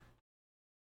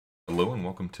Hello and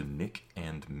welcome to Nick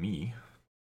and Me.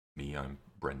 I'm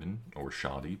Brendan or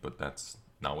Shoddy, but that's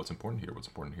not what's important here. What's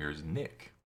important here is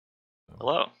Nick. So,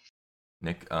 Hello.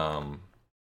 Nick,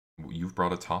 you've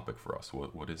brought a topic for us.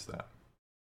 What is that?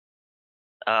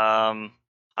 Um,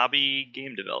 Hobby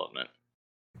game development.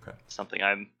 Okay. Something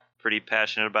I'm pretty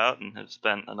passionate about and have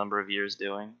spent a number of years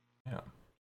doing.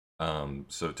 Yeah.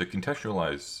 So to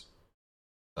contextualize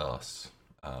us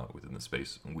within the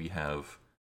space, we have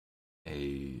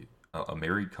a a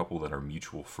married couple that are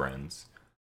mutual friends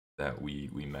that we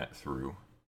met through.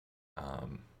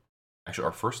 Um, Actually,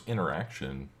 our first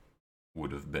interaction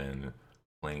would have been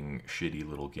playing shitty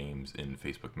little games in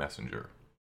Facebook Messenger.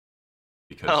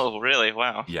 Because, Oh, really?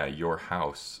 Wow. yeah, your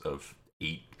house of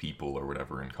 8 people or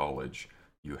whatever in college,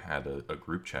 you had a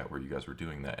group chat where you guys were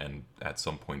doing that, and at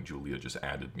some point, Julia just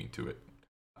added me to it,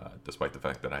 despite the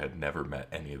fact that I had never met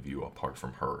any of you apart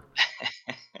from her.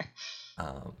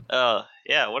 Um,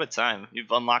 Yeah, what a time.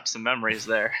 You've unlocked some memories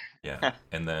there. yeah,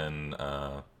 and then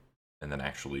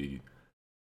actually,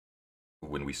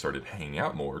 when we started hanging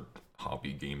out more,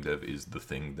 hobby game dev is the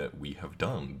thing that we have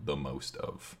done the most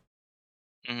of.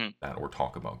 hmm That or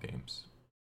talk about games.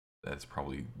 That's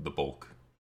probably the bulk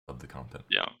of the content.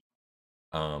 Yeah.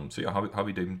 So yeah,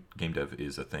 game dev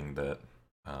is a thing that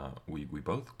we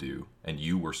both do, and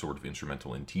you were sort of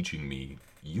instrumental in teaching me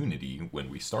Unity when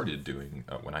we started doing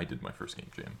when I did my first game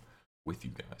jam with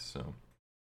you guys. So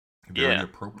very Yeah.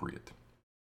 appropriate.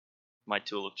 My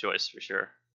tool of choice for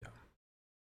sure.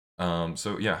 Yeah.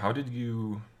 So yeah, how did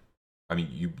you? I mean,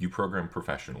 you program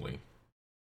professionally.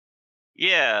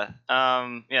 Yeah.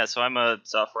 So I'm a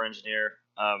software engineer.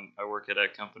 I work at a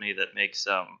company that makes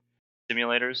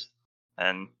simulators,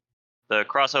 and the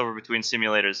crossover between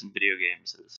simulators and video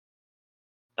games is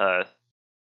uh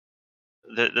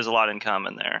there's a lot in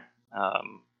common there.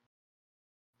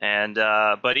 And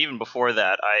but even before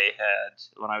that,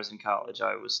 when I was in college,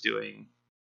 I was doing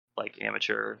like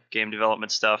amateur game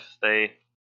development stuff. They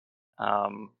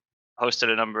um, hosted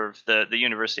a number of the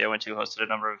university I went to hosted a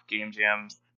number of game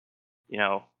jams, you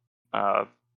know, uh,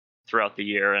 throughout the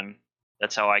year, and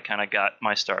that's how I kind of got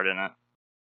my start in it.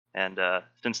 And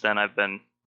since then, I've been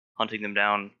hunting them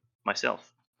down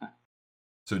myself.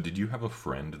 So did you have a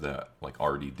friend that like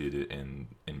already did it and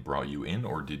brought you in,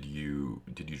 or did you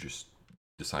just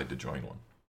decide to join one?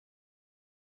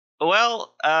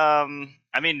 Well,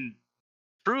 I mean,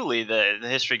 truly, the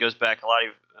history goes back a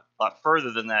lot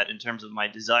further than that in terms of my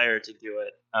desire to do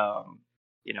it.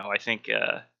 I think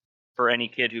for any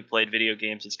kid who played video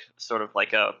games, it's sort of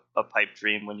like a pipe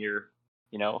dream when you're,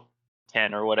 you know,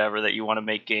 10 or whatever, that you want to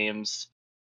make games.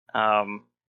 Um,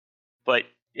 but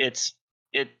it's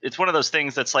it's one of those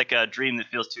things that's like a dream that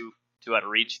feels too out of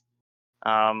reach.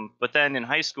 But then in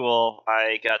high school,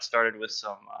 I got started with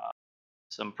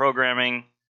some programming,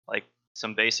 like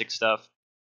some basic stuff,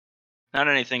 not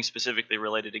anything specifically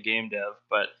related to game dev,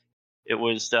 but it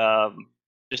was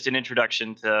just an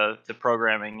introduction to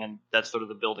programming, and that's sort of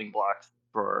the building blocks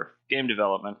for game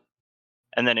development.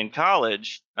 And then in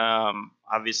college,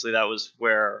 obviously that was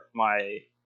where my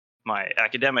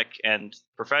academic and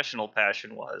professional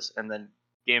passion was, and then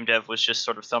game dev was just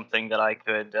sort of something that I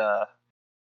could,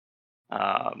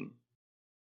 um,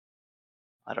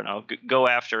 I don't know, go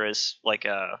after as like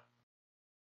a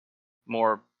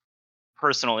more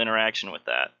personal interaction with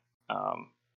that. Um,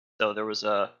 so there was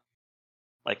a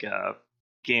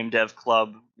game dev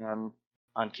club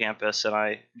on campus, and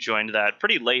I joined that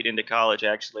pretty late into college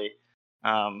actually.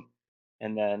 Um,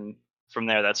 and then from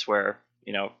there, that's where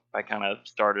I kind of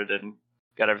started and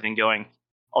got everything going.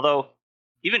 Although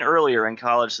even earlier in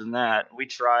college than that,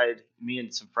 me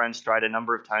and some friends tried a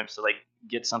number of times to like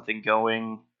get something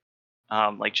going,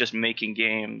 like just making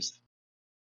games,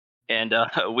 and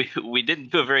we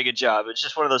didn't do a very good job. It's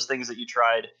just one of those things that you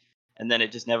tried, and then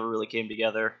it just never really came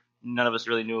together. None of us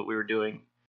really knew what we were doing,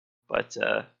 but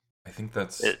it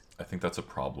I think that's a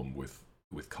problem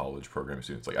with college programming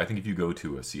students. Like I think if you go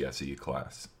to a CSE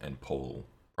class and poll,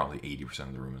 probably 80%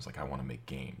 of the room is like, I want to make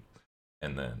game.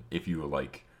 And then if you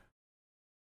like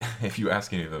if you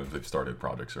ask any of them if they've started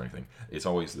projects or anything, it's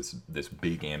always this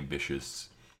big ambitious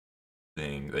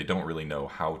thing. They don't really know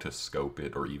how to scope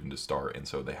it or even to start, and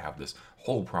so they have this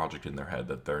whole project in their head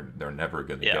that they're never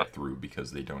going to yeah. get through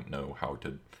because they don't know how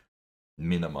to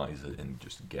minimize it and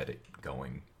just get it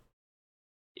going.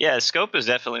 Yeah, scope is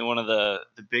definitely one of the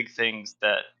big things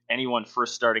that anyone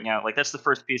first starting out, like that's the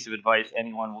first piece of advice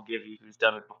anyone will give you who's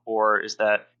done it before, is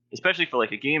that especially for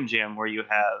like a game jam where you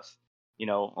have,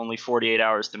 only 48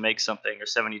 hours to make something or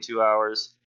 72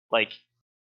 hours, like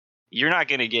you're not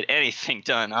going to get anything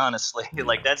done, honestly.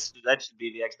 Like Yeah. that should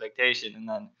be the expectation, and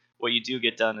then what you do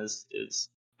get done is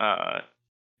uh,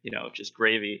 just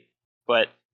gravy. But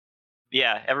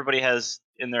yeah, everybody has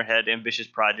in their head ambitious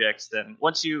projects. Then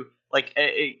once you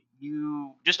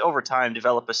you just over time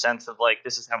develop a sense of like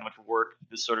this is how much work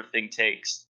this sort of thing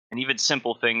takes, and even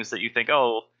simple things that you think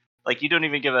like you don't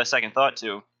even give a second thought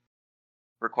to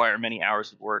require many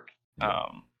hours of work. Yeah.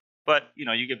 But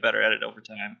you get better at it over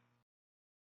time.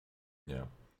 Yeah.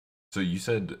 So you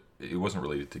said it wasn't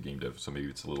related to game dev, so maybe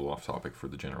it's a little off topic for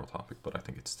the general topic, but I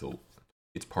think it's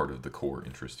part of the core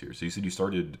interest here. So you said you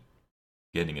started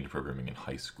getting into programming in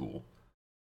high school,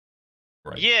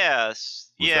 right?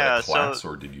 Yes, Was that a yeah. So class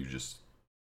or did you just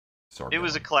start it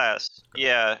was a going? class. Okay.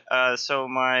 Yeah. So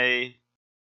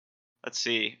let's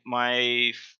see,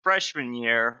 my freshman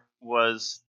year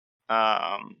was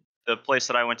the place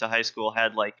that I went to high school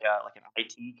had like an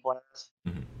IT class,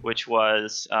 Mhm. which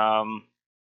was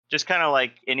just kind of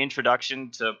like an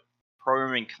introduction to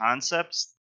programming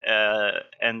concepts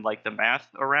and like the math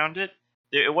around it.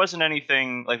 It wasn't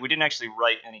anything like we didn't actually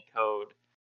write any code,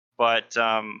 but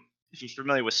if you're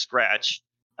familiar with Scratch,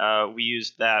 we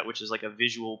used that, which is like a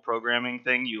visual programming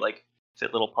thing. You like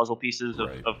fit little puzzle pieces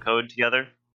Right. of code together.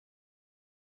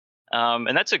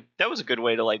 And that was a good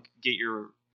way to like get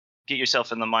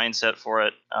yourself in the mindset for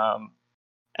it.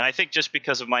 And I think just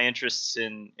because of my interests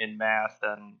in math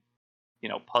and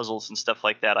puzzles and stuff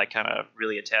like that, I kind of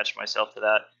really attached myself to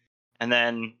that. And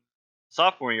then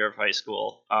sophomore year of high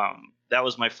school, that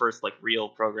was my first like real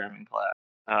programming class.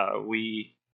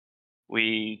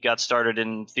 We got started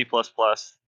in C++.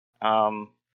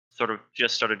 Sort of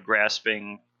just started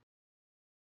grasping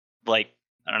like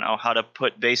I don't know how to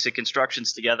put basic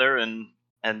instructions together and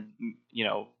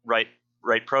write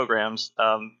programs.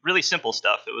 Really simple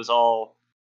stuff. It was all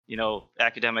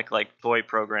academic like toy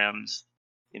programs.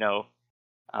 You know,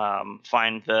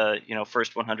 find the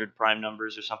first 100 prime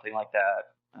numbers or something like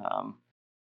that.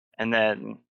 And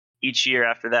then each year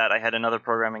after that, I had another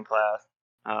programming class.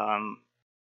 Um,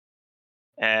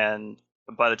 and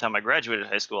by the time I graduated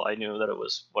high school, I knew that it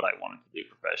was what I wanted to do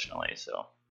professionally. So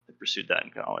I pursued that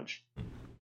in college.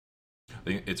 I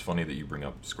think it's funny that you bring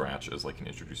up Scratch as like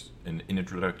an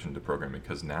introduction to programming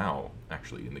because now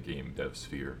actually in the game dev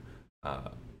sphere, uh,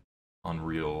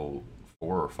 Unreal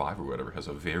 4 or 5 or whatever has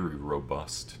a very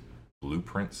robust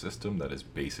blueprint system that is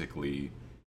basically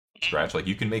Scratch. Like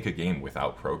you can make a game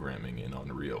without programming in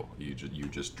Unreal. You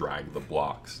just drag the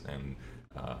blocks and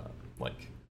like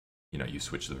you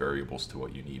switch the variables to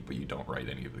what you need, but you don't write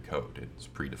any of the code. It's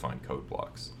predefined code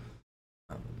blocks.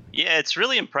 Um, Yeah, it's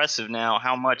really impressive now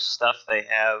how much stuff they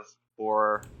have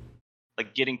for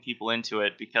like getting people into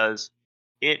it because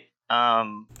it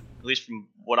at least from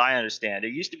what I understand, it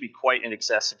used to be quite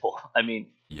inaccessible. I mean,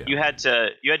 yeah, you had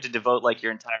to devote like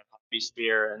your entire hobby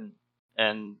sphere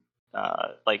and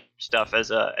like stuff as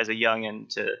a youngin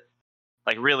to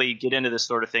like really get into this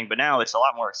sort of thing, but now it's a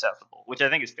lot more accessible, which I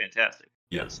think is fantastic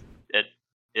yeah, because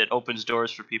it opens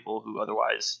doors for people who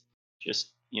otherwise just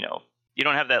you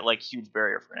don't have that like huge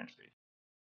barrier for entry.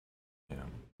 yeah.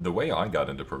 The way I got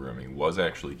into programming was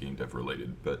actually game dev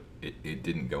related, but it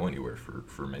didn't go anywhere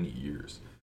for many years.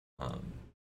 Um,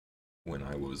 when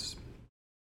I was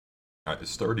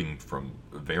starting from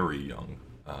very young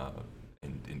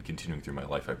and continuing through my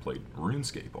life, I played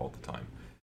RuneScape all the time.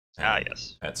 Ah, And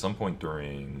yes. at some point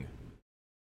during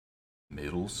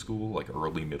middle school, like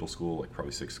early middle school, like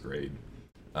probably sixth grade,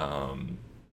 um,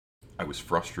 I was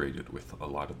frustrated with a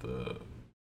lot of the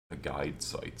guide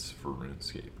sites for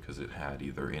RuneScape because it had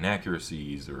either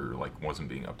inaccuracies or like wasn't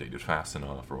being updated fast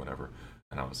enough or whatever.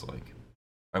 And I was like,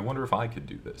 I wonder if I could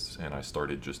do this. And I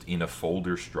started just in a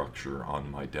folder structure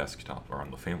on my desktop or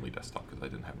on the family desktop because I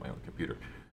didn't have my own computer,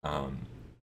 um,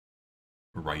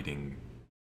 writing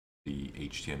the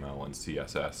HTML and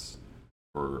CSS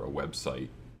for a website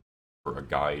for a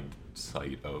guide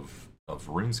site of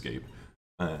RuneScape.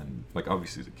 And like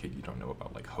obviously as a kid you don't know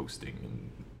about like hosting and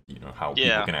how people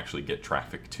Yeah. can actually get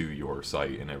traffic to your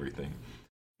site and everything.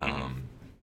 Hmm. Um,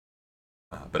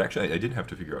 but actually I did have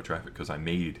to figure out traffic because I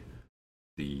made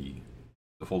the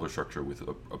the folder structure with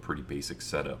a pretty basic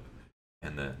setup,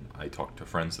 and then I talked to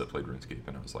friends that played RuneScape,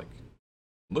 and I was like,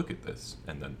 "Look at this,"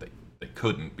 and then they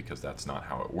couldn't because that's not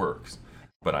how it works.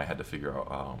 But I had to figure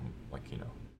out like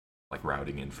like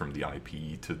routing in from the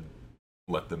IP to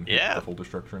let them hit the Yeah. folder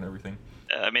structure and everything.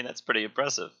 I mean, that's pretty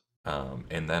impressive.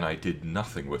 And then I did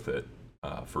nothing with it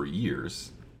for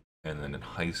years, and then in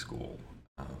high school,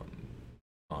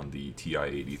 on the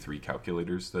TI-83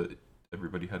 calculators that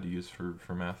everybody had to use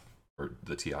for math, or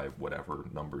the TI whatever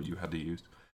number you had to use,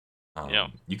 Yeah.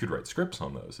 you could write scripts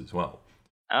on those as well.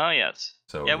 Oh, yes.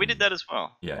 So Yeah, we did in that as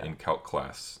well. yeah in calc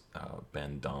class,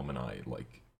 Ben, Dom, and I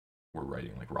like were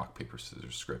writing like rock paper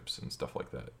scissors scripts and stuff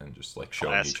like that, and just like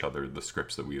showing each Classic. other the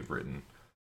scripts that we have written.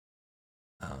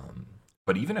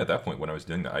 But even at that point, when I was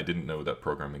doing that, I didn't know that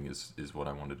programming is what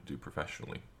I wanted to do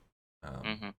professionally.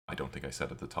 Hmm. I don't think I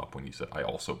said at the top when you said I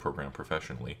also program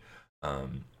professionally.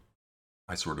 Um,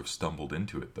 I sort of stumbled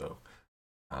into it though,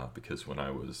 because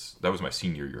that was my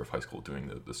senior year of high school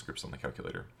doing the scripts on the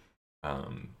calculator,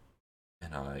 um,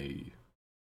 and I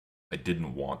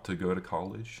didn't want to go to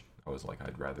college. I was like,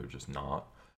 I'd rather just not.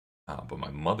 But my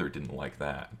mother didn't like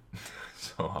that,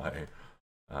 so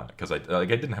because I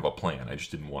didn't have a plan. I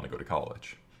just didn't want to go to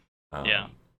college. Yeah,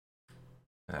 Um,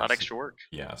 a lot of so, extra work.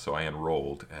 yeah, so I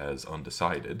enrolled as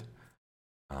undecided,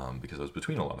 because I was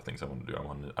between a lot of things I wanted to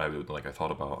do. I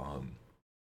thought about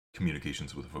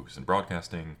communications with a focus in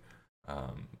broadcasting,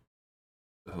 um,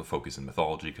 a focus in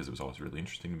mythology because it was always really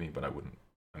interesting to me. But I wouldn't.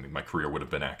 I mean, my career would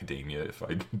have been academia if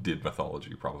I did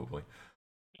mythology probably.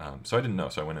 So I didn't know.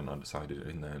 So I went in undecided,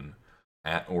 and then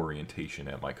at orientation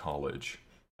at my college,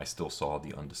 I still saw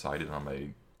the undecided on my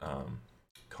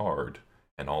card,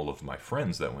 and all of my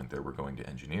friends that went there were going to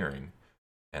engineering,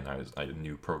 and I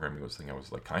knew programming was the thing I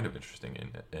was like kind of interested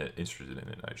in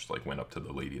it. I just like went up to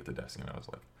the lady at the desk and I was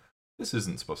like, "This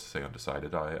isn't supposed to say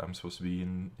undecided. I'm supposed to be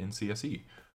in CSE."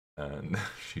 And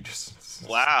she just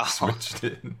Wow. switched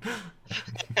it,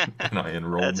 and I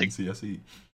enrolled That's in CSE.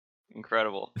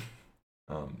 incredible.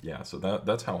 Yeah, so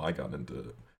that's how I got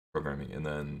into programming, and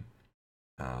then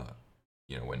uh,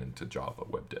 went into Java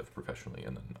web dev professionally,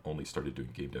 and then only started doing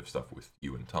game dev stuff with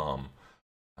you and Tom,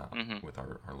 Hmm. with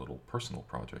our little personal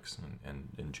projects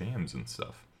and jams and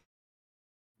stuff.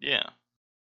 Yeah.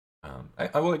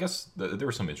 Well, I guess there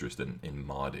was some interest in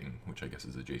modding, which I guess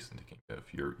is adjacent to game dev.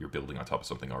 You're building on top of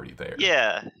something already there.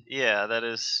 Yeah, yeah, that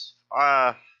is.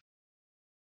 I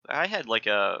had like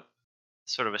a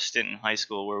sort of a stint in high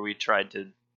school where we tried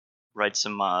to write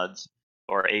some mods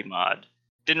or a mod.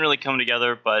 Didn't really come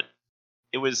together, but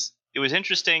it was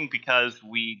interesting because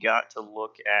we got to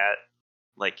look at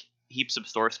like heaps of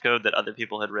source code that other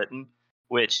people had written,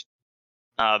 which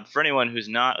for anyone who's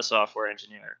not a software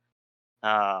engineer,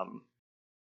 um,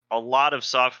 a lot of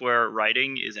software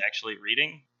writing is actually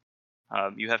reading.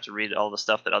 You have to read all the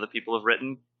stuff that other people have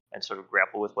written and sort of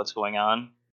grapple with what's going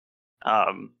on.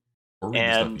 Um, Or read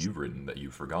the stuff and you've written that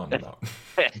you've forgotten about.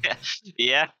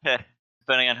 yeah,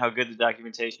 depending on how good the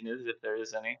documentation is, if there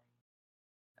is any.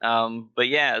 But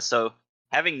yeah, so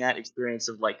having that experience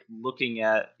of like looking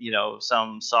at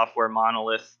some software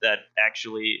monolith that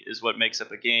actually is what makes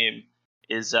up a game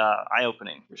is eye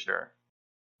opening for sure.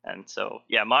 And so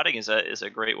yeah, modding is a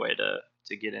great way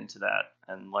to get into that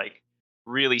and like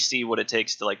really see what it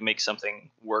takes to like make something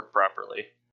work properly.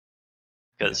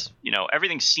 Yeah. Because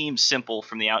everything seems simple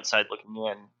from the outside looking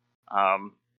in,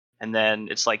 and then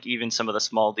it's like even some of the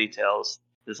small details.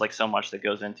 There's like so much that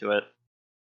goes into it.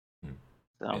 Hmm.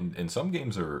 So And some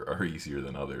games are easier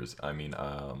than others. I mean,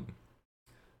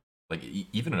 like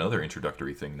even another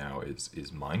introductory thing now is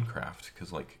Minecraft,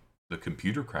 because like the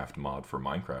computer craft mod for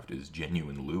Minecraft is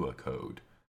genuine Lua code,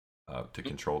 to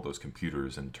control those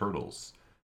computers and turtles.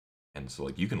 And so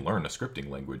like you can learn a scripting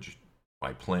language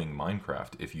by playing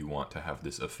Minecraft if you want to have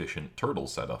this efficient turtle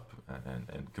setup,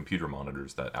 and computer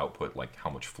monitors that output like how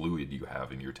much fluid you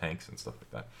have in your tanks and stuff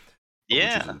like that,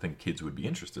 which is the yeah, thing kids would be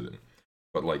interested in.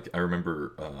 But like I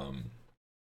remember,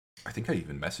 I think I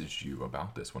even messaged you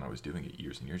about this when I was doing it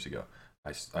years and years ago.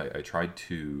 I tried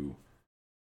to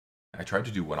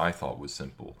do what I thought was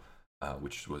simple,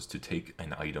 which was to take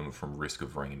an item from Risk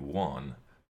of Rain 1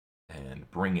 and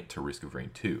bring it to Risk of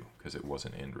Rain 2, because it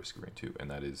wasn't in Risk of Rain 2. And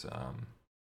that is, I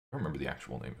don't remember the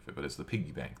actual name of it, but it's the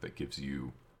piggy bank that gives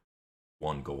you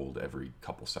 1 gold every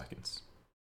couple seconds.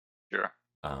 sure.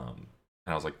 And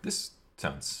I was like, this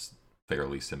sounds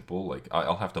fairly simple. Like,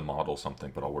 I'll have to model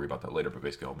something, but I'll worry about that later. But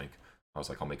basically,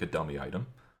 I'll make a dummy item.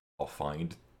 I'll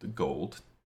find the gold,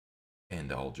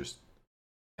 and I'll just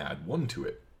add 1 to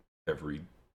it every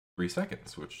 3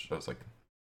 seconds, which I was like,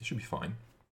 it should be fine.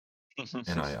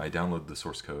 And I download the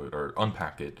source code or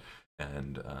unpack it,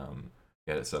 and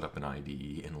get it set up in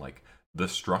IDE. And like the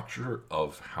structure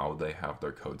of how they have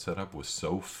their code set up was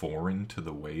so foreign to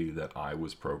the way that I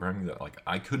was programming that like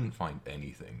I couldn't find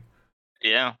anything,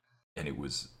 Yeah, and it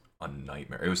was a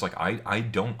nightmare. It was like I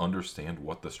don't understand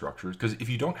what the structure is, because if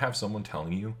you don't have someone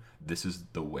telling you this is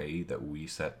the way that we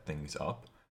set things up,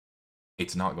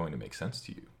 it's not going to make sense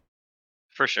to you.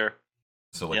 for sure.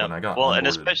 So like when Yep. I got Well, and onboarded,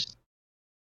 especially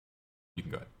you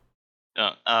can go ahead.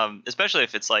 especially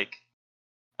if it's like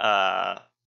uh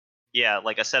yeah,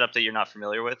 like a setup that you're not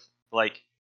familiar with.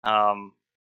 Um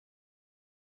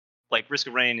like Risk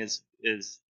of Rain is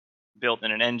built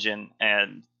in an engine,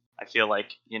 and I feel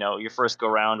like your first go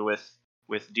round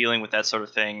with dealing with that sort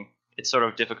of thing, it's sort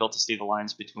of difficult to see the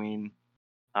lines between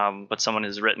what someone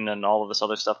has written and all of this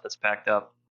other stuff that's packed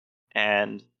up.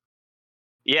 And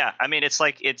yeah, I mean, it's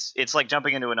like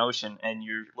jumping into an ocean and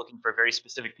you're looking for a very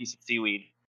specific piece of seaweed.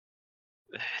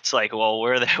 It's like, well,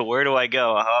 where do I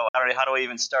go? How do I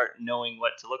even start knowing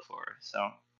what to look for? So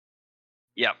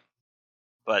yeah,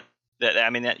 but I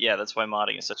mean, yeah, that's why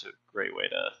modding is such a great way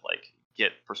to like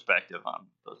get perspective on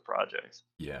those projects.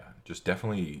 Yeah, just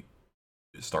definitely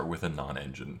start with a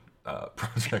non-engine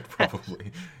project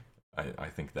probably. I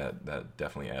think that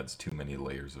definitely adds too many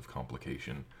layers of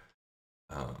complication.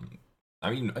 Um,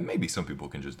 I mean, maybe some people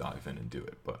can just dive in and do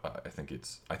it, but I think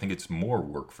it's more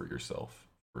work for yourself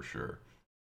for sure.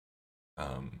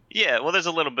 Yeah, well, there's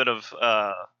a little bit of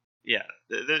yeah,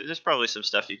 there's probably some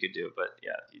stuff you could do, but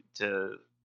yeah,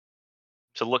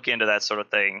 to look into that sort of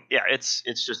thing, yeah, it's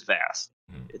just vast.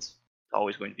 mm, It's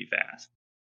always going to be vast.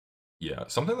 yeah,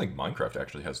 something like Minecraft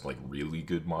actually has like really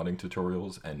good modding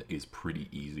tutorials and is pretty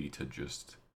easy to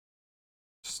just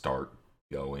start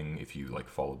going if you like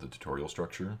follow the tutorial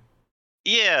structure.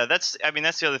 Yeah, I mean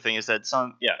that's the other thing is that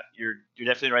you're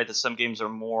definitely right that some games are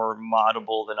more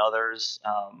moddable than others.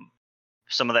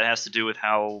 Some of that has to do with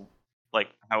how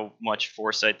much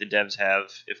foresight the devs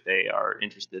have if they are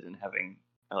interested in having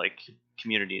like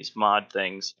communities mod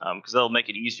things because they'll make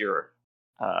it easier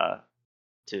uh,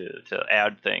 to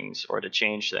add things or to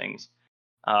change things.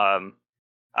 Um,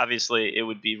 Obviously, it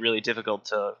would be really difficult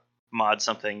to mod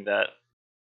something that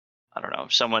I don't know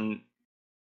someone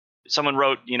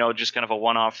wrote just kind of a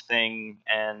one-off thing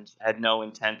and had no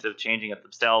intent of changing it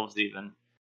themselves even.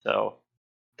 So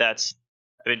that's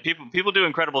I mean people do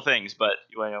incredible things, but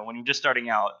when you're just starting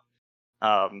out,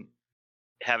 um,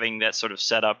 having that sort of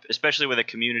setup, especially with a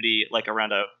community like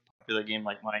around a popular game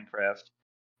like Minecraft,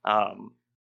 um,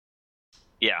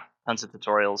 yeah, tons of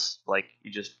tutorials. Like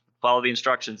you just follow the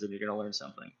instructions and you're gonna learn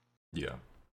something. Yeah.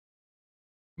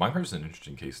 Minecraft's an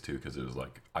interesting case too because it was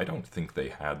like I don't think they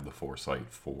had the foresight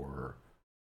for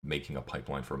making a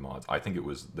pipeline for mods. I think it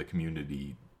was the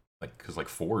community, like because like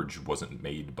Forge wasn't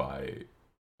made by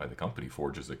the company.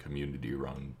 Forge is a community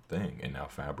run thing, and now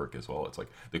Fabric as well. It's like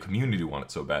the community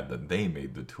wanted so bad that they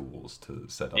made the tools to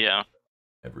set up Yeah.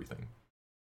 everything.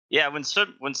 Yeah, when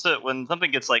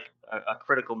something gets like a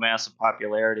critical mass of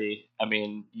popularity, I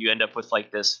mean, you end up with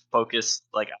like this focused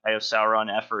like Eye of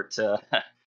Sauron effort to,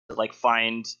 to like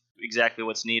find exactly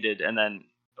what's needed, and then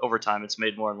over time, it's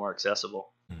made more and more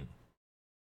accessible. Mm.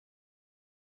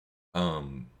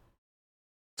 Um.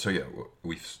 So yeah,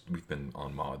 we've been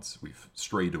on mods. We've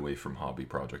strayed away from hobby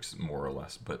projects more or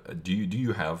less. But do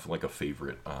you have like a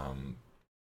favorite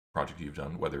project you've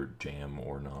done, whether jam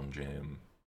or non-jam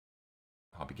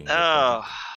hobby game dev Oh,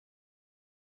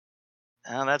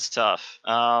 project? that's tough.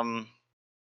 I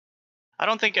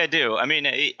don't think I do. I mean,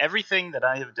 everything that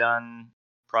I have done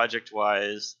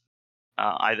project-wise,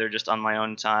 either just on my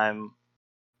own time.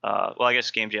 Well, I guess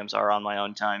game jams are on my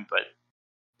own time, but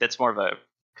that's more of a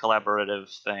collaborative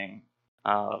thing.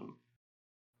 Um,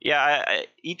 yeah,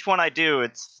 each one I do,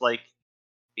 it's like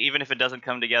even if it doesn't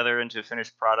come together into a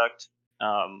finished product,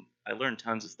 I learn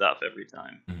tons of stuff every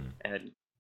time, Mhm. and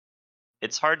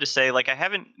it's hard to say. Like I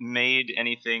haven't made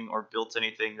anything or built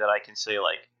anything that I can say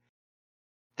like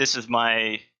this is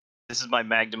my this is my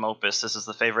magnum opus. This is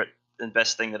the favorite and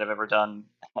best thing that I've ever done.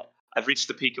 I've reached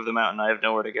the peak of the mountain. I have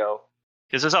nowhere to go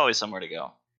because there's always somewhere to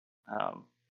go. Um,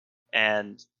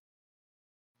 and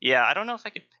yeah, I don't know if I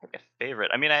could pick a favorite.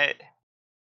 I mean, I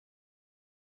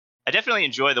definitely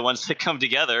enjoy the ones that come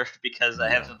together because I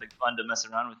have Yeah. something fun to mess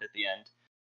around with at the end.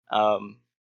 Um,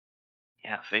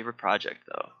 yeah, favorite project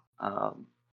though.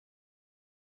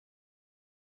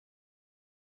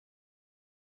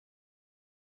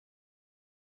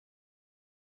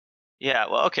 Yeah,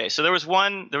 well, okay. So there was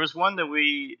one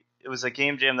that it was a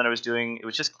game jam that I was doing. It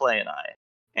was just Clay and I,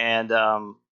 and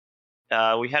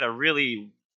we had a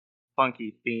really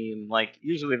funky theme. Like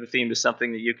usually the theme is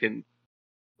something that you can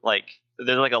like.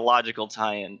 There's like a logical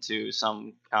tie-in to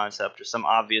some concept or some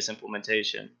obvious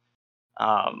implementation.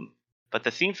 Um, but the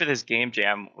theme for this game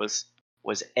jam was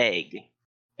egg,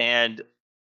 and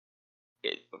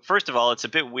first of all, it's a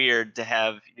bit weird to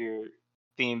have your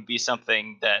theme be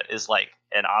something that is like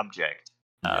an object,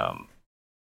 Yeah.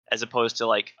 as opposed to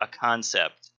like a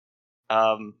concept.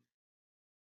 Um,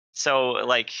 so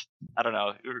like I don't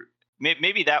know,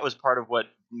 maybe that was part of what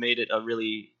made it a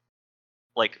really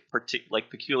like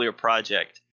peculiar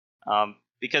project.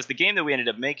 Because the game that we ended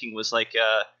up making was like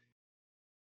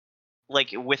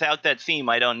without that theme,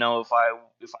 I don't know if I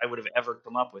would have ever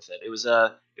come up with it. It was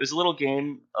a little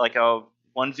game like a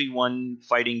 1v1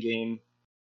 fighting game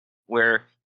where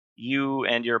you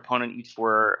and your opponent each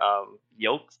were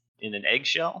yolked in an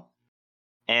eggshell,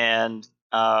 and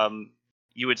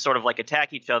you would sort of like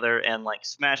attack each other, and like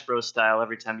Smash Bros style,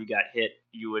 every time you got hit,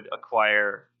 you would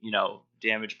acquire,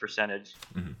 damage percentage.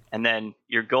 Mhm. And then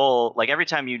your goal, like every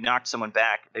time you knocked someone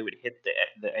back, they would hit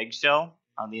the eggshell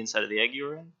on the inside of the egg you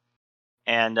were in,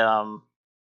 and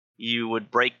you would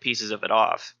break pieces of it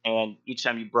off. And each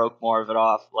time you broke more of it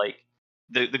off, like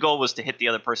the goal was to hit the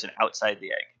other person outside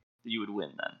the egg. You would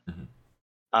win then.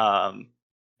 Mhm.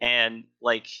 And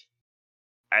like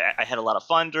I had a lot of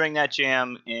fun during that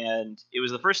jam, and it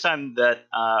was the first time that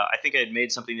I think I had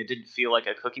made something that didn't feel like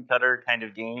a cookie cutter kind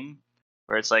of game,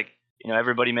 where it's like,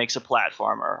 everybody makes a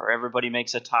platformer, or everybody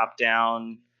makes a top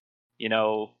down, you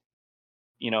know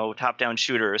top down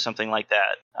shooter or something like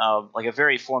that, like a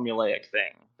very formulaic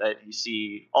thing that you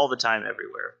see all the time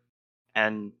everywhere.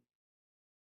 And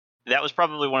that was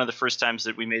probably one of the first times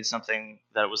that we made something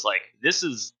that was like, this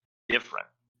is different.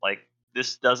 Like,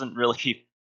 this doesn't really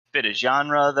fit a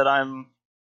genre that I'm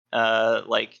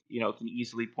can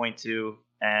easily point to.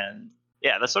 And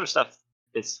yeah, that sort of stuff,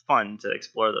 it's fun to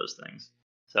explore those things.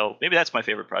 So maybe that's my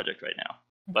favorite project right now.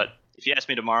 But if you ask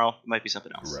me tomorrow, it might be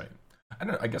something else. Right.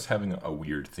 I guess having a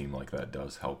weird theme like that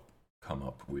does help come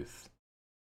up with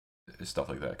stuff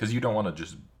like that, because you don't want to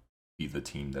just be the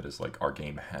team that is like, our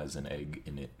game has an egg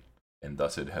in it, and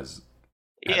thus it has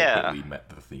adequately met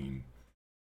the theme.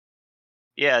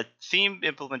 Yeah, theme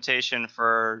implementation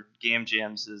for game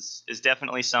jams is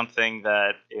definitely something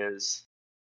that is,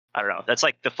 I don't know, that's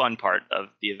like the fun part of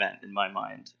the event in my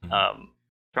mind. Mhm.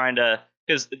 Trying to,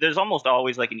 because there's almost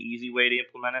always like an easy way to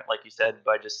implement it, like you said,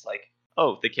 by just like,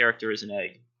 oh, the character is an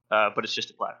egg, but it's just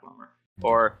a platformer,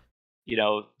 or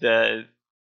the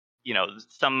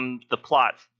the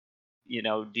plot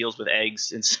deals with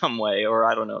eggs in some way, or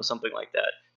I don't know, something like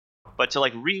that. But to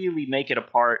like really make it a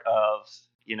part of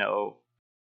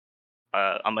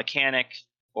a mechanic,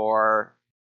 or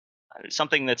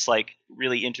something that's like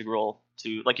really integral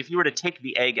to, like, if you were to take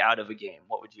the egg out of a game,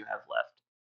 what would you have left,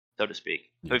 so to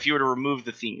speak? So Yeah. if you were to remove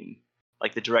the theme,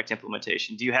 like the direct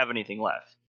implementation, do you have anything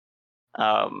left?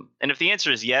 And if the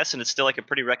answer is yes, and it's still like a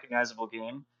pretty recognizable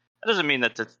game, that doesn't mean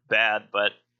that it's bad,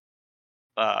 but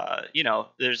I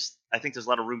think there's a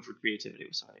lot of room for creativity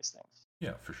with some of these things.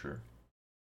 Yeah, for sure.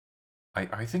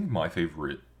 I think my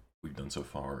favorite we've done so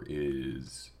far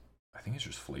is, I think it's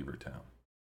just Flavor Town.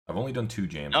 I've only done 2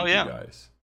 jams Oh with yeah. you guys.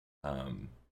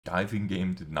 Diving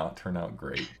game did not turn out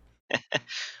great.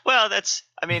 Well,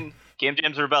 game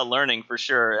jams are about learning for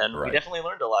sure, and we Right. definitely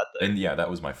learned a lot there. And yeah, that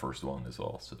was my first one as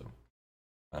well. So,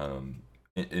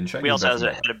 in Shaggy We and also had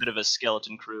Baphomet, a bit of a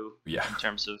skeleton crew yeah, in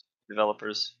terms of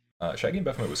developers. Shaggy and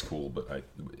Baphomet was cool, but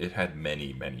it had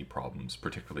many problems,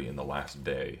 particularly in the last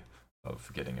day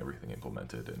of getting everything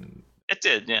implemented. And It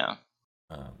did, yeah.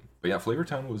 but yeah, Flavor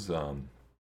Town was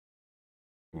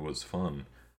fun.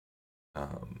 I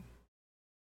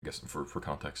guess for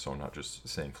context, so I'm not just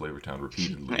saying Flavor Town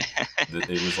repeatedly. It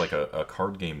was like a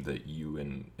card game that you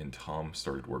and Tom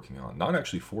started working on. Not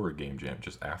actually for a game jam,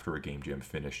 just after a game jam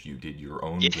finished, you did your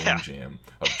own game jam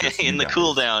of just in the guys.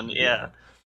 cooldown. Yeah.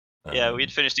 Yeah,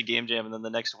 we'd finished a game jam, and then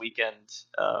the next weekend,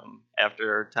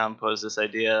 after Tom posed this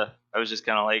idea, I was just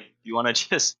kind of like, "You want to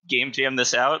just game jam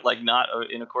this out, like not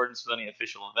in accordance with any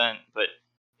official event, but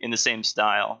in the same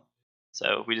style."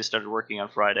 So we just started working on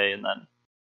Friday, and then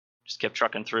just kept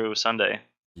trucking through Sunday.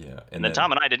 Yeah, And then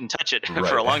Tom and I didn't touch it right.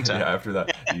 for a long time. Yeah, after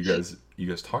that, you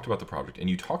guys talked about the project, and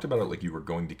you talked about it like you were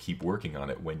going to keep working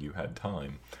on it when you had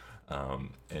time.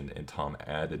 And Tom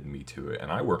added me to it,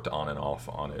 and I worked on and off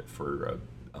on it for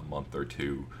a month or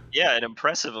 2. Yeah, an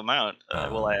impressive amount, I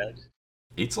will add.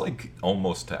 It's like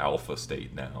almost to alpha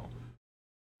state now.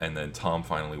 And then Tom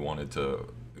finally wanted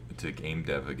to game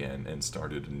dev again and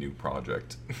started a new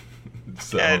project.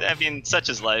 So, yeah, such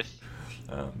is life.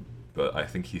 But I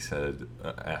think he said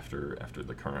after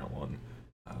the current one,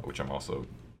 which I'm also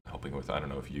helping with, I don't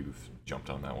know if you've jumped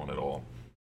on that one at all.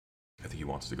 I think he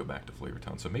wants to go back to Flavor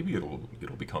Town, so maybe it'll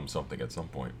become something at some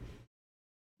point.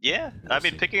 Yeah, we'll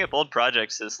see. Picking up old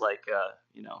projects is like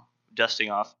dusting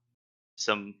off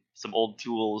some old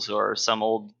tools or some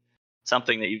old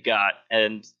something that you've got,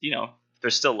 and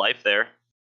there's still life there.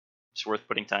 It's worth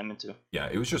putting time into. Yeah,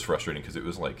 it was just frustrating because it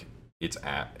was like, it's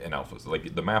at an alpha. So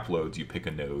like, the map loads, you pick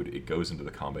a node, it goes into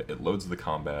the combat, it loads the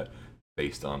combat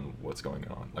based on what's going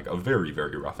on. Like a very,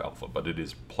 very rough alpha, but it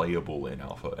is playable in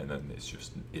alpha, and then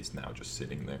it's now just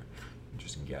sitting there,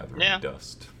 just gathering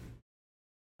dust.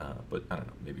 But I don't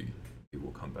know, maybe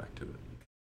we'll come back to it.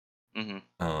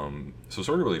 Mm-hmm. So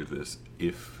sort of related to this,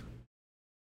 if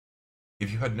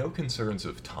you had no concerns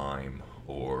of time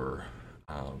or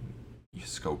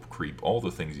scope creep, all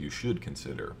the things you should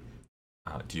consider.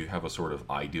 Do you have a sort of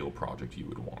ideal project you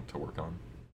would want to work on?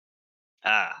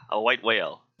 A white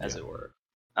whale, as Yeah. it were.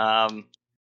 Um,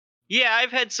 yeah,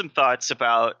 I've had some thoughts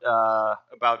about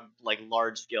like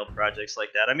large scale projects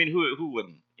like that. I mean, who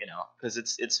wouldn't, Because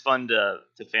it's fun to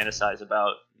fantasize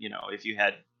about, if you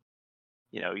had,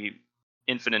 you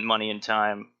infinite money and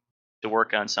time to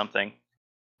work on something.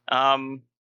 Um,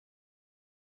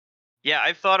 yeah,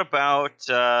 I've thought about.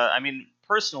 I mean,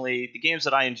 personally, the games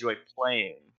that I enjoy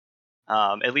playing,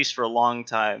 at least for a long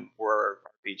time, were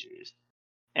RPGs,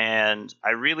 and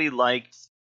I really liked,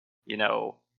 you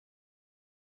know,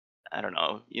 I don't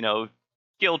know,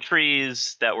 skill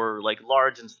trees that were like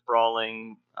large and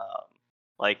sprawling,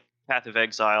 like Path of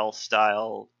Exile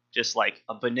style, just like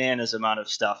a bananas amount of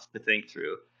stuff to think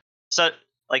through. So,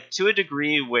 like to a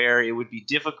degree where it would be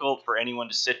difficult for anyone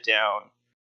to sit down,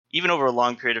 even over a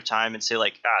long period of time, and say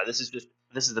like, this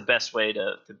is the best way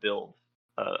to build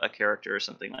a character or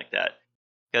something like that.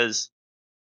 Because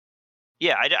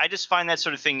yeah, I just find that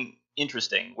sort of thing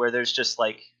interesting, where there's just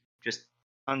like just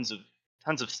tons of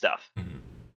tons of stuff. Mhm.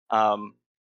 Um,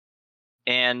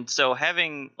 and so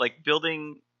having like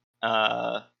building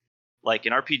uh, like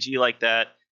an RPG like that,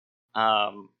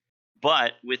 um,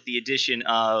 but with the addition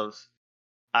of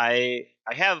I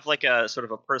have like a sort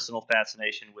of a personal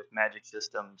fascination with magic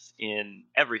systems in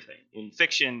everything, in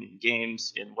fiction, in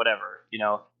games, in whatever,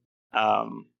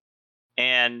 um,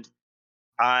 and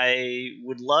I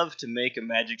would love to make a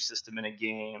magic system in a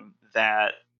game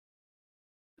that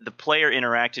the player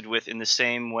interacted with in the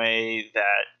same way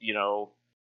that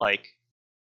like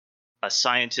a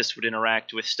scientist would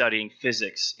interact with studying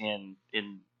physics in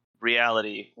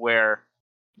reality, where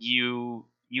you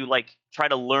like try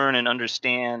to learn and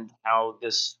understand how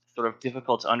this sort of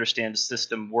difficult to understand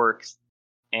system works.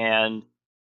 And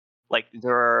like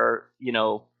there are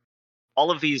all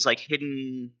of these like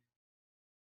hidden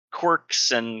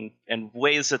quirks and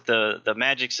ways that the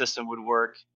magic system would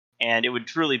work, and it would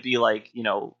truly be like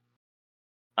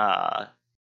uh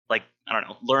like I don't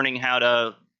know, learning how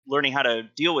to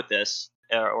deal with this,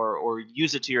 or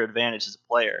use it to your advantage as a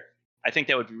player. I think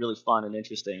that would be really fun and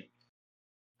interesting.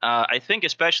 I think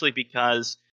especially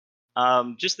because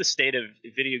just the state of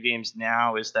video games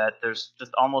now is that there's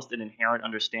just almost an inherent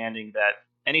understanding that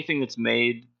anything that's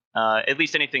made, at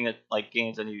least anything that like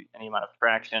gains any amount of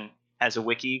traction, has a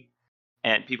wiki,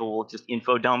 and people will just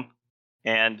info dump,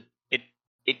 and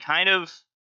it kind of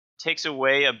takes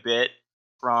away a bit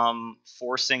from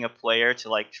forcing a player to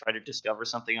like try to discover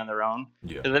something on their own.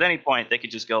 Yeah. Because at any point they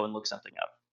could just go and look something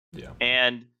up, Yeah.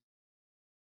 and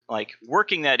like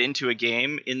working that into a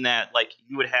game, in that like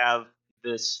you would have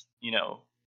this,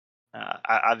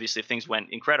 obviously if things went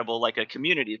incredible, like a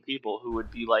community of people who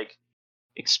would be like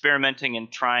experimenting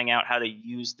and trying out how to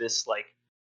use this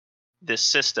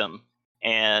system,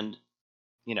 and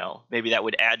maybe that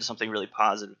would add something really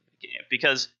positive to the game.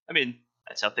 Because I mean,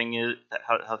 that's how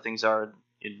things are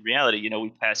in reality. We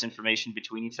pass information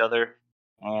between each other,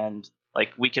 and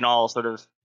like we can all sort of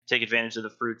take advantage of the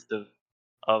fruits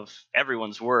of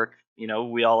everyone's work.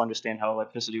 We all understand how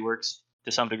electricity works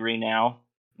to some degree now,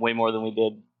 way more than we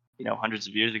did hundreds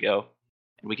of years ago,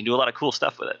 and we can do a lot of cool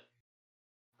stuff with it.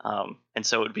 And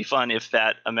so it would be fun if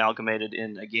that amalgamated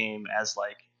in a game as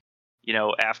like,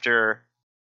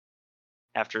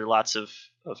 after lots of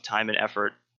time and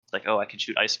effort, it's like, oh, I can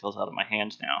shoot icicles out of my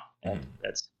hands now, and Mhm.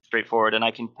 that's straightforward, and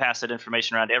I can pass that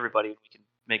information around to everybody. We can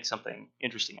make something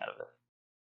interesting out of it.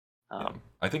 Yeah.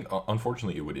 I think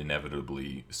unfortunately it would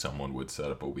inevitably someone would set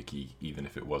up a wiki even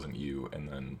if it wasn't you, and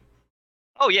then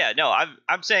Oh yeah, no,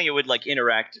 I'm saying it would like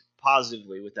interact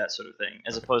positively with that sort of thing,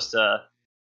 as okay. opposed to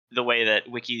the way that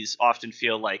wikis often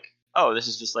feel like, oh, this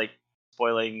is just like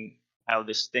spoiling how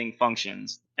this thing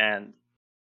functions, and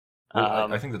Well, I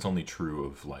um, think that's only true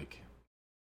of like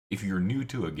if you're new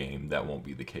to a game, that won't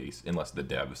be the case unless the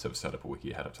devs have set up a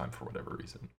wiki ahead of time for whatever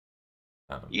reason.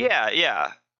 yeah,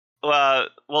 yeah.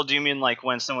 Well, do you mean like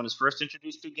when someone is first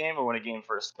introduced to a game, or when a game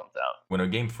first comes out? When a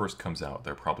game first comes out,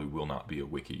 there probably will not be a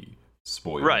wiki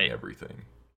spoiling Right. everything.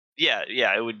 Yeah,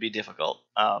 yeah, it would be difficult.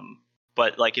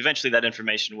 But like eventually that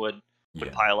information would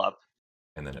Yeah, pile up.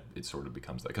 and then it sort of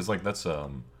becomes that because like that's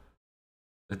the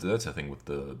thing with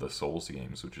the Souls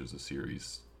games, which is a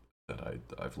series that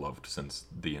I've loved since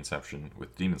the inception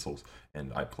with Demon Souls,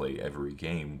 and I play every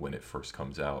game when it first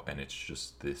comes out, and it's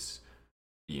just this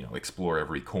explore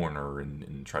every corner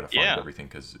and try to find Yeah, everything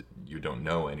because you don't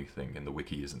know anything and the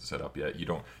wiki isn't set up yet. You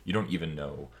don't even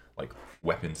know like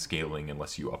weapon scaling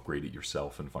unless you upgrade it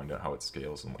yourself and find out how it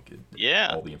scales, and like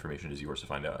yeah, all the information is yours to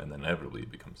find out, and then inevitably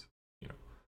it becomes you know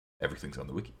everything's on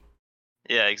the wiki.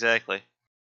 yeah, exactly.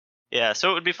 Yeah,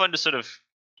 so it would be fun to sort of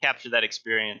capture that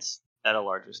experience at a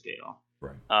larger scale.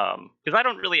 Right. Because I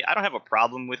don't have a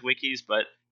problem with wikis, but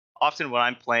often when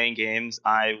I'm playing games,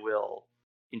 I will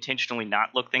intentionally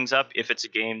not look things up if it's a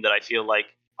game that I feel like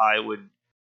I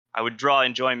would draw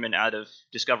enjoyment out of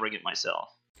discovering it myself.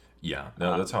 Yeah,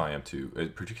 no, that's Um, how I am too.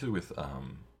 Particularly with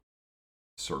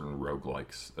certain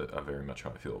roguelikes, very much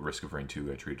how I feel. Risk of Rain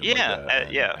 2, I treated like yeah, that,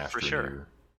 and yeah, for sure. Astroneer.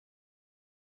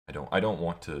 I don't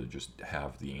want to just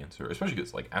have the answer, especially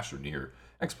because like Astroneer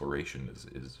exploration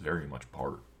is very much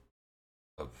part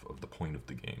of the point of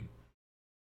the game.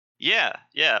 Yeah,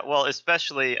 yeah. Well,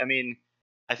 especially, I mean,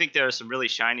 I think there are some really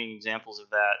shining examples of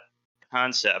that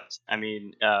concept. I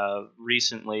mean,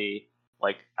 recently,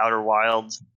 like Outer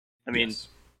Wilds. I mean, Yes.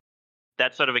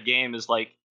 that sort of a game is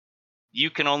like you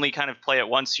can only kind of play it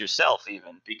once yourself,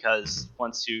 even Hmm. because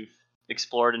once you've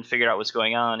explored and figured out what's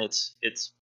going on, it's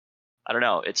I don't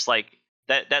know. It's like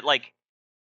that like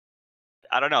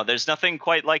I don't know. There's nothing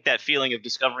quite like that feeling of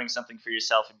discovering something for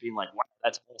yourself and being like, wow,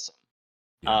 that's awesome.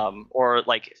 Yeah. Or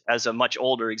like as a much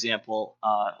older example,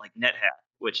 like NetHack,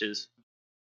 which is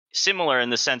similar in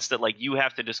the sense that like you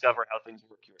have to discover how things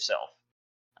work yourself.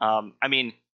 I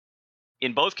mean,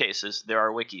 in both cases, there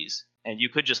are wikis, and you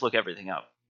could just look everything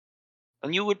up,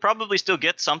 and you would probably still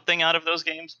get something out of those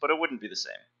games, but it wouldn't be the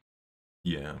same.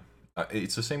 Yeah.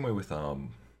 It's the same way with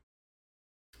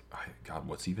God,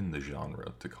 what's even the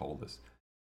genre to call this?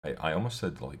 I almost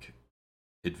said like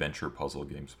adventure puzzle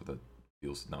games, but that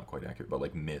feels not quite accurate. But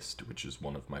like Myst, which is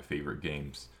one of my favorite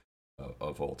games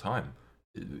of all time,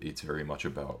 it's very much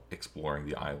about exploring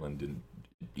the island and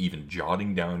even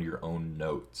jotting down your own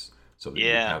notes so that you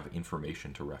Yeah. have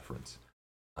information to reference.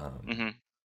 Um, Hmm.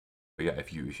 but yeah,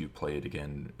 if you play it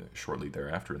again shortly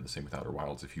thereafter, and the same with Outer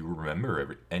Wilds, if you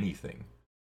remember anything,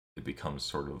 it becomes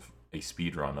sort of a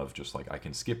speed run of just like I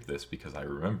can skip this because I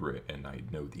remember it and I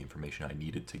know the information I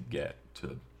needed to get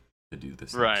to do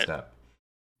this next Right. step.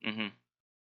 Hmm.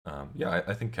 Yeah,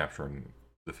 I think capturing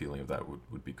the feeling of that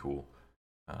would be cool,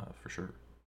 for sure.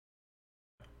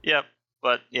 Yep.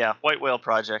 But yeah, White Whale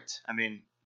Project. I mean,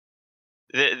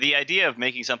 the idea of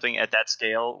making something at that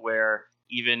scale where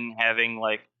even having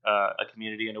like a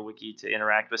community and a wiki to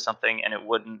interact with something and it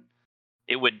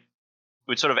would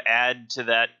sort of add to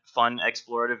that fun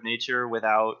explorative nature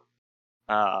without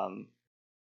um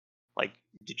like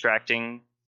detracting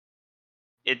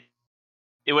it.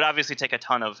 It would obviously take a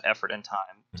ton of effort and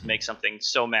time to Mhm. make something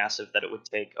so massive that it would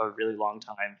take a really long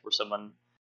time for someone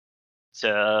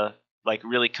to like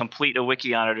really complete a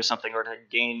wiki on it or something, or to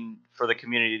gain for the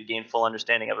community to gain full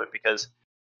understanding of it. Because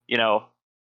you know,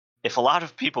 if a lot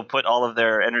of people put all of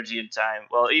their energy and time,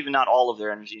 well, even not all of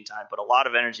their energy and time, but a lot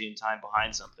of energy and time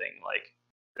behind something, like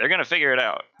they're gonna figure it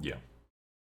out. Yeah.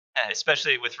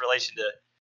 Especially with relation to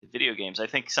video games, I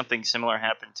think something similar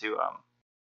happened to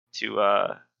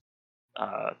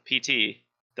PT,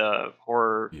 the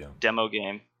horror Yeah. demo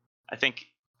game. I think,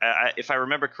 if I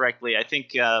remember correctly, I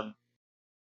think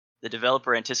the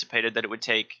developer anticipated that it would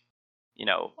take,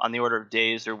 on the order of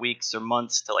days or weeks or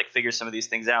months to like figure some of these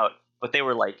things out, but they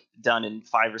were like done in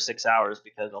 5 or 6 hours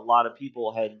because a lot of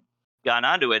people had gone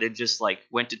onto it and just like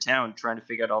went to town trying to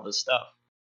figure out all this stuff.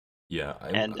 Yeah.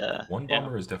 And One yeah,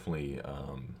 bummer is definitely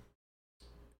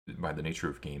by the nature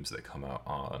of games that come out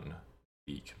on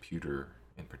the computer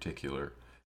in particular,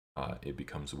 it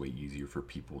becomes way easier for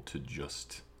people to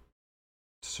just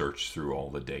search through all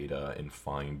the data and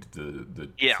find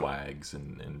the yeah, flags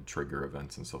and trigger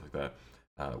events and stuff like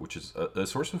that, which is a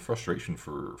source of frustration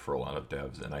for a lot of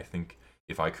devs. And I think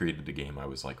if I created a game I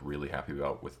was like really happy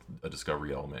about with a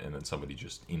discovery element, and then somebody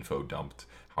just info dumped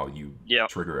how you yeah,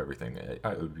 trigger everything,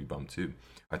 I would be bummed too.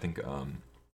 I think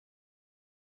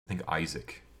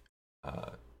Isaac,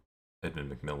 uh,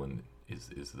 Edmund McMillan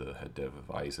is the head dev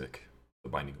of Isaac, the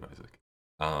Binding of Isaac.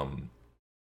 Um,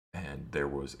 and there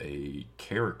was a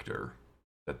character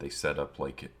that they set up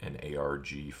like an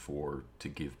ARG for to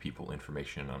give people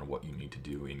information on what you need to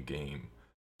do in game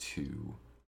to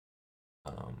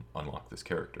unlock this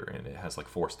character, and it has like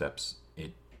 4 steps.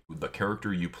 The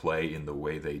character you play and the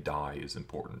way they die is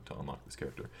important to unlock this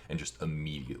character, and just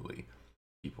immediately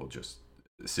people just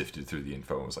sifted through the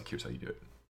info and was like, "Here's how you do it."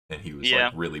 And he was like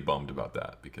yeah, really bummed about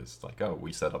that because like, oh,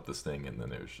 we set up this thing, and then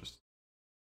there's just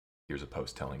here's a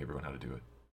post telling everyone how to do it.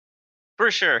 for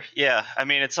sure. Yeah, I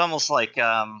mean, it's almost like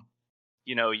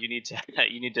you need to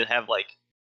you need to have like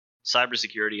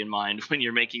cybersecurity in mind when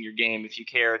you're making your game if you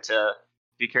care to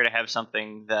have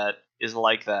something that is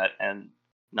like that and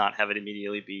not have it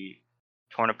immediately be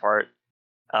torn apart.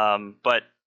 But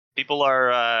people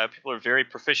are very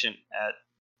proficient at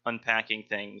unpacking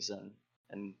things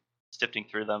and sifting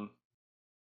through them.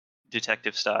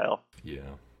 detective style.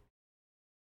 Yeah.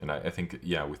 And I think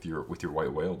with your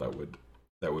white whale that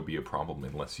would be a problem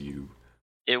unless you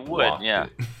It would, blocked yeah.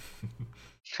 it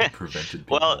and prevented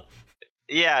Well, people.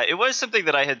 yeah, it was something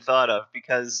that I had thought of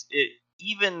because it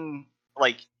even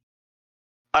like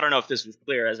I don't know if this was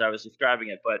clear as I was describing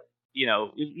it, but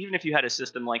even if you had a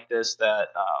system like this that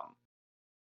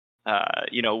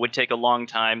would take a long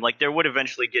time, like there would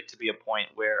eventually get to be a point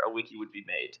where a wiki would be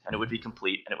made and it would be Mhm.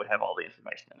 complete and it would have all the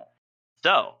information in it.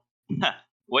 So,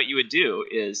 what you would do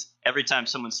is every time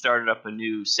someone started up a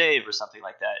new save or something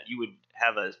like that, you would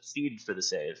have a seed for the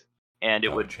save, and it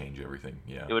That would would change everything.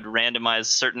 Yeah. it would randomize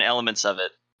certain elements of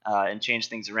it and change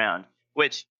things around,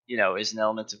 which is an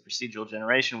element of procedural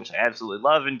generation, which I absolutely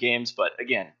love in games. But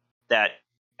again, that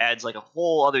adds like a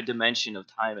whole other dimension of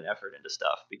time and effort into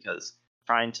stuff because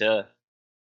trying to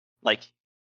like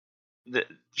the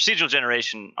procedural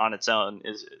generation on its own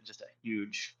is just a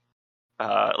huge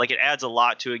like it adds a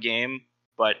lot to a game,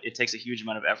 but it takes a huge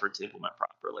amount of effort to implement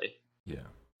properly. Yeah.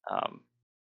 Um,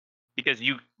 because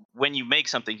when you make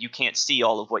something, you can't see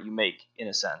all of what you make in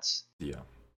a sense. Yeah.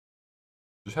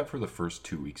 Just have for the first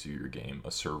 2 weeks of your game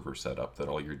a server set up that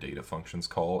all your data functions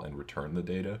call and return the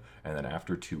data, and then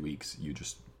after 2 weeks you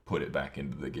just put it back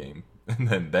into the game,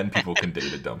 and then people can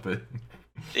data dump it.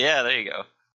 Yeah, there you go.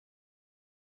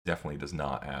 Definitely does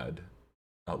not add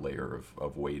a layer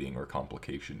of waiting or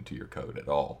complication to your code at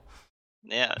all.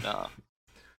 Yeah, no.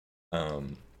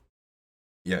 Um,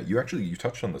 yeah, you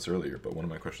touched on this earlier, but one of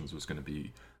my questions was going to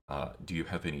be, do you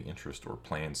have any interest or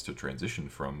plans to transition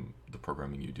from the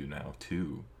programming you do now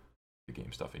to the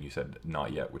game stuff? And you said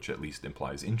not yet, which at least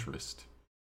implies interest.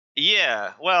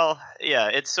 Yeah, well, yeah,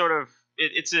 it's sort of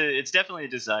it's definitely a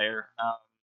desire.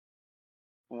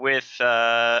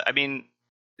 I mean,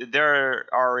 there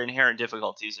are inherent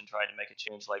difficulties in trying to make a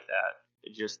change like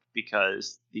that, just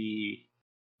because the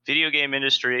video game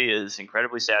industry is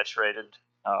incredibly saturated.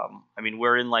 I mean,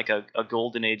 we're in like a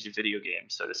golden age of video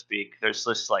games, so to speak. There's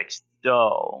just like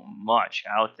so much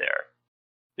out there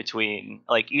between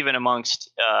like even amongst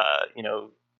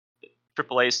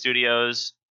AAA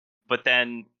studios, but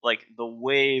then like the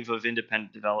wave of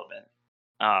independent development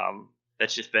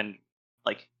that's just been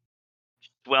like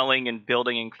swelling and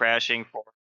building and crashing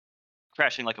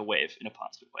like a wave in a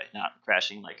positive way, not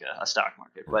crashing like a stock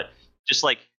market, but Right. just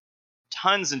like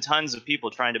tons and tons of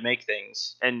people trying to make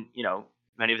things, and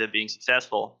many of them being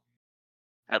successful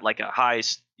at like a high,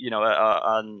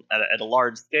 at a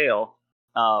large scale.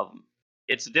 Um,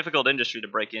 it's a difficult industry to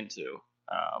break into,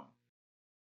 um,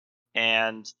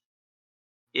 and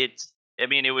it's. I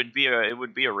mean, it would be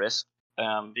a risk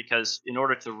because in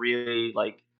order to really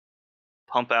like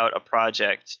pump out a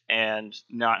project and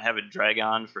not have it drag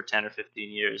on for 10 or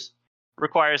 15 years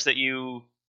requires that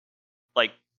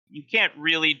like you can't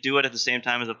really do it at the same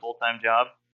time as a full-time job.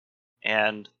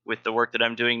 And with the work that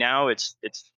I'm doing now, it's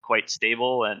quite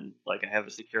stable and like I have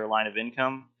a secure line of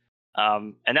income.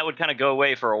 And that would kind of go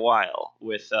away for a while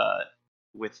with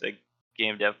the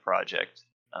game dev project.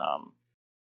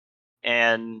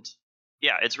 And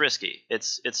yeah, it's risky.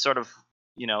 It's sort of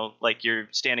like you're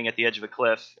standing at the edge of a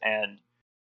cliff and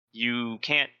you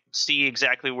can't see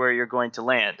exactly where you're going to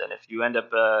land. And if you end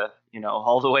up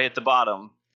all the way at the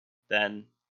bottom, then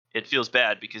it feels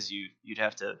bad because you'd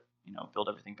have to build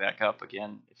everything back up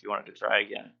again if you wanted to try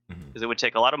again, Mhm. because it would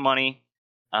take a lot of money.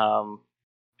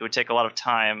 It would take a lot of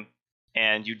time,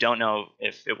 and you don't know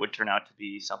if it would turn out to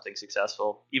be something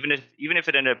successful. Even if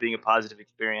it ended up being a positive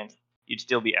experience, you'd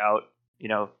still be out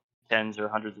tens or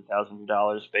hundreds of thousands of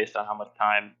dollars based on how much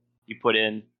time you put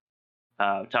in.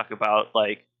 Talk about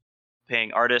like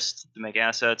paying artists to make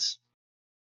assets,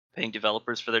 paying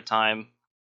developers for their time.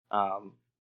 Um,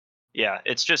 yeah,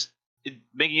 it's just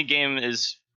making a game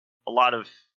is a lot of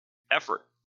effort,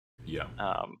 Yeah.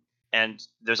 um, and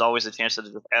there's always a chance that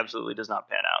it just absolutely does not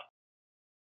pan out,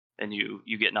 and you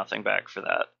get nothing back for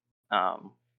that,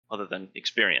 other than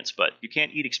experience. But you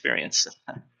can't eat experience.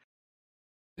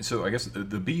 So I guess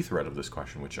the B thread of this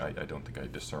question, which I don't think I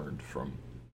discerned from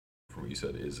what you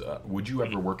said, is would you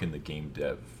ever work in the game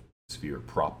dev sphere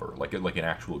proper, like an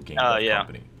actual game dev Yeah,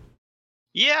 company?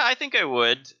 yeah, I think I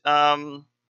would.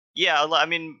 Yeah, I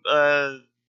mean,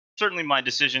 certainly my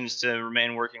decisions to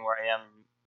remain working where I am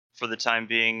for the time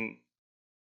being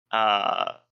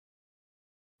uh,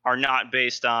 are not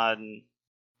based on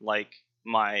like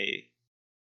my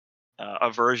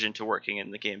aversion to working in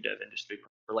the game dev industry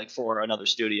or like for another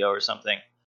studio or something.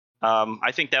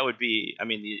 I think that would be, I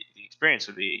mean, the experience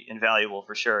would be invaluable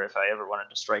for sure if I ever wanted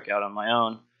to strike out on my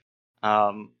own.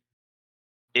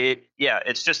 Yeah,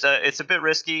 it's just it's a bit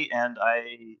risky, and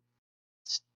I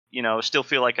still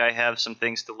feel like I have some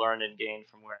things to learn and gain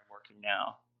from where I'm working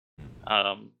now.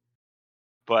 Um,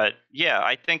 but yeah,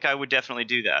 I think I would definitely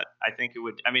do that. I think it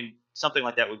would. I mean, something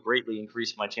like that would greatly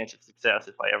increase my chance of success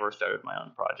if I ever started my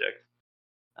own project.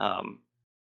 Um,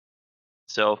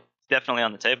 so definitely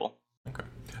on the table. Okay,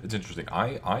 it's interesting.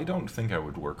 I don't think I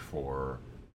would work for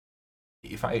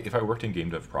if I worked in game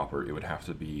dev proper, it would have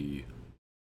to be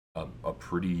a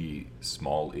pretty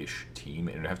small-ish team,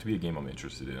 and it'd have to be a game I'm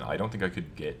interested in. I don't think I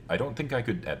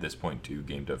could at this point do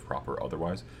game dev proper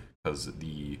otherwise, because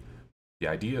the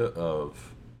idea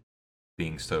of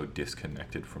being so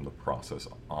disconnected from the process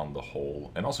on the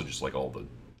whole, and also just like all the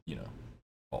you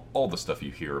know all the stuff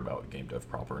you hear about game dev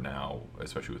proper now,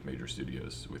 especially with major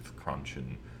studios with crunch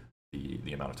and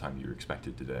the amount of time you're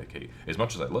expected to dedicate. As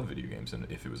much as I love video games, and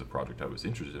if it was a project I was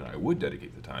interested in, I would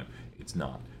dedicate the time. It's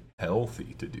not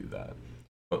healthy to do that.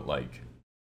 But like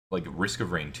Risk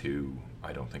of Rain 2,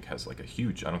 I don't think has like a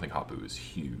huge. I don't think Hapu is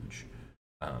huge.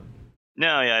 Um,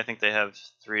 No, yeah, I think they have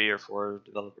 3 or 4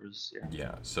 developers. Yeah.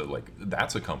 yeah, so like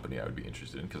that's a company I would be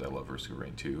interested in because I love Risk of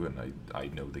Rain 2, and I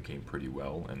know the game pretty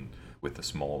well. And with a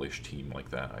smallish team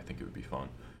like that, I think it would be fun.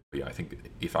 But yeah, I think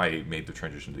if I made the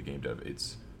transition to game dev,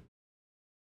 it's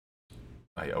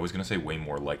I was gonna say way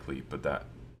more likely, but that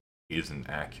isn't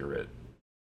accurate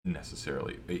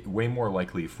necessarily. Way more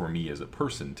likely for me as a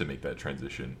person to make that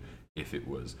transition if it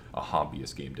was a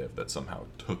hobbyist game dev that somehow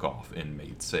took off and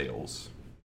made sales.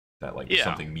 That like Yeah.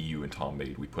 something me, you, and Tom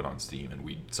made, we put on Steam, and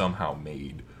we somehow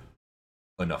made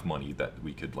enough money that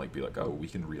we could like be like, oh, we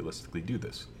can realistically do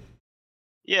this.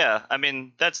 Yeah, I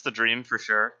mean that's the dream for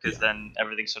sure, because Yeah. then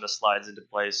everything sort of slides into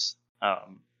place.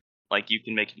 Like you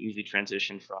can make an easy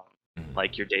transition from Mhm.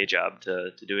 like your day job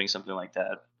to doing something like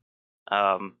that.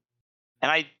 Um,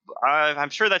 and I'm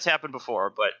sure that's happened before,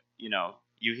 but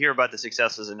you hear about the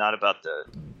successes and not about the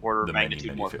order The of many, magnitude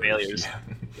many more failures. failures.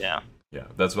 Yeah. Yeah, Yeah.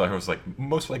 That's why I was like,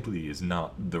 most likely is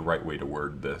not the right way to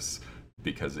word this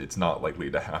because it's not likely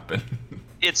to happen.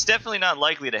 it's definitely not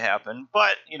likely to happen,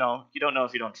 but you don't know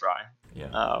if you don't try. Yeah.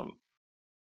 Um,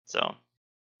 so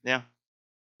yeah,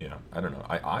 Yeah. I don't know.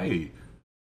 I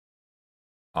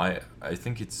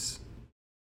think it's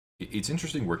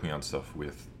interesting working on stuff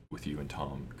with you and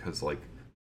Tom because like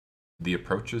the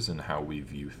approaches and how we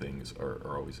view things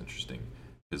are always interesting.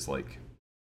 Is like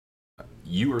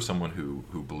you are someone who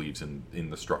believes in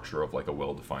the structure of like a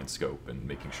well defined scope and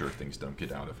making sure things don't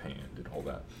get out of hand and all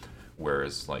that.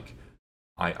 Whereas like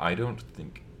I don't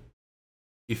think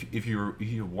if you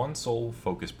have one sole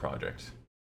focused project,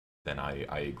 then I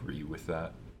agree with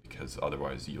that because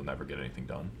otherwise you'll never get anything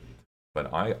done.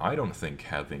 But I don't think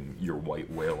having your white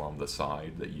whale on the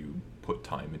side that you put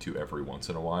time into every once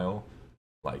in a while,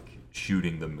 like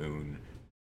shooting the moon,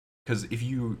 because if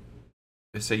you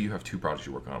say you have two projects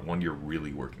you're working on, one you're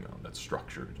really working on that's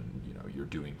structured and you're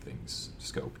doing things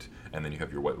scoped, and then you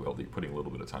have your white whale that you're putting a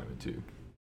little bit of time into.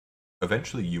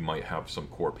 Eventually, you might have some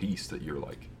core piece that you're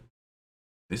like,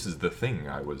 this is the thing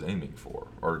I was aiming for,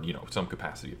 or some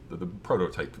capacity, the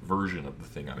prototype version of the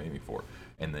thing I'm aiming for,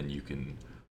 and then you can,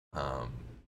 um,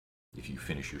 if you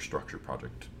finish your structure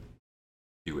project,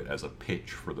 do it as a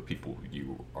pitch for the people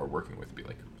you are working with. Be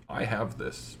like, I have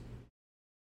this.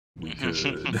 We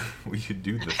could we could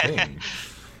do the thing.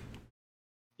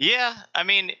 yeah. I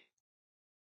mean,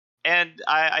 and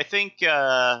I think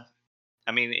I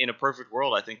mean, in a perfect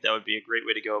world, I think that would be a great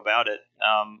way to go about it.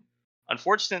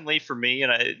 Unfortunately for me,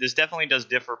 and this definitely does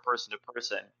differ person to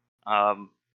person. Um,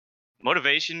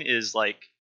 Motivation is like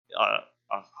uh,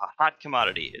 a hot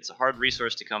commodity. It's a hard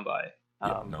resource to come by.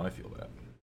 Yeah, no, I feel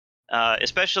that.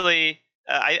 Especially,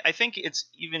 I think it's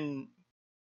even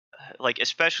like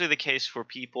especially the case for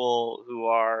people who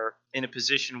are in a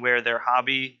position where their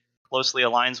hobby closely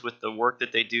aligns with the work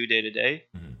that they do day to day,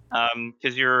 Mhm.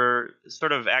 because you're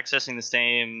sort of accessing the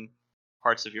same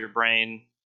parts of your brain,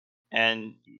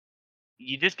 and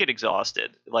you just get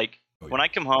exhausted. Like Oh when yeah. I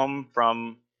come home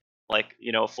from like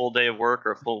a full day of work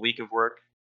or a full week of work,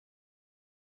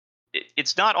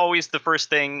 it's not always the first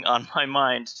thing on my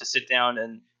mind to sit down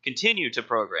and continue to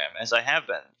program as I have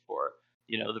been for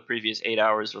the previous 8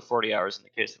 hours or 40 hours in the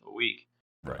case of a week.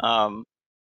 Right. Um,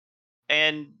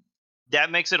 and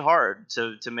that makes it hard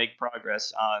to make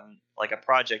progress on like a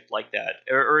project like that,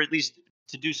 or at least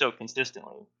to do so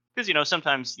consistently. Because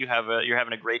sometimes you're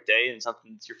having a great day and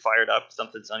something's you're fired up,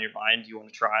 something's on your mind you want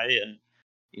to try, and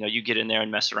you get in there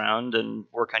and mess around and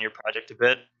work on your project a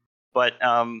bit. But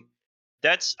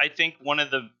that's I think one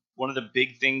of the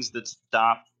big things that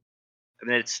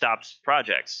it stops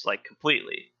projects like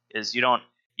completely is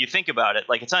you think about it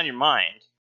like it's on your mind,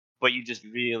 but you just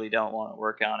really don't want to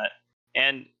work on it.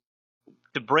 And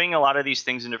to bring a lot of these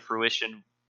things into fruition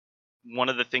one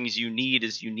of the things you need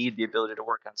is you need the ability to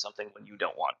work on something when you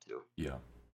don't want to, Yeah.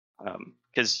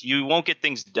 because you won't get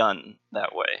things done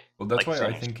that way, Well, like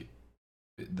finished.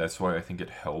 that's why I think it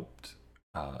helped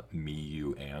me,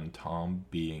 you, and Tom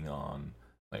being on.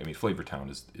 Like, I mean, Flavor Town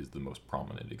is the most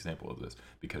prominent example of this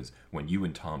because when you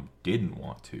and Tom didn't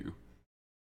want to,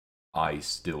 I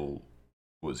still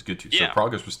was good to. So Yeah,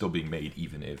 progress was still being made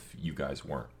even if you guys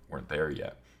weren't there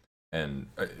yet. And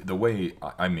the way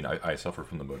I mean, I suffer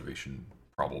from the motivation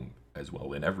problem as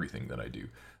well in everything that I do.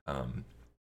 Um,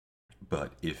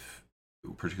 but if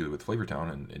particularly with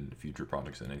Flavortown and future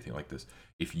projects and anything like this,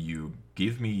 if you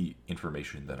give me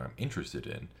information that I'm interested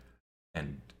in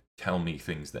and tell me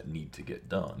things that need to get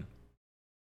done,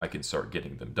 I can start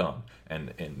getting them done.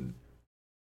 And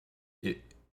it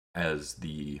as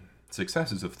the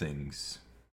successes of things,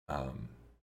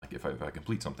 like if I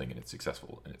complete something and it's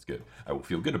successful and it's good, I will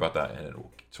feel good about that and it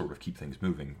will sort of keep things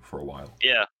moving for a while.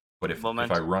 yeah, But if I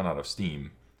momentum. run out of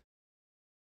steam,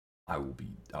 I'll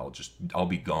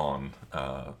be gone.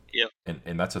 Yep.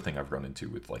 And that's the thing I've run into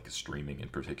with like streaming in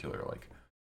particular. Like,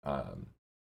 um,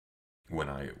 when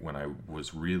I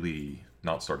was really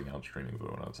not starting out streaming,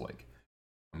 but when I was like,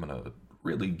 I'm gonna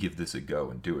really give this a go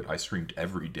and do it. I streamed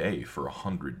every day for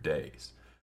 100 days,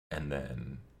 and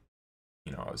then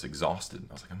I was exhausted.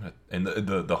 I was like, I'm gonna, and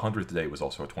the 100th day was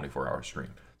also a 24-hour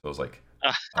stream. So I was like,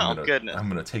 Oh goodness. I'm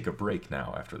gonna take a break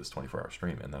now after this 24-hour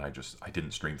stream, and then I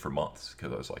didn't stream for months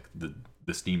because I was like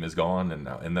the steam is gone,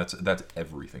 and that's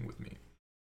everything with me.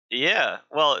 Yeah.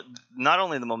 Well, not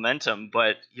only the momentum,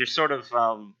 but you're sort of.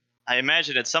 I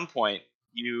imagine at some point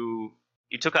you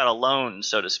you took out a loan,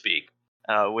 so to speak,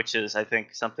 which is I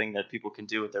think something that people can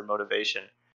do with their motivation.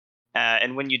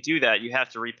 And when you do that, you have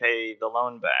to repay the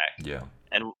loan back. Yeah,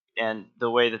 And the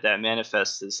way that that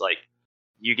manifests is like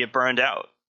you get burned out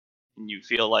and you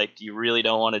feel like you really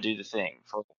don't want to do the thing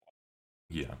for.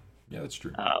 yeah, yeah. That's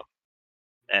true. Uh,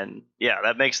 and yeah,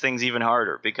 that makes things even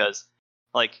harder because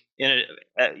like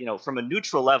from a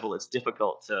neutral level, it's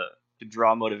difficult to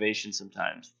draw motivation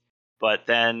sometimes. But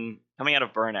then coming out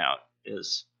of burnout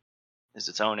is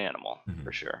its own animal Hmm.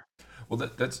 for sure. Well,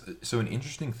 that's so an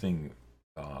interesting thing,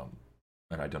 um,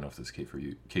 and I don't know if this is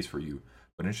case for you,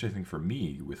 but an interesting thing for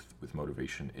me with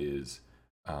motivation is,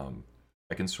 um,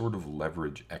 I can sort of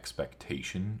leverage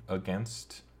expectation uh,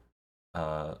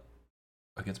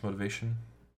 against motivation,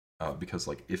 because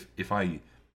like if I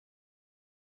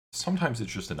sometimes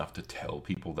it's just enough to tell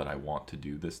people that I want to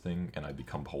do this thing, and I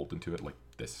become beholden to it, like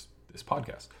this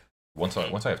podcast. Once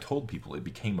I have told people, it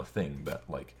became a thing that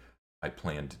like I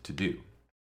planned to do.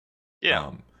 Yeah,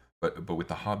 Um, but with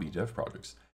the hobby dev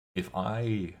projects, if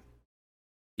I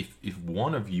if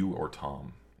one of you or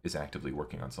Tom is actively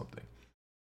working on something,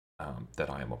 that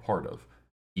I am a part of,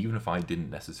 even if I didn't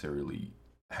necessarily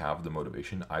have the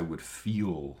motivation, I would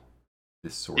feel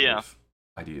this sort yeah, of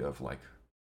idea of like,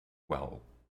 well,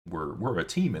 we're a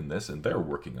team in this, and they're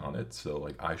working on it, so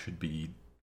like I should be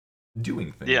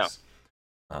doing yeah, things.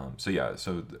 So yeah,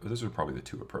 so those are probably the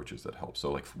two approaches that help.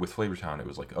 So like with Flavortown, it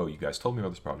was like, oh, you guys told me about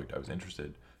this project, I was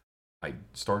interested. I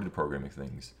started programming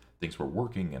things. Things were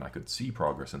working, and I could see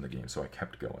progress in the game, so I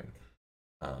kept going.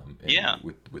 And yeah.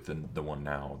 with the one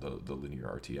now, the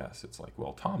linear RTS, it's like,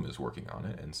 well, Tom is working on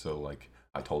it, and so like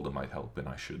I told him I'd help, and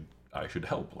I should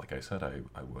help. Like I said,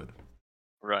 I would.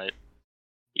 Right.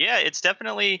 Yeah, it's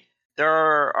definitely there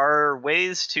are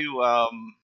ways to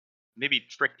maybe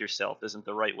trick yourself isn't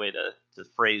the right way to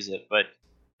phrase it, but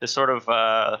to sort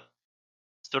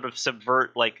of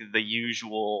subvert like the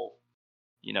usual,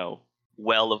 you know,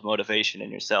 well of motivation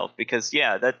in yourself because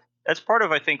yeah, that's part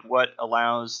of I think what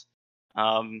allows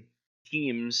um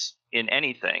teams in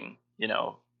anything,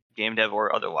 game dev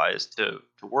or otherwise to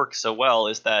work so well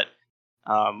is that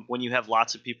when you have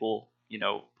lots of people,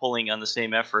 pulling on the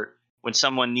same effort, when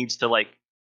someone needs to like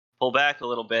pull back a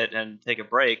little bit and take a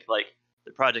break, like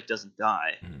the project doesn't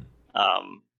die. Mhm.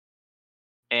 Um,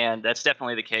 and that's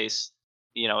definitely the case,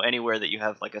 anywhere that you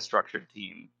have like a structured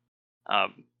team.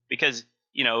 Because,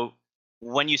 you know,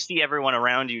 when you see everyone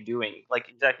around you doing like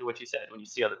exactly what you said, when you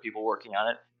see other people working on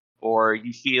it, or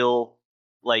you feel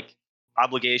like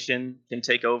obligation can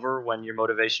take over when your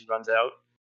motivation runs out,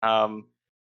 um,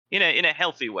 in a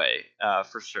healthy way,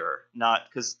 for sure. Not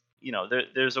because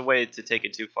there's a way to take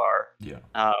it too far. Yeah.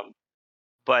 Um,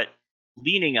 but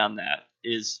leaning on that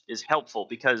is helpful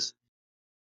because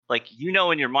like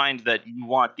in your mind that you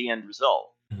want the end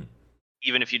result Mhm.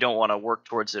 even if you don't want to work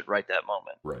towards it right that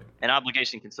moment. Right. And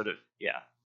obligation can sort of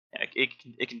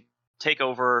it can take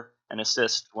over and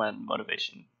assist when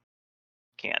motivation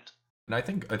can't. And I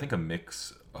think a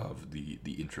mix of the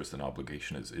interest and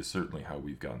obligation is certainly how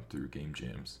we've gone through game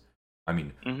jams. I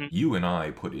mean, Hmm. you and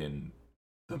I put in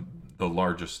the the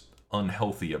largest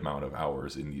unhealthy amount of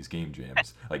hours in these game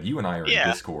jams. Like you and I are in Yeah.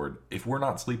 Discord. If we're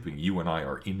not sleeping, you and I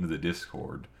are in the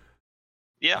Discord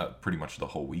Yeah. pretty much the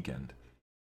whole weekend,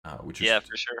 which Yeah, is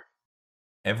for sure.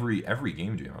 every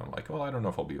game jam. I'm like, well, I don't know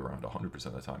if I'll be around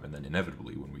 100% of the time, and then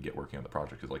inevitably when we get working on the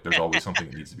project, is like there's always something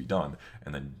that needs to be done,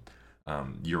 and then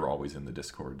you're always in the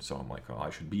Discord, so I'm like, well,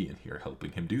 I should be in here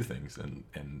helping him do things,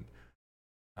 and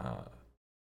uh,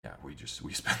 yeah, we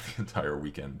spent the entire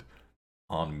weekend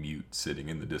on mute sitting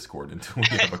in the Discord until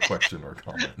we have a question or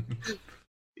comment.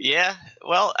 Yeah.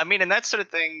 Well, I mean, and that sort of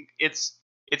thing, it's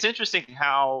interesting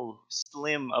how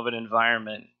slim of an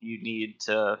environment you need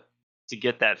to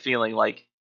get that feeling like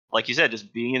you said,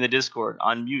 just being in the Discord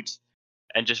on mute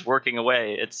and just working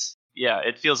away. It's yeah,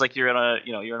 it feels like you're in a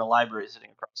you're in a library sitting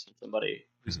across from somebody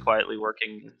who's Mhm. quietly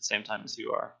working at the same time as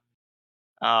you are.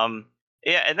 Um,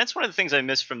 yeah, and that's one of the things I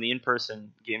miss from the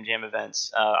in-person game jam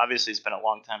events. Obviously, it's been a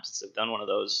long time since I've done one of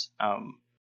those.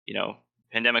 You know,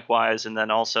 pandemic wise, and then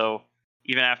also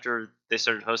even after they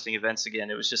started hosting events again,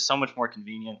 it was just so much more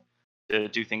convenient to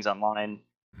do things online.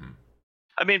 Mhm.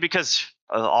 I mean, because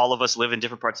all of us live in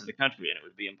different parts of the country, and it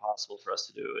would be impossible for us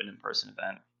to do an in-person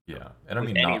event Yeah, and I with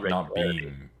mean, any not regularity.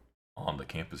 being on the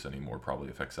campus anymore probably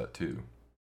affects that too.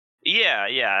 Yeah,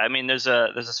 yeah. I mean, there's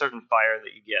a certain fire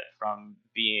that you get from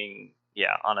being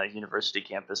on a university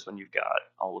campus when you've got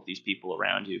all of these people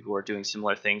around you who are doing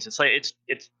similar things. It's like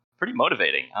it's pretty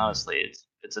motivating, Mhm. honestly.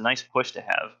 It's a nice push to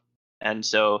have. And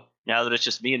so now that it's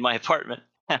just me in my apartment,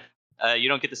 you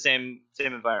don't get the same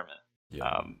environment. Yeah,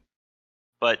 Um,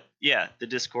 but yeah, the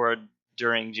Discord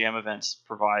during jam events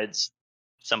provides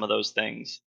some of those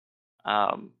things.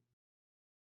 Um,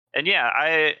 and yeah,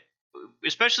 I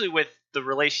especially with the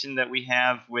relation that we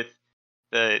have with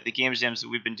the game jams that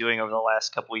we've been doing over the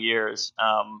last couple of years,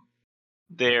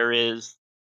 there is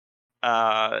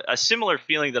a similar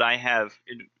feeling that I have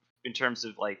in terms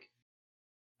of like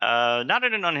not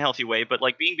in an unhealthy way, but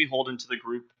like being beholden to the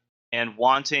group and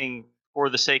wanting for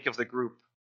the sake of the group,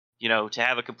 to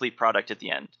have a complete product at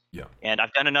the end. yeah, And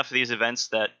I've done enough of these events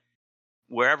that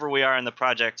wherever we are in the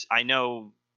project, I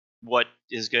know what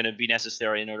is going to be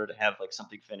necessary in order to have like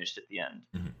something finished at the end.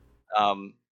 mhm.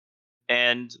 Um,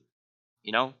 and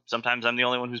sometimes I'm the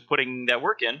only one who's putting that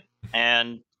work in,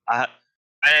 and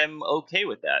I'm okay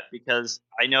with that because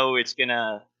I know it's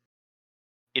gonna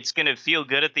feel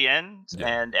good at the end, Yeah,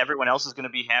 and everyone else is gonna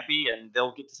be happy, and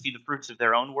they'll get to see the fruits of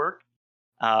their own work.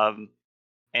 Um,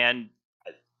 and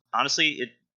honestly,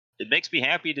 it makes me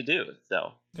happy to do.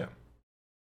 So yeah,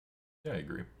 yeah. I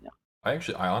agree. yeah,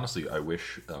 I honestly, I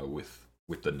wish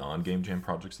with the non-game jam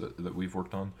projects that we've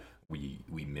worked on, we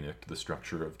mimicked the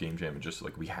structure of game jam and just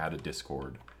like we had a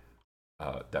Discord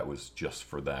that was just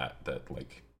for that. That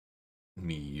like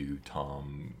me, you,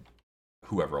 Tom,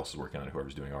 whoever else is working on it,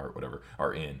 whoever's doing art, whatever,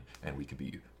 are in, and we could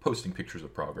be posting pictures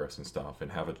of progress and stuff,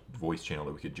 and have a voice channel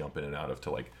that we could jump in and out of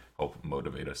to like help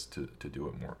motivate us to do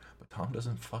it more. But Tom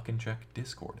doesn't fucking check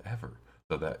Discord ever,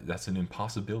 so that's an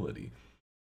impossibility.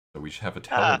 So we should have a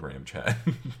ah, Telegram chat.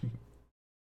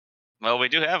 well, we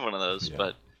do have one of those, Yeah,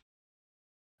 but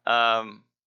um,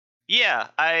 yeah,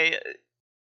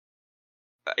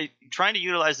 trying to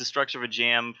utilize the structure of a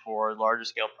jam for larger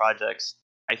scale projects,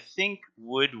 I think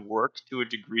would work to a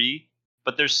degree.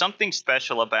 But there's something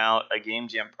special about a game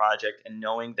jam project and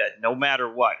knowing that no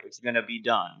matter what, it's going to be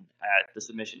done at the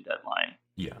submission deadline.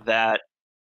 yeah. That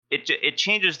it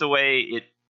changes the way it.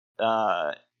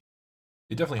 Uh,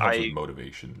 It definitely helps with I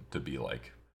motivation to be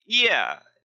like, Yeah.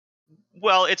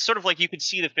 Well, it's sort of like you could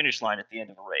see the finish line at the end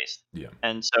of a race, yeah,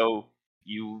 and so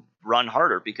you run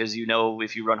harder because you know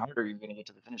if you run harder, you're going to get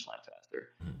to the finish line faster.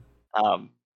 mhm, Um,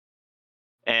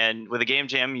 And with a game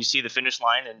jam, you see the finish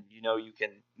line, and you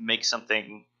can make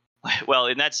something. Well,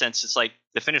 in that sense, it's like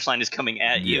the finish line is coming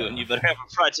at you, and yeah, you better have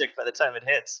a project by the time it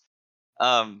hits.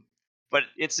 Um, but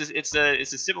it's a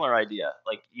similar idea.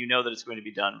 Like you know that it's going to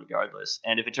be done regardless,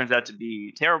 and if it turns out to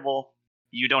be terrible,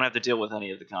 you don't have to deal with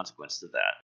any of the consequences of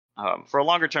that. For a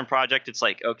longer term project, it's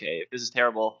like okay, if this is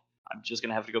terrible, I'm just going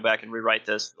to have to go back and rewrite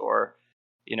this, or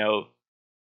you know,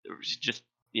 just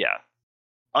yeah,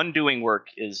 undoing work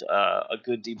is a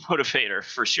good demotivator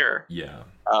for sure. yeah,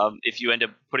 If you end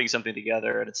up putting something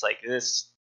together and it's like this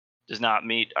does not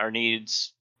meet our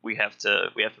needs, we have to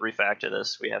refactor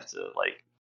this. We have to like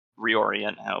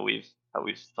reorient how we've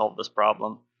solved this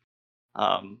problem.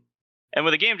 Um, and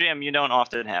with a game jam, you don't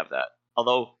often have that.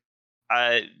 Although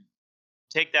I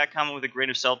take that comment with a grain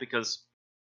of salt because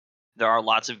there are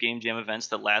lots of game jam events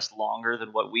that last longer than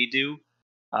what we do.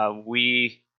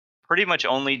 We pretty much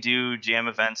only do jam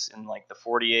events in like the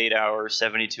 48 hour,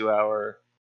 72 hour,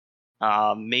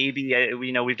 Maybe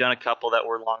we've done a couple that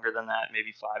were longer than that,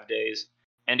 maybe 5 days,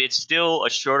 and it's still a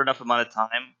short enough amount of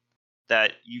time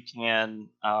that you can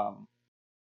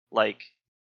like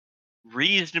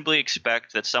reasonably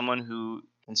expect that someone who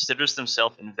considers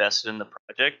themselves invested in the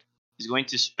project is going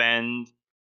to spend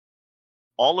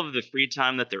all of the free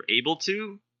time that they're able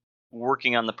to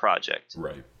working on the project.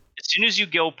 Right. As soon as you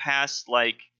go past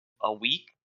like a week,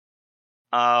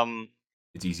 um,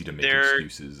 It's easy to make they're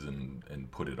excuses and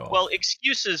put it well off.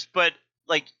 excuses, but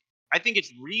like I think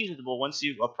it's reasonable once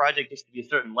a project gets to be a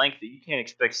certain length that you can't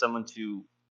expect someone to,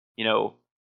 you know,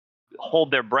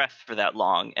 hold their breath for that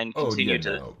long and Oh yeah, continue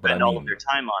to no, but I spend all of mean, their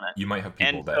time on it. you might have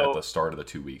And people that at so, the start of the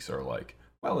 2 weeks are like,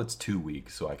 well, it's 2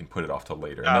 weeks, so I can put it off till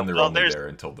later, and then they're well, only there's there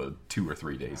until the 2 or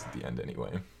 3 days at the end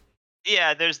anyway.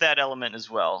 yeah, there's that element as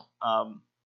well.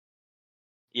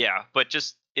 Yeah, but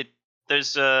just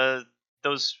there's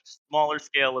those smaller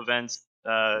scale events,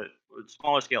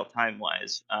 smaller scale time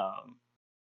wise.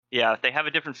 Yeah, they have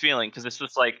a different feeling because it's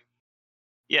just like,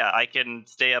 yeah, I can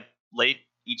stay up late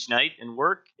each night and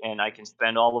work, and I can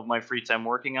spend all of my free time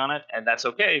working on it, and that's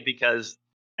okay because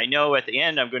I know at the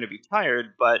end I'm going to be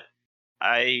tired, but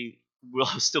I will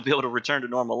still be able to return to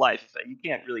normal life. You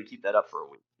can't really keep that up for a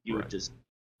week. You would Right. just,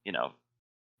 you know,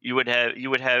 you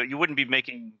wouldn't be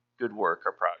making good work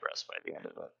or progress by the end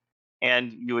of it,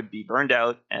 and you would be burned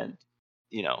out, and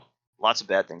you know, lots of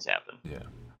bad things happen. Yeah.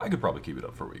 I could probably keep it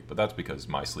up for a week, but that's because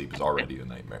my sleep is already a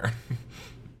nightmare.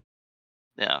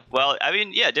 Yeah. Well, I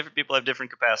mean, yeah, different people have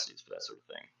different capacities for that sort of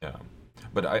thing. Yeah.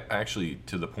 But I actually,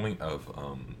 to the point of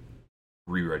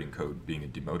rewriting code being a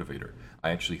demotivator, I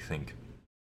actually think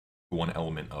one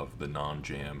element of the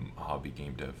non-jam hobby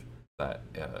game dev that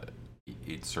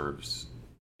it serves,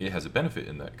 it has a benefit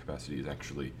in that capacity is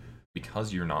actually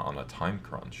because you're not on a time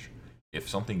crunch. If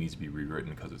something needs to be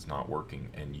rewritten because it's not working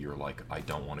and you're like, I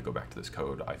don't want to go back to this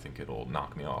code, I think it'll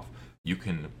knock me off, you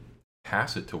can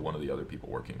pass it to one of the other people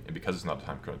working, and because it's not a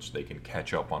time crunch, they can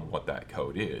catch up on what that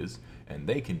code is, and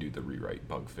they can do the rewrite,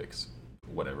 bug fix,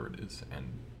 whatever it is,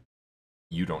 and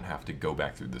you don't have to go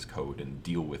back through this code and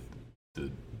deal with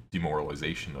the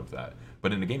demoralization of that.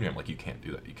 But in a game jam, like, you can't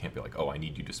do that. You can't be like, oh, I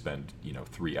need you to spend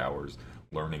 3 hours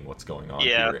learning what's going on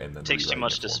Yeah, here and then takes too rewriting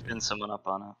much it to for me. spin someone up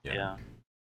on it. Yeah. Yeah.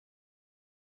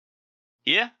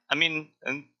 Yeah, I mean,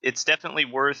 and it's definitely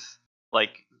worth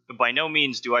like. By no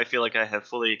means do I feel like I have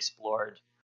fully explored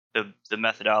the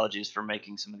methodologies for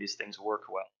making some of these things work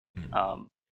well. Mhm. Um,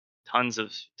 tons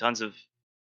of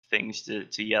things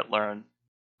to yet learn.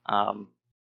 Um,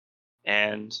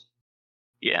 and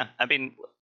yeah, I mean,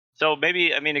 so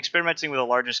maybe I mean experimenting with a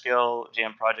larger scale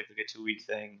jam project, like a 2 week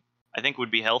thing, I think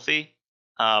would be healthy.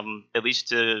 At least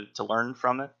to learn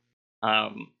from it.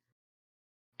 Um,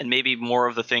 and maybe more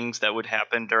of the things that would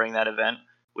happen during that event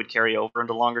would carry over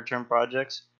into longer term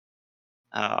projects.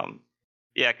 Um,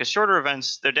 yeah, because shorter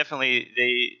events, they're definitely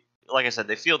they like I said,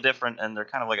 they feel different and they're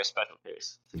kind of like a special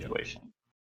case Yeah. situation,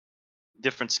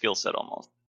 different skill set almost.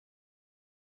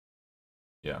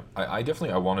 Yeah. I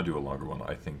definitely I want to do a longer one.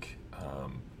 I think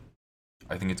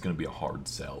it's going to be a hard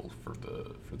sell for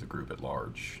the group at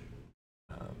large.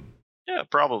 Um, Yeah,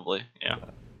 probably. Yeah.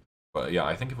 but yeah,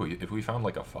 I think if we found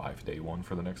like a 5 day one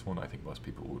for the next one, I think most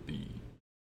people would be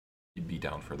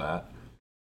down for that.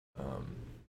 Um,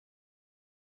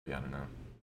 yeah, I don't know.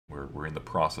 We're in the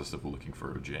process of looking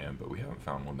for a jam, but we haven't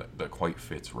found one that quite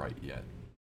fits right yet.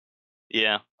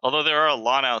 Yeah. Although there are a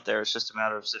lot out there, it's just a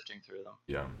matter of sifting through them.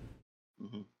 Yeah.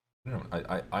 Hmm. I don't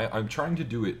know. I'm trying to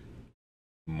do it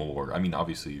more. I mean,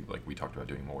 obviously, like we talked about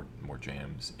doing more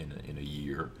jams in a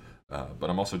year, but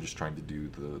I'm also just trying to do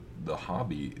the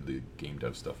hobby, the game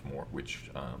dev stuff more, which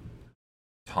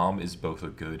Tom is both a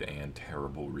good and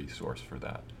terrible resource for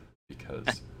that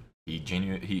because he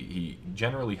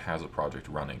generally has a project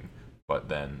running, but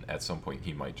then at some point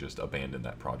he might just abandon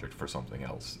that project for something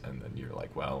else, and then you're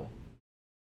like, well,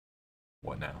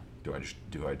 what now?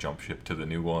 Do I jump ship to the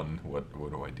new one? What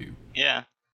do I do? Yeah.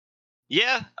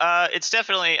 Yeah. It's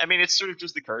definitely. I mean, it's sort of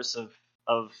just the curse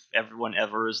of everyone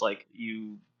ever is like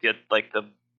you get like the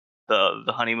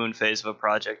honeymoon phase of a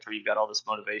project where you've got all this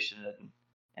motivation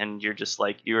and you're just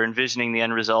like you're envisioning the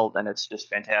end result and it's just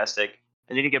fantastic,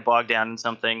 and then you get bogged down in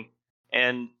something,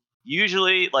 and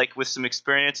usually like with some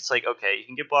experience it's like okay, you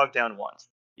can get bogged down once,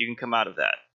 you can come out of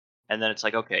that, and then it's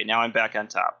like okay, now I'm back on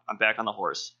top, I'm back on the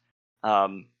horse.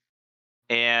 um,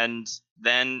 and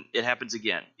then it happens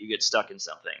again, you get stuck in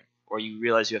something or you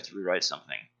realize you have to rewrite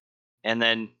something, and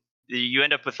then you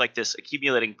end up with like this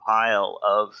accumulating pile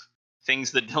of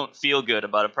things that don't feel good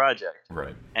about a project,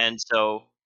 Right. and so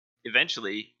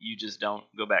eventually you just don't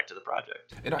go back to the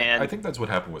project. And I And think that's what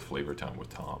happened with Flavor Town with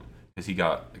Tom.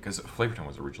 because Flavortown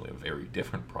was originally a very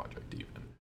different project even,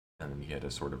 and then he had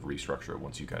to sort of restructure it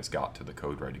once you guys got to the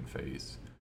code writing phase.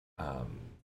 Um,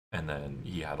 and then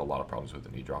he had a lot of problems with it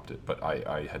and he dropped it. But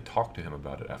I had talked to him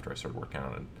about it after I started working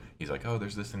on it, and he's like, "Oh,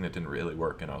 there's this thing that didn't really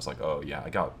work," and I was like, "Oh yeah, I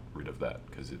got rid of that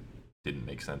because it didn't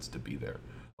make sense to be there."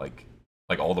 Like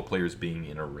like all the players being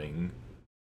in a ring,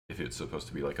 if it's supposed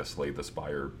to be like a Slay the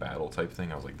Spire battle type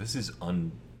thing, I was like, this is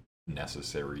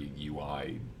unnecessary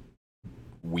UI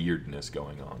weirdness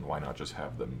going on. Why not just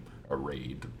have them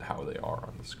arrayed how they are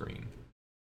on the screen?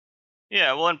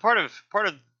 Yeah, well, and part of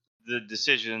the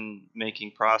decision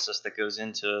making process that goes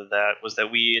into that was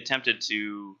that we attempted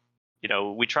to,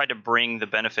 we tried to bring the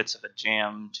benefits of a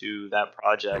jam to that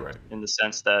project Right. in the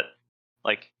sense that,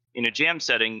 like, in a jam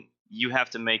setting, you have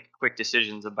to make quick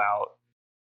decisions about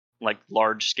like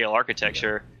large scale Yeah.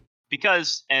 architecture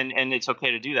because and it's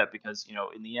okay to do that because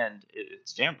in the end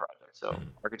it's a jam project, so Mhm.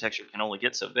 architecture can only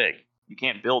get so big. You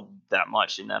can't build that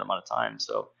much in that amount of time,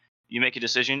 so you make a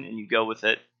decision and you go with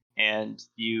it, and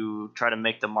you try to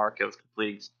make the mark of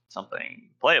completing something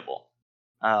playable.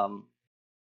 um,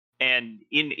 and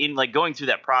in like going through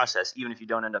that process, even if you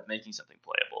don't end up making something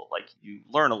playable, like you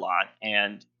learn a lot,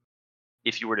 and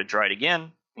if you were to try it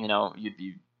again,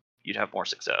 you'd have more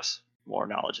success, more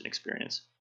knowledge and experience.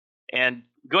 And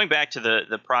going back to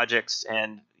the projects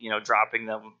and dropping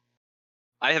them,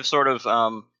 I have sort of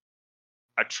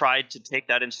I tried to take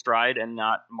that in stride and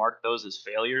not mark those as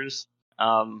failures,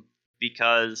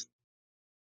 because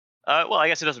well, I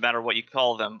guess it doesn't matter what you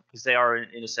call them because they are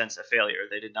in a sense a failure.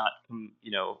 They did not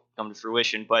come to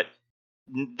fruition, but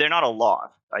they're not a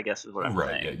loss, I guess is what I'm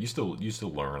Right. Yeah. saying. You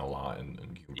still learn a lot, and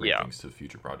you can bring Yeah, things to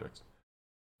future projects.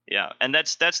 yeah, and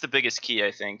that's the biggest key,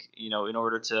 I think. In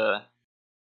order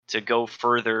to go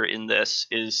further in this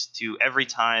is to, every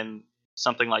time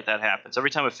something like that happens,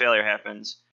 every time a failure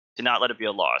happens, to not let it be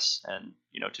a loss, and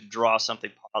to draw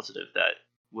something positive that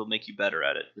will make you better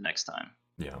at it the next time.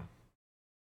 Yeah.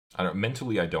 I don't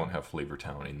mentally. I don't have Flavor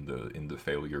Town in the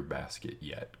failure basket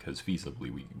yet because feasibly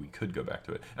we could go back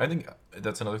to it. And I think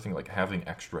that's another thing. Like having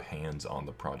extra hands on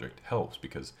the project helps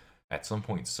because at some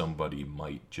point somebody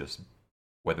might just,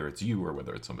 whether it's you or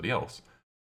whether it's somebody else,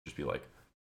 just be like,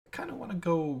 I kind of want to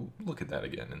go look at that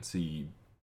again and see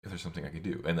if there's something I can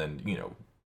do. And then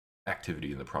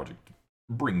activity in the project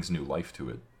brings new life to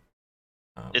it.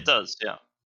 It Um, does, yeah.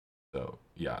 so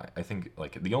yeah, I think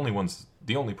like the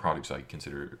only projects I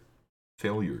consider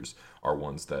failures are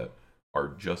ones that are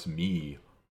just me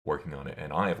working on it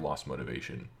and I have lost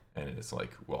motivation and it's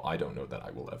like, well, I don't know that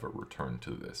I will ever return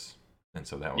to this. And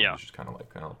so that one Yeah. is just kind of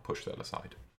like, I'll push that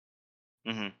aside.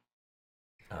 Hmm.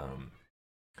 Um,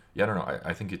 yeah, I don't know.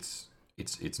 I think it's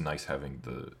nice having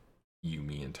the you,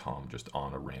 me, and Tom just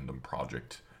on a random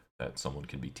project that someone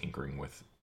can be tinkering with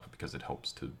because it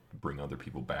helps to bring other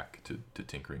people back to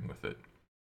tinkering with it.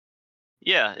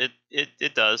 Yeah,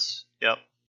 it does. Yep.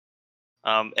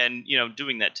 And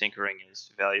doing that tinkering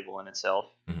is valuable in itself.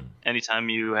 Mhm. Anytime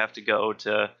you have to go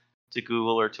to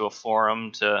Google or to a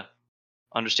forum to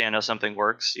understand how something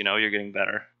works, you're getting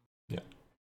better. Yeah.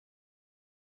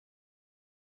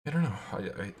 I don't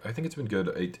know. I think it's been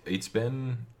good. It's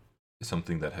been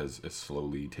something that has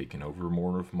slowly taken over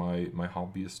more of my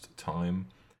hobbyist time.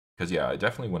 Because yeah,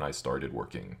 definitely when I started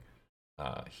working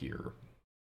here,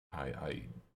 I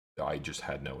I just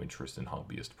had no interest in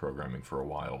hobbyist programming for a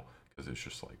while because it's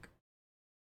just like,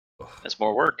 ugh, That's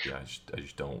more work. yeah, I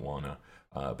just don't wanna.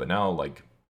 But now like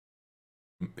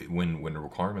when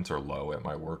requirements are low at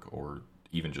my work or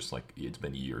even just like it's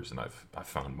been years and I've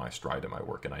found my stride at my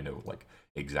work and I know like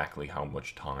exactly how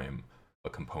much time a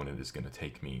component is going to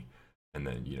take me, and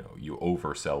then you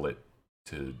oversell it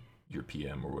to your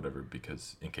PM or whatever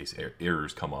because in case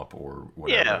errors come up or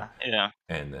whatever, Yeah, yeah.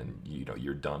 and then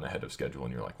you're done ahead of schedule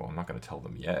and you're like, well, I'm not going to tell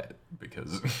them yet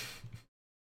because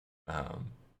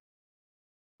um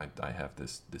I have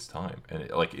this time, and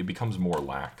it becomes more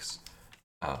lax,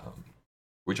 um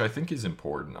which I think is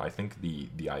important. I think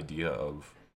the idea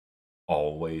of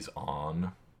always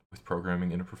on with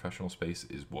programming in a professional space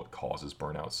is what causes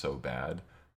burnout so bad.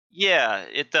 Yeah,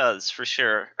 it does for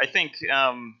sure. I think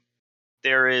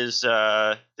there's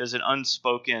an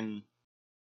unspoken,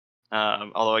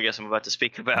 although I guess I'm about to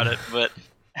speak about it, but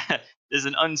there's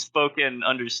an unspoken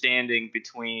understanding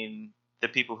between the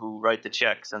people who write the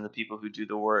checks and the people who do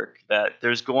the work that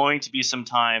there's going to be some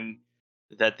time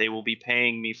that they will be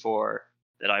paying me for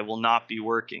that I will not be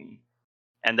working,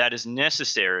 and that is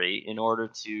necessary in order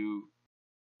to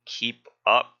keep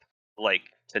up, like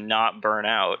to not burn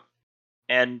out,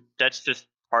 and that's just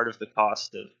part of the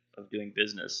cost of doing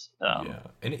business. Yeah,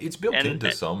 and it's built And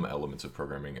into some elements of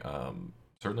programming.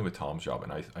 certainly with Tom's job,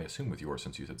 and I assume with yours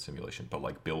since you said simulation, but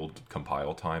like build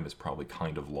compile time is probably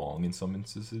kind of long in some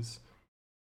instances.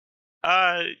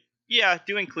 Uh, yeah,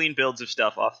 doing clean builds of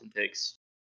stuff often takes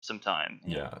some time.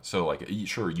 Yeah. Yeah, so like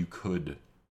sure you could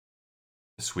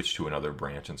switch to another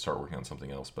branch and start working on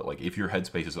something else, but like if your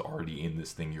headspace is already in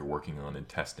this thing you're working on and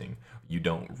testing, you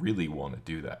don't really want to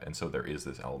do that. And so there is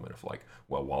this element of like,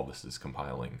 well, while this is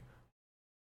compiling,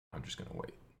 I'm just gonna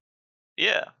wait.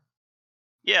 Yeah.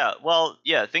 Yeah. Well,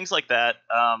 yeah, things like that.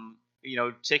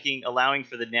 Allowing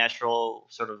for the natural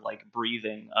sort of like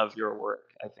breathing of your work,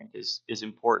 I think is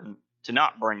important to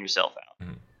not burn yourself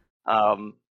Mhm.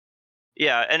 out.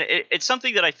 Yeah, and it's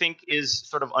something that I think is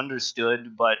sort of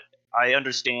understood, but I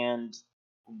understand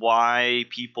why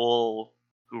people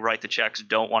who write the checks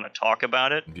don't want to talk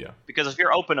about it. Yeah. Because if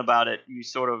you're open about it,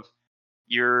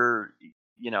 you're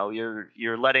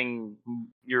you're letting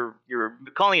you're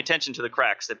calling attention to the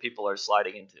cracks that people are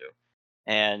sliding into,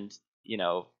 and you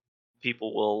know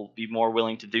people will be more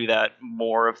willing to do that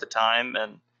more of the time.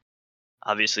 And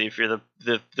obviously, if you're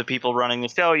the people running the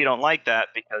show, you don't like that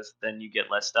because then you get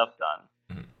less stuff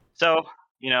done. Mhm. So,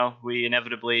 we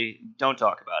inevitably don't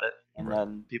talk about it, and Right.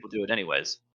 then people do it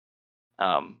anyways.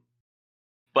 Um,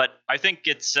 but I think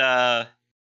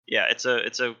yeah, it's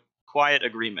a quiet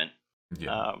agreement,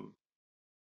 Yeah. um,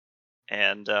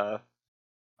 and I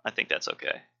think that's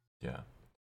okay. Yeah.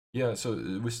 Yeah. So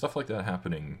with stuff like that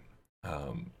happening,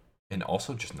 um, and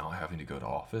also just not having to go to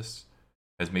office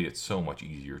has made it so much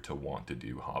easier to want to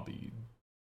do hobby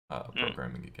Mm.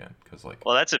 programming again. Because like,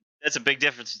 Well, that's a big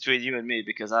difference between you and me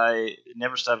because I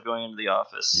never stopped going into the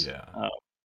office. yeah, I We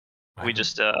haven't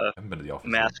just I haven't been to the office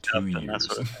in like masked up two and that years.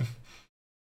 sort of thing.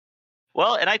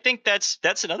 Well, and I think that's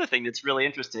another thing that's really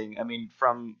interesting. I mean,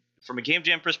 from a game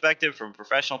jam perspective, from a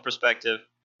professional perspective,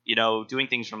 doing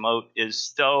things remote is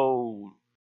so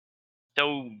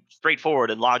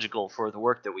straightforward and logical for the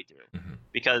work that we do Mhm.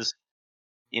 because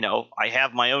I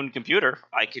have my own computer.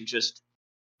 I can just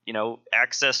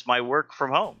access my work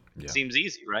from home. It Yeah. seems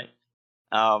easy, right?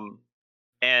 Um,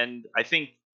 and I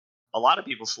think a lot of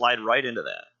people slide right into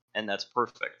that, and that's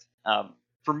perfect.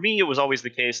 For me, it was always the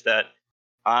case that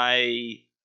I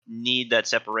need that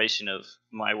separation of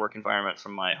my work environment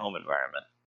from my home environment.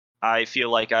 I feel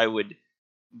like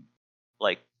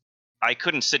like I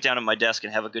couldn't sit down at my desk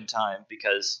and have a good time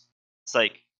because it's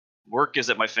like work is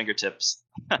at my fingertips.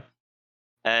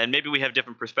 And maybe we have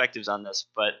different perspectives on this,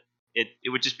 but it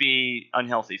would just be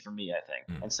unhealthy for me, I think.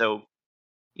 Mm. And so,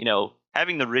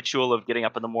 having the ritual of getting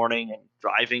up in the morning and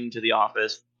driving to the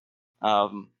office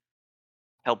um,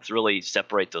 helps really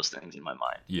separate those things in my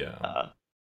mind. Yeah. Uh,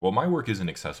 Well, my work isn't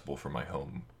accessible from my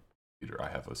home computer. I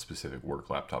have a specific work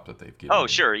laptop that they've given oh, me.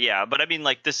 sure, yeah, but I mean,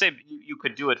 like the same, you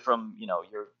could do it from your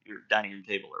dining room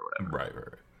table or whatever. Right,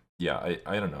 right, right. Yeah,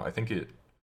 I don't know. I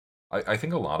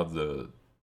think a lot of the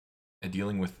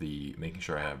dealing with the making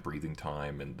sure I have breathing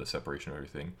time and the separation of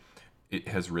everything, it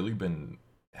has really been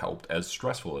helped as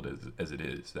stressful as it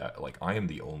is that like I am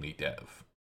the only dev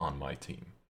on my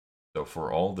team. So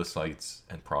for all the sites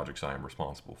and projects I am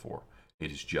responsible for,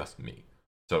 it is just me.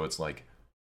 So it's like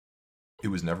it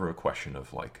was never a question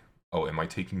of like, oh, am I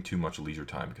taking too much leisure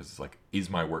time? Because it's like, is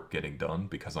my work getting done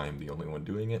because I am the only one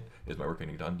doing it? Is my work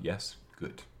getting done? Yes,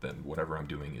 good. Then whatever I'm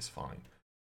doing is fine.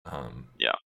 Um,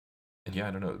 Yeah, and yeah,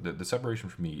 I don't know. The separation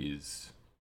for me is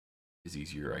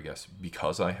easier, I guess,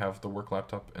 because I have the work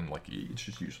laptop and like it's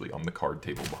just usually on the card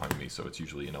table behind me. So it's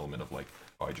usually an element of like,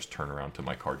 oh, I just turn around to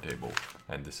my card table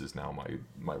and this is now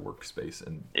my workspace.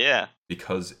 And yeah,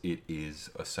 because it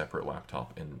is a separate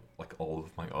laptop and like all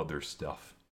of my other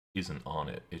stuff isn't on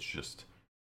it, it's just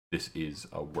this is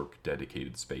a work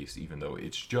dedicated space. Even though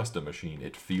it's just a machine,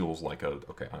 it feels like a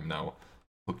okay, I'm now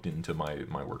hooked into my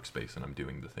workspace and I'm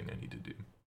doing the thing I need to do.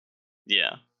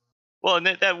 yeah. Well, and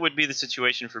that would be the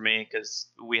situation for me because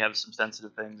we have some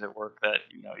sensitive things at work that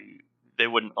they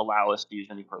wouldn't allow us to use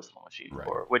any personal machine Right.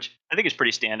 for, which I think is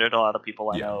pretty standard. A lot of people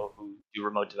I Yeah. know who do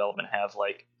remote development have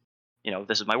like,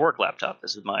 this is my work laptop,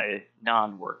 this is my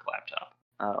non-work laptop.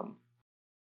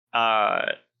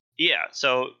 Uh, yeah.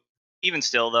 So even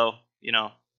still, though,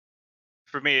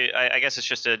 for me, I guess it's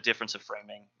just a difference of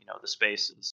framing. The space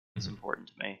is Mhm. important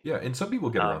to me. Yeah, and some people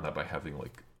get around Um, that by having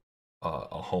like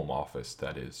a home office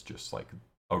that is just like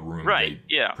a room right.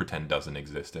 they Yeah. pretend doesn't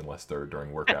exist unless they're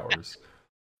during work hours.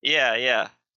 Yeah, yeah.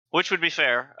 Which would be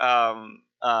fair.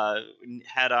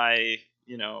 Had I,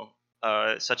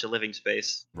 such a living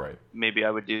space, Right. maybe I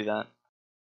would do that.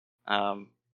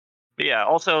 Um, but yeah,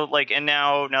 also like, and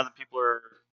now that people are,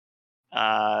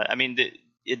 I mean,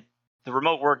 the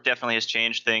remote work definitely has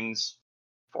changed things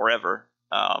forever.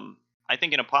 I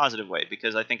think in a positive way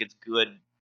because I think it's good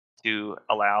to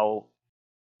allow.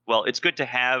 Well, it's good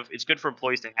for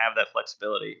employees to have that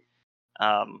flexibility.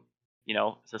 Um,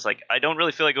 so it's like I don't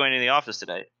really feel like going to the office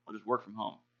today. I'll just work from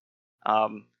home.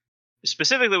 Um,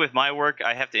 Specifically with my work,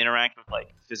 I have to interact with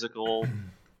like physical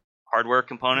hardware Right.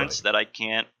 components that I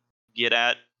can't get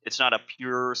at. It's not a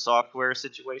pure software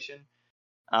situation.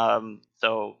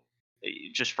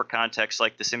 Just for context,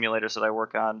 like the simulators that I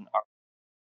work on are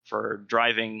for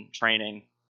driving training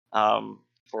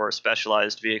for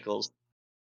specialized vehicles,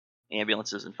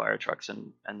 ambulances and fire trucks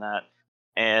and that.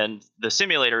 And the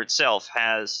simulator itself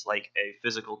has like a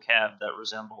physical cab that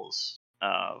resembles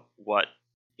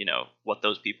what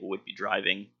those people would be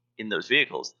driving in those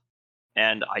vehicles.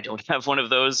 And I don't have one of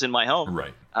those in my home.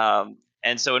 Right.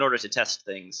 And so in order to test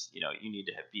things, you need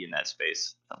to be in that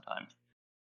space sometimes.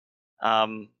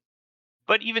 Um,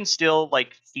 but even still,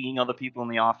 like seeing other people in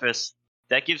the office,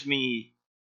 that gives me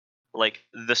like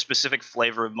the specific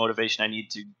flavor of motivation I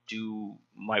need to do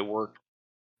my work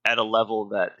at a level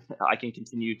that I can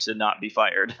continue to not be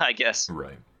fired, I guess.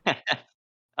 Right.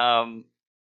 um,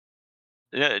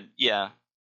 yeah.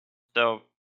 So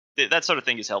that sort of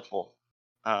thing is helpful.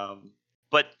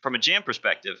 But from a jam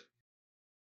perspective,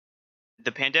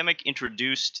 the pandemic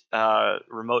introduced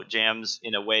remote jams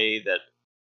in a way that,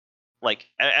 like,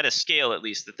 at a scale at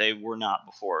least, that they were not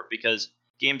before. Because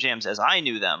game jams, as I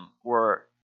knew them, were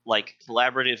like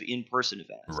collaborative in-person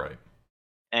events. Right.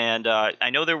 And I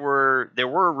know there were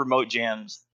remote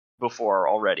jams before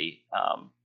already.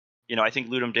 I think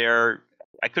Ludum Dare.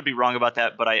 I could be wrong about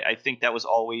that, but I think that was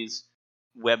always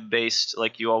web based.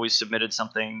 Like you always submitted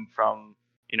something from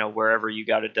wherever you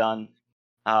got it done.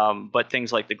 But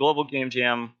things like the Global Game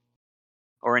Jam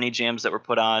or any jams that were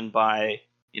put on by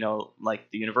like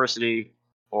the university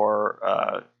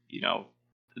or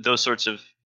those sorts of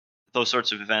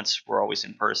events were always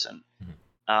in person.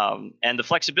 Mhm. And the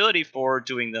flexibility for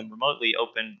doing them remotely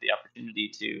opened the opportunity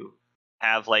to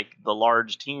have like the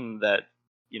large team that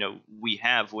we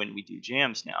have when we do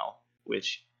jams now,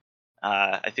 which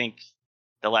I think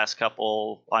the last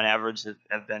couple on average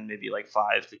have been maybe like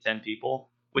 5 to 10 people,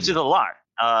 which is Yeah. a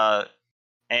lot.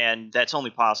 And that's only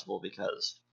possible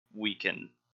because we can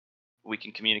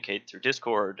communicate through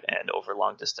Discord and over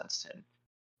long distance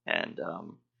and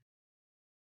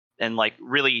like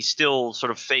really still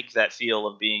sort of fake that feel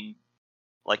of being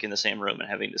like in the same room and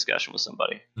having a discussion with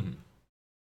somebody. Mhm.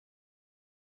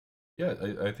 Yeah,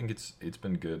 I think it's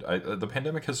been good. The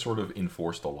pandemic has sort of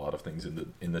enforced a lot of things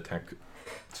in the tech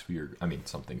sphere. I mean,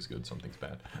 some things good, some things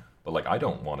bad. But like, I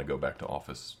don't want to go back to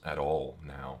office at all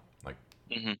now. Like,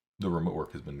 Hmm. the remote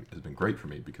work has been great for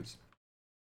me because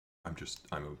I'm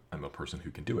a person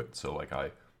who can do it. So like,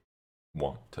 I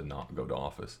want to not go to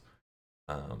office.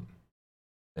 Um,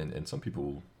 and some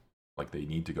people, like, they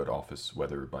need to go to office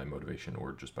whether by motivation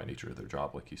or just by nature of their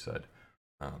job, like you said.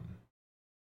 Um,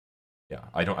 yeah,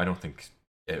 I don't think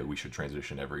we should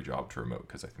transition every job to remote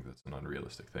because I think that's an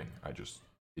unrealistic thing.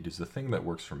 It is the thing that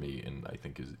works for me and I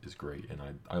think is great, and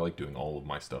I like doing all of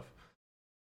my stuff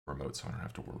remote, so I don't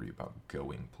have to worry about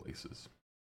going places.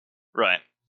 Right.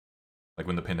 Like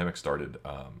when the pandemic started,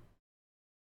 I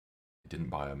didn't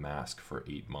buy a mask for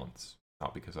 8 months.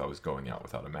 Not because I was going out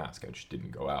without a mask. I just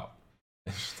didn't go out.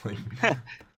 It's just like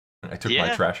I took my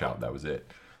Yeah. trash out. That was it.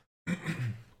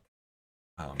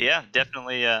 Yeah.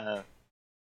 Definitely. Yeah.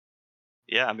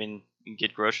 I mean, you can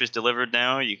get groceries delivered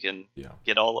now. You can yeah,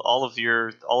 get all of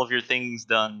your things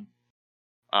done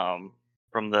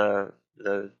from the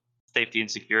safety and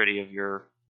security of your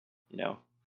you know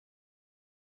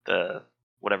the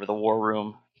whatever the war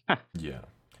room yeah,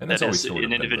 and that's that always is sort an of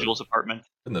been individual's apartment.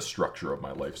 the structure of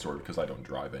my life, sort of, because I don't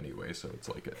drive anyway. So it's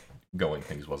like going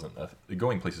places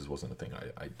wasn't a thing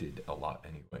I did a lot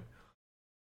anyway.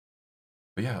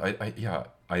 But yeah,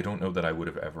 I don't know that I would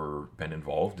have ever been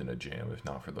involved in a jam if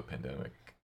not for the pandemic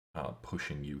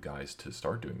pushing you guys to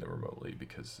start doing them remotely.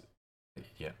 Because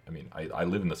yeah, I mean, I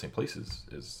live in the same places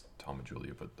as Tom and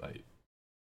Julia, but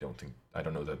I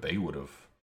don't know that they would have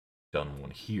done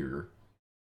one here.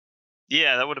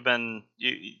 Yeah, that would have been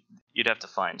you'd have to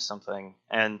find something.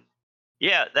 And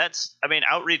yeah, that's I mean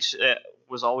outreach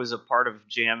was always a part of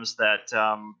jams that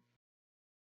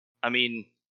I mean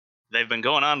they've been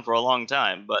going on for a long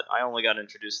time, but I only got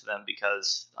introduced to them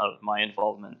because of my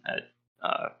involvement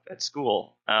at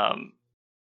school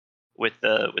with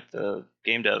the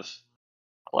game dev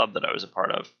club that I was a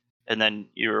part of, and then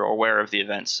you're aware of the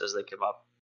events as they come up.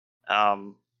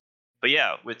 Um, but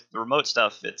yeah, with the remote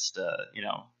stuff, it's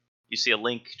you see a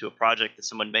link to a project that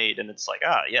someone made, and it's like,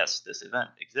 ah, yes, this event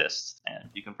exists, and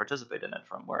you can participate in it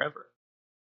from wherever.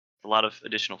 It's a lot of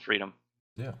additional freedom.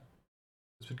 Yeah,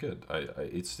 It's been good.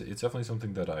 It's definitely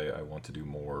something that I want to do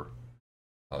more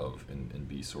of and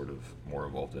be sort of more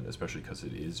involved in, especially because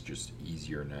it is just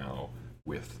easier now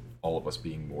with all of us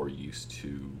being more used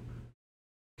to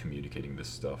communicating this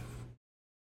stuff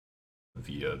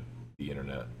via the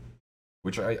internet,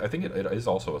 which I think it is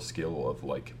also a skill of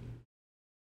like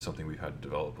something we've had to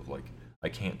develop of like I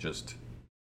can't just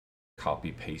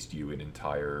copy paste you an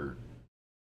entire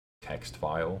text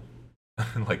file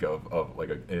like of like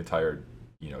an entire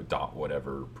dot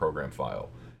whatever program file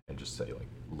and just say like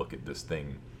look at this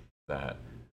thing that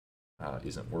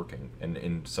isn't working,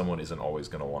 and someone isn't always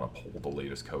going to want to pull the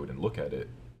latest code and look at it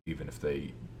even if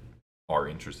they are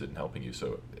interested in helping you.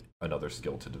 So another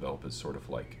skill to develop is sort of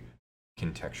like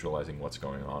contextualizing what's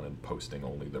going on and posting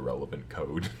only the relevant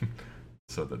code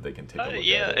so that they can take a look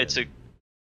yeah, at it.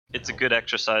 It's a good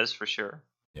exercise for sure.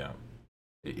 Yeah,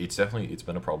 it's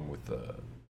been a problem with the.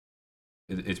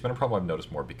 It's been a problem I've noticed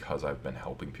more because I've been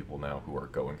helping people now who are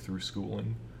going through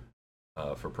schooling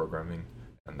for programming,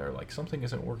 and they're like something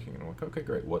isn't working, and I'm like, okay,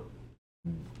 great,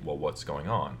 what's going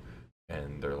on?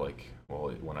 And they're like, well,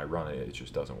 when I run it, it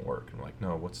just doesn't work. And I'm like,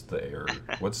 no, what's the error?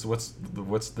 What's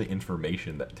the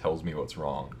information that tells me what's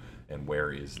wrong, and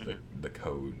where is the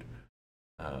code?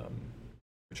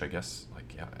 Which I guess,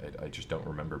 like, yeah, I just don't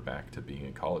remember back to being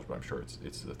in college, but I'm sure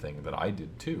it's the thing that I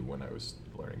did too when I was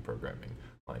learning programming,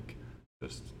 like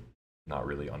just not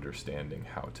really understanding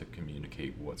how to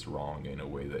communicate what's wrong in a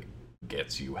way that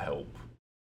gets you help.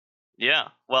 Yeah,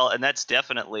 well, and that's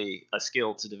definitely a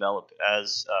skill to develop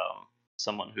as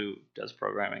someone who does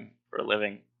programming for a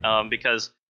living, because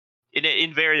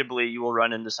invariably you will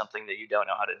run into something that you don't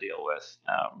know how to deal with,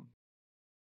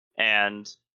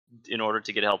 and in order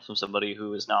to get help from somebody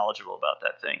who is knowledgeable about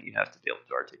that thing, you have to be able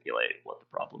to articulate what the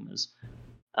problem is,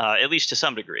 at least to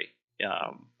some degree.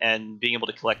 And being able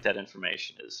to collect that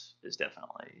information is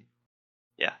definitely,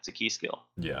 yeah, it's a key skill.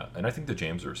 Yeah, and I think the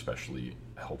jams are especially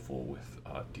helpful with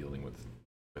dealing with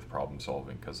problem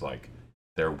solving because like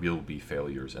there will be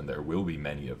failures and there will be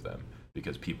many of them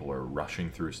because people are rushing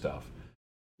through stuff.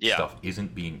 Yeah. Stuff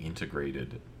isn't being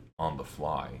integrated on the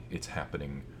fly. It's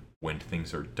happening when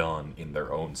things are done in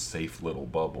their own safe little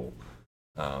bubble.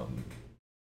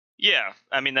 Yeah,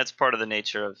 I mean that's part of the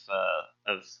nature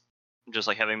of just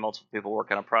like having multiple people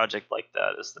work on a project like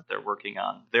that is that they're working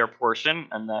on their portion,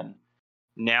 and then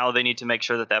now they need to make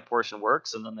sure that that portion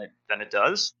works, and then it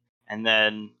does, and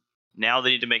then now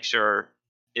they need to make sure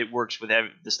it works with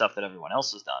the stuff that everyone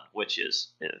else has done, which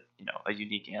is a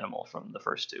unique animal from the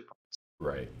first two.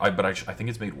 Right. But I think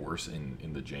it's made worse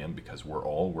in the jam because we're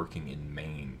all working in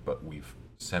main, but we've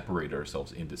separated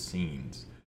ourselves into scenes.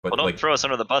 But Well, don't like, throw us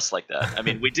under the bus like that. I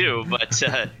mean, we do, but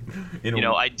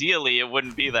ideally it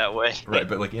wouldn't be that way. right.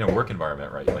 But like in a work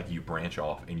environment, right? Like you branch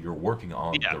off and you're working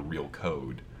on Yeah. the real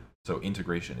code, so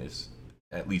integration is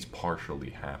at least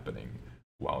partially happening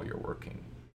while you're working.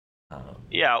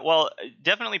 Yeah, well,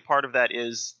 definitely part of that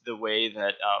is the way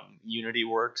that Unity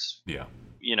works. Yeah.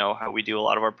 How we do a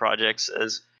lot of our projects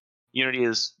as Unity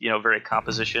is, very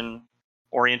composition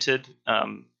oriented,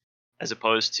 as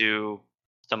opposed to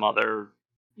some other,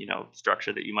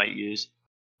 structure that you might use.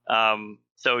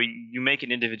 So you make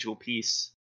an individual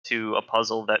piece to a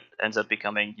puzzle that ends up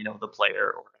becoming, the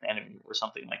player or an enemy or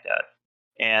something like that.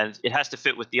 And it has to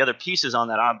fit with the other pieces on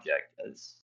that object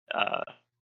uh,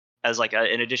 as like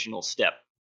an additional step.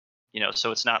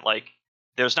 So it's not like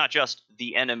there's not just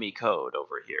the enemy code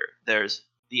over here. There's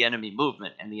the enemy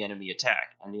movement and the enemy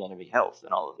attack and the enemy health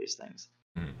and all of these things.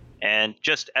 Mm. And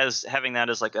just as having that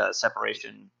as like a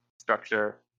separation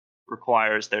structure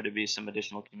requires there to be some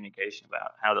additional communication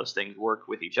about how those things work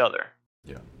with each other.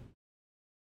 Yeah.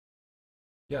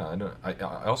 Yeah, I know. I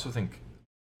also think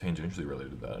tangentially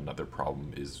related to that, another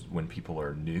problem is when people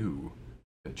are new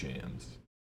to jams,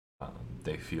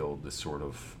 they feel this sort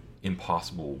of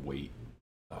impossible weight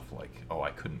of like, oh, I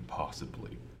couldn't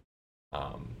possibly.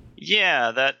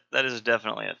 Yeah, that is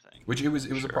definitely a thing. Which it was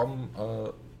a Sure. problem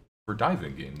for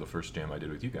diving game, the first jam I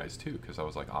did with you guys too, because I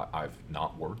was like, I've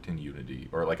not worked in Unity,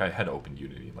 or like I had opened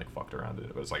Unity and like fucked around it.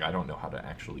 It was like I don't know how to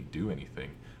actually do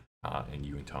anything, and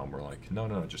you and Tom were like,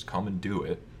 no, just come and do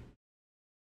it.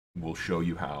 We'll show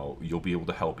you how. You'll be able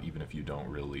to help even if you don't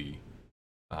really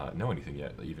know anything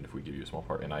yet, even if we give you a small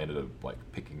part. And I ended up like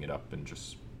picking it up and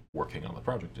just working on the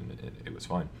project, and it was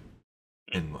fine.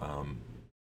 And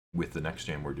with the next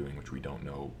jam we're doing, which we don't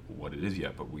know what it is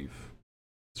yet, but we've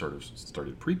sort of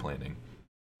started pre-planning,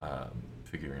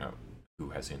 figuring out who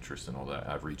has interest in all that.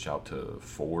 I've reached out to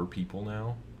 4 people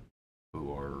now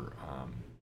who are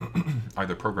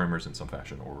either programmers in some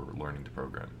fashion or learning to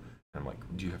program. And I'm like,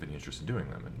 do you have any interest in doing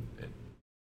them and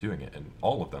doing it? And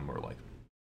all of them are like,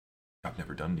 I've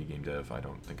never done any game dev. I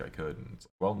don't think I could. And it's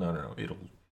like, well, no.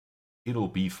 It'll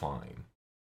be fine.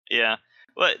 Yeah,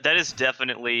 well, that is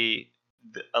definitely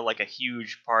like a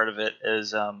huge part of it.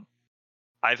 Is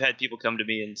I've had people come to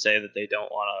me and say that they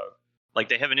don't want to, like,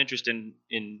 they have an interest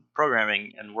in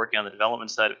programming and working on the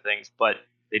development side of things, but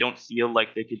they don't feel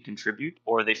like they could contribute,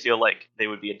 or they feel like they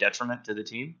would be a detriment to the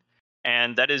team,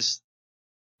 and that is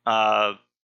uh,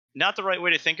 not the right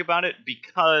way to think about it,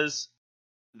 because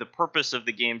the purpose of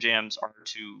the game jams are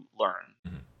to learn,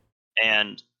 Mhm.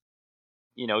 and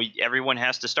everyone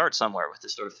has to start somewhere with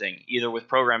this sort of thing, either with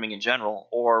programming in general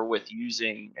or with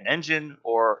using an engine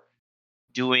or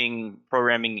doing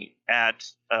programming at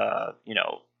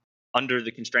under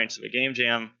the constraints of a game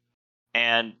jam.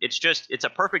 And it's a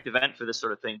perfect event for this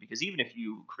sort of thing, because even if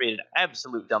you create an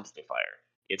absolute dumpster fire,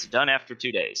 it's done after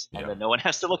 2 days, and Yeah. then no one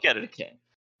has to look at it again.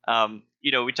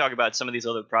 We talk about some of these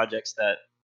other projects that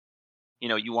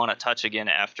you want to touch again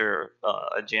after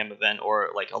a jam event,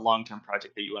 or like a long-term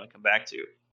project that you want to come back to.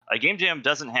 A game jam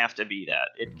doesn't have to be that.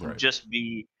 It can Right. just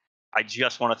be, I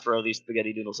just want to throw these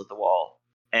spaghetti noodles at the wall,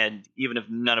 and even if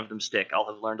none of them stick, I'll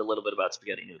have learned a little bit about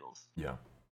spaghetti noodles. Yeah.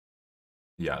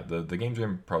 Yeah. The game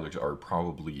jam projects are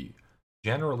probably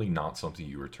generally not something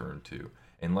you return to,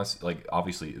 unless, like,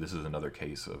 obviously this is another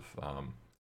case of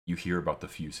you hear about the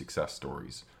few success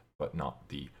stories, but not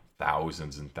the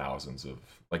thousands and thousands of,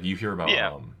 like, you hear about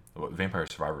Yeah, Vampire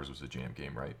Survivors was a jam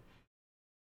game, right?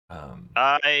 Um,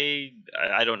 I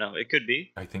don't know. It could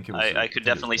be. I think it was I I could think it was a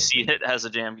definitely jam see game. it as a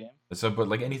jam game. So, but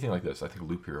like anything like this, I think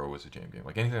Loop Hero was a jam game.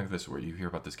 Like anything like this, where you hear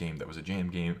about this game that was a jam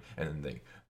game, and then they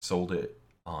sold it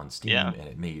on Steam, Yeah. and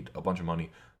it made a bunch of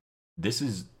money. This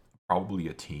is probably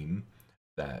a team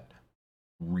that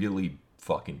really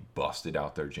fucking busted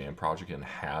out their jam project and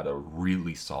had a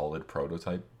really solid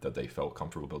prototype that they felt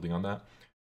comfortable building on that.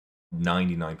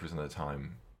 99% of the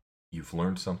time, you've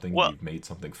learned something, Well, you've made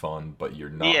something fun, but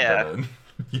you're not yeah. gonna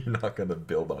you're not gonna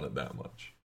build on it that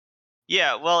much.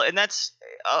 Yeah, well, and that's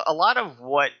a lot of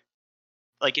what,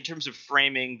 like, in terms of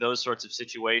framing those sorts of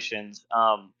situations,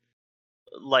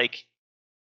 like,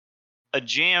 a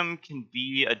jam can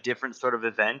be a different sort of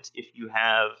event if you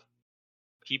have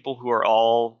people who are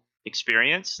all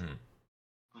experienced Mm,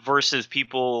 versus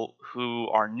people who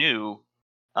are new.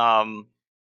 Um,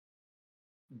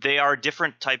 they are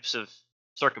different types of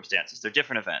circumstances. They're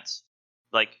different events.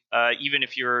 Like, even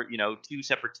if you're, two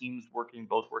separate teams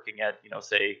both working at,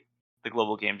 say, the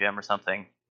global game jam or something.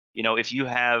 If you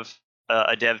have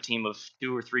a dev team of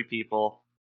 2 or 3 people,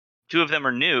 two of them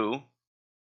are new.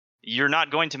 You're not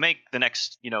going to make the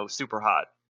next, super hot.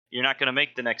 You're not going to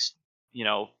make the next, you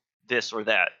know, this or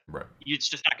that. right. It's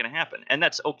just not going to happen, and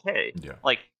that's okay. Yeah.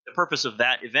 Like, the purpose of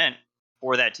that event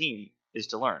for that team is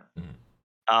to learn.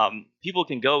 Mm, People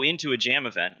can go into a jam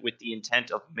event with the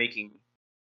intent of making,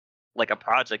 like, a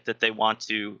project that they want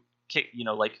to kick,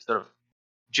 like, sort of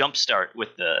jumpstart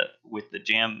with the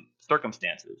jam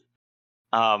circumstances.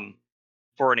 Um,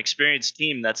 for an experienced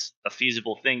team, that's a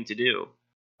feasible thing to do.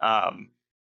 Um,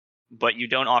 but you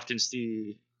don't often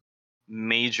see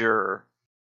major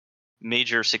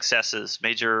successes,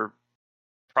 major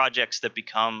projects that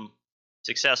become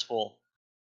successful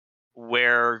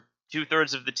where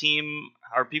 2/3 of the team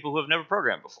are people who have never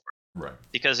programmed before, right.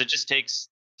 because it just takes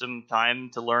some time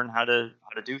to learn how to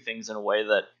do things in a way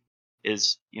that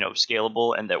is,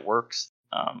 scalable and that works.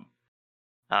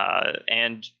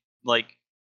 And, like,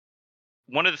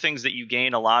 one of the things that you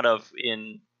gain a lot of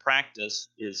in practice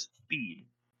is speed,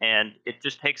 and it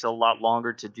just takes a lot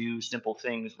longer to do simple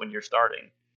things when you're starting.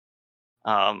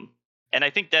 Um, and I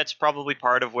think that's probably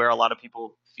part of where a lot of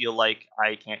people feel like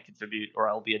I can't contribute, or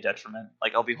I'll be a detriment.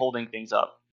 Like, I'll be holding things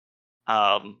up.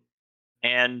 Um,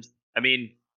 and I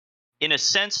mean, in a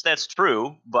sense, that's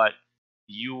true, but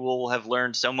you will have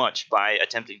learned so much by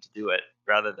attempting to do it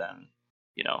rather than,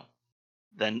 you know,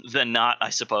 than not, I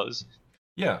suppose.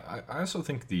 Yeah, I also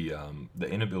think the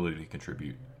inability to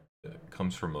contribute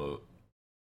comes from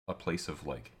a place of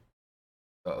like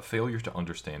a failure to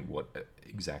understand what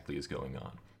exactly is going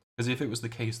on. Because if it was the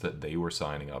case that they were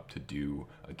signing up to do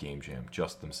a game jam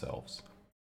just themselves,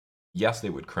 yes, they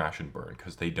would crash and burn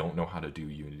because they don't know how to do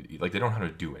Unity. Like they don't know how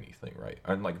to do anything, right?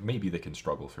 And like maybe they can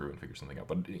struggle through and figure something out,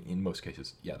 but in most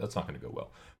cases, yeah, that's not going to go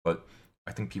well. But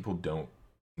I think people don't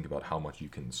think about how much you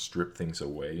can strip things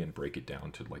away and break it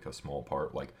down to like a small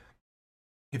part. Like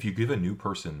if you give a new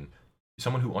person,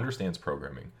 someone who understands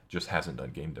programming, just hasn't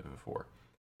done game dev before,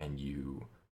 and you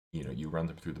run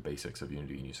them through the basics of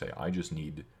Unity and you say, I just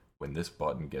need, when this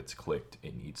button gets clicked,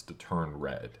 it needs to turn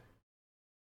red.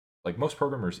 Like most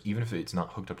programmers, even if it's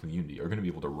not hooked up to the Unity, are going to be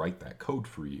able to write that code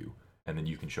for you, and then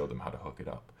you can show them how to hook it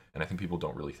up. And I think people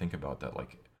don't really think about that.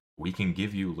 Like we can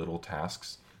give you little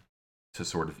tasks to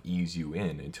sort of ease you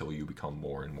in until you become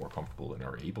more and more comfortable and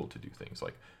are able to do things.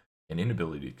 Like an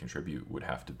inability to contribute would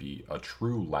have to be a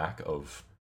true lack of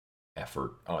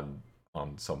effort on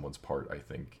someone's part, I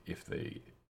think, if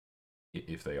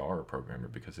they are a programmer,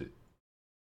 because it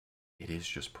is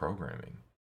just programming.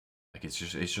 Like it's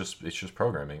just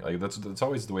programming. Like that's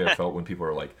always the way I felt when people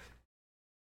are like,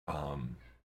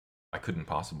 I couldn't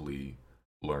possibly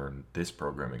learn this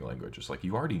programming language. It's like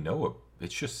you already know it.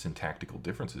 It's just syntactical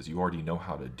differences. You already know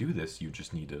how to do this. You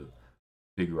just need to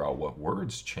figure out what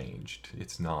words changed.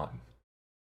 It's not.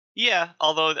 Yeah,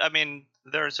 although I mean,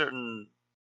 there are certain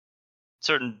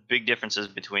big differences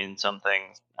between some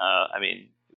things. I mean,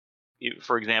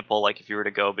 for example, like if you were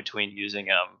to go between using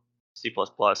C++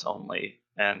 only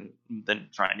and then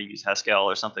trying to use Haskell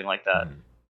or something like that, Mhm.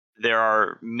 there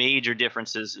are major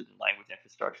differences in language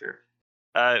infrastructure.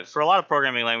 For a lot of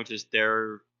programming languages,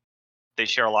 they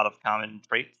share a lot of common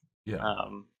traits. Yeah.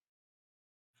 Um,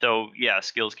 so yeah,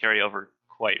 skills carry over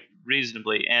quite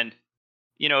reasonably, and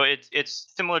it's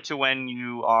similar to when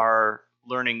you are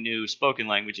learning new spoken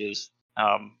languages.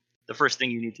 The first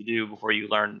thing you need to do before you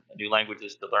learn a new language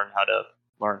is to learn how to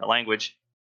learn a language.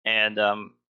 And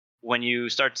when you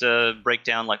start to break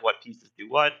down like what pieces do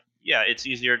what, yeah, it's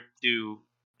easier to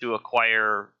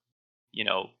acquire you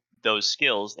know those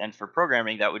skills. And for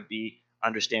programming, that would be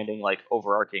understanding like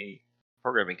overarching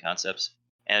programming concepts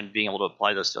and being able to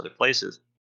apply those to other places.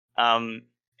 um,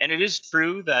 and it is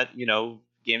true that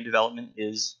game development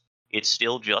it's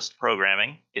still just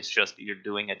programming. It's just you're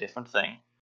doing a different thing,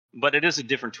 but it is a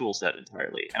different tool set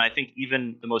entirely. And I think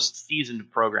even the most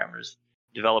seasoned programmers,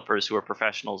 developers who are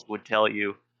professionals, would tell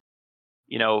you,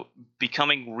 you know,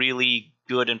 becoming really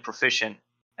good and proficient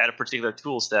at a particular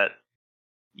tool set,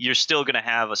 you're still going to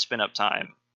have a spin up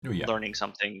time Oh yeah. learning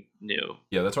something new.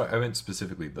 Yeah, that's why I meant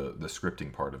specifically the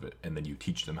scripting part of it, and then you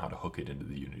teach them how to hook it into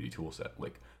the Unity toolset.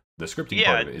 Like the scripting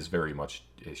part Yeah, of it is very much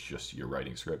it's just you're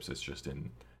writing scripts. It's just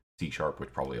in C#,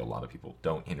 which probably a lot of people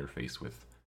don't interface with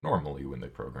normally when they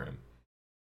program.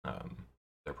 Um,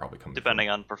 they're probably coming from depending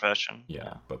on profession. yeah,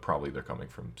 Yeah. but probably they're coming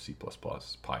from C++,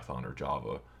 Python, or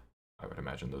Java. I would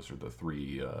imagine those are the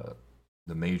three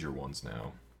the major ones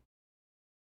now.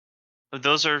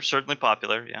 Those are certainly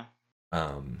popular. Yeah.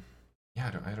 Um,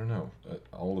 yeah, I don't know.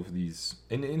 All of these,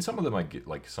 and some of them I get,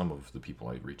 like some of the people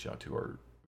I reach out to are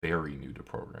very new to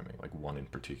programming. Like one in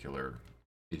particular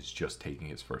is just taking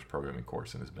his first programming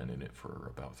course and has been in it for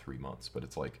about 3 months. But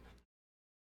it's like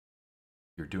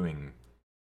you're doing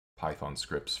Python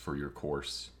scripts for your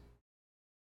course.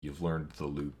 You've learned the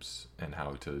loops and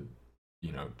how to,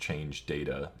 change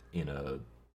data in a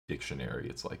dictionary.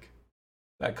 It's like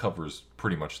that covers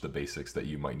pretty much the basics that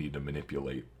you might need to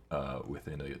manipulate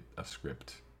within a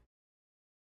script.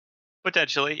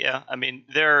 Potentially, yeah. I mean,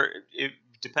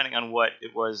 depending on what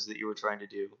it was that you were trying to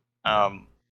do. Yeah. Um,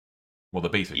 Well, the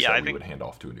basics yeah, that I we think. would hand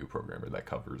off to a new programmer that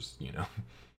covers,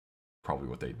 probably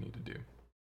what they'd need to do.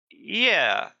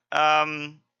 Yeah.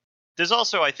 There's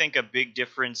also, I think, a big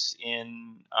difference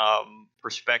in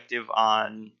perspective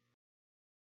on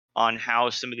how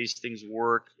some of these things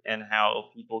work and how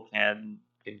people can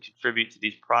contribute to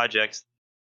these projects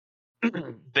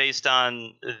based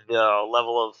on the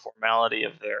level of formality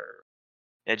of their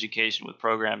education with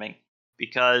programming.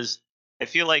 Because I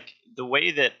feel like the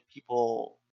way that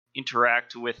people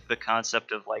interact with the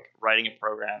concept of like writing a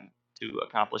program to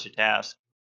accomplish a task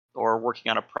or working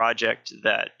on a project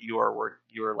that you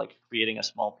are like creating a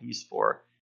small piece for,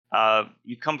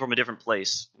 you come from a different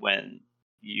place when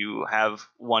you have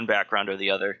one background or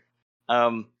the other.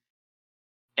 Um,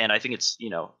 and I think it's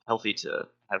healthy to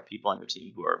have people on your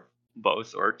team who are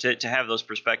both, or to have those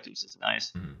perspectives is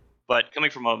nice. Mhm. But coming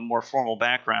from a more formal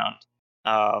background,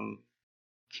 um,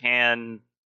 can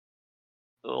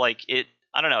like it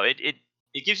I don't know, it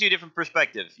gives you a different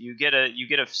perspective. You get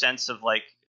a sense of like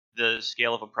the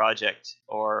scale of a project,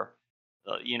 or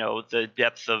the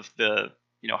depth of the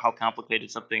how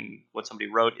complicated something what somebody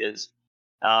wrote is.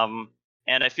 um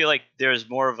and I feel like there's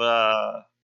more of a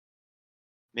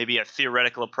maybe a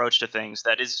theoretical approach to things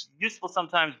that is useful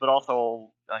sometimes but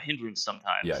also a hindrance Yeah,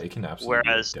 sometimes. it can absolutely be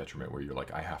a Whereas, detriment where you're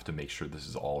like, I have to make sure this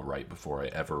is all right before I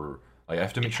ever. Like, I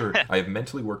have to make sure I have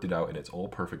mentally worked it out and it's all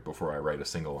perfect before I write a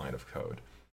single line of code.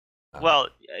 well,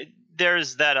 Um,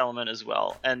 there's that element as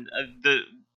well. And the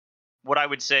what I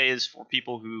would say is for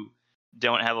people who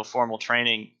don't have a formal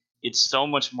training, it's so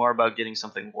much more about getting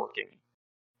something working.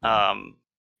 yeah. Um,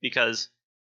 because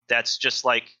that's just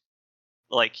like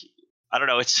I don't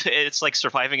know, it's like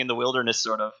surviving in the wilderness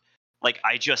sort of. Like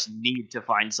I just need to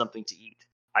find something to eat.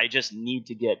 I just need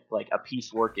to get like a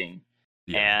piece working.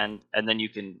 Yeah. and then you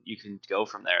can go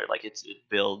from there. Like it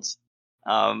builds.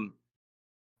 Um,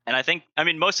 and I think, I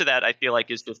mean, most of that I feel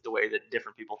like is just the way that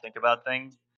different people think about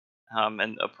things,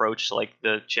 and approach like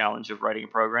the challenge of writing a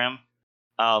program.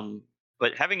 Um,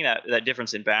 but having that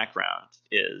difference in background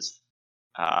is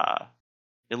uh,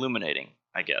 illuminating,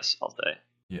 I guess I'll say.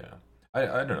 Yeah. I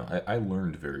don't know. I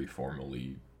learned very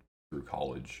formally through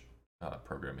college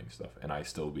programming stuff, and I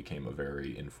still became a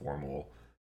very informal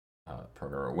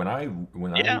programmer. When I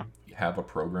Yeah, have a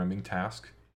programming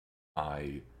task,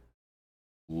 I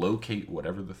locate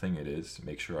whatever the thing it is,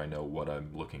 make sure I know what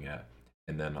I'm looking at,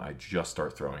 and then I just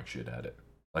start throwing shit at it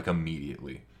like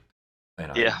immediately.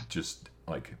 And I yeah, just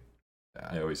like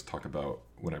I always talk about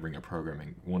when I bring up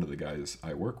programming. One of the guys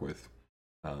I work with,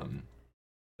 um,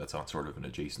 that's on sort of an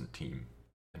adjacent team,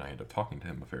 and I end up talking to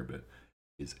him a fair bit,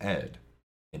 is Ed.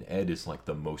 And Ed is like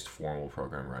the most formal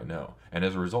programmer I know. And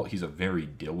as a result, he's a very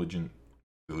diligent,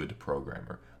 good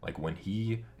programmer. Like when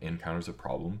he encounters a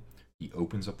problem, he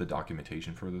opens up the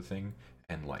documentation for the thing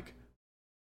and like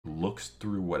looks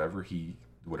through whatever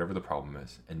the problem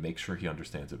is and makes sure he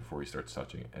understands it before he starts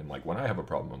touching it. And like when I have a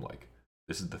problem, I'm like,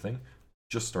 this is the thing.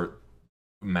 Just start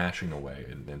mashing away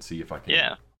and see if I can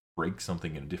yeah. break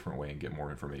something in a different way and get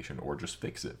more information or just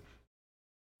fix it.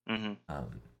 Hmm.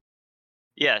 Um,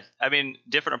 Yeah, I mean,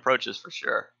 different approaches for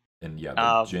sure. and yeah, And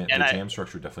the I, jam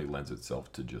structure definitely lends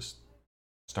itself to just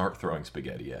start throwing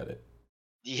spaghetti at it.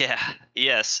 yeah,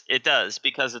 yes, it does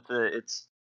because it's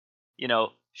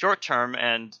short term,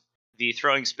 and the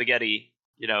throwing spaghetti,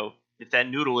 if that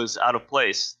noodle is out of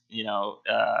place,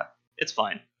 it's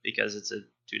fine because it's a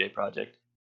 2-day project.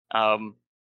 Um,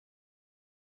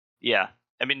 yeah,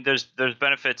 I mean, there's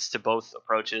benefits to both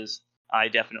approaches. I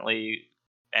definitely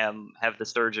am have the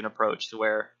surgeon approach to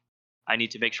where I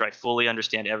need to make sure I fully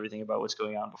understand everything about what's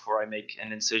going on before I make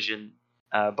an incision,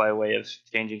 by way of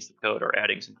changing some code or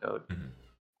adding some code. Mhm.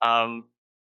 Um,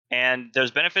 and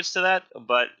there's benefits to that,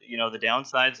 but the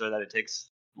downsides are that it takes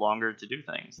longer to do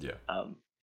things. Yeah,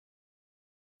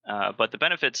 But the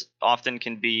benefits often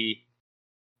can be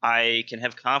I can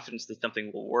have confidence that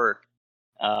something will work,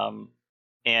 um,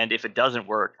 and if it doesn't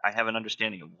work, I have an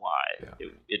understanding of why yeah.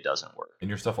 it doesn't work. And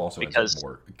your stuff also ends up Because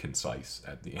more concise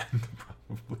at the end,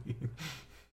 probably.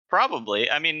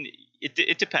 probably, I mean,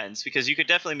 it depends because you could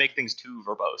definitely make things too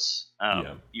verbose.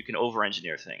 Yeah. You can over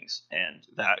engineer things, and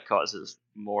that causes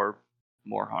more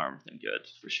harm than good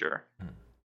for sure. Hmm.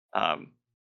 Um,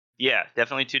 yeah,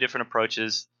 definitely two different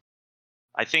approaches.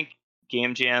 I think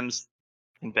game jams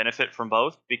can benefit from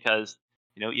both because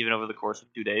even over the course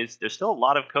of 2 days, there's still a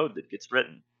lot of code that gets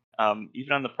written.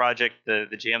 Even on the project, the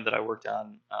jam that I worked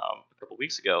on, a couple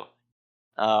weeks ago,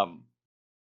 um,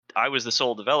 I was the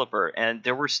sole developer, and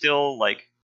there were still like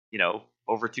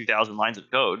over 2,000 lines of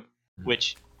code, Hmm.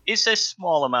 which is a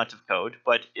small amount of code,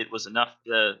 but it was enough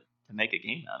to make a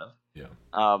game out of. Yeah.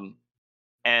 Um,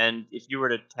 and if you were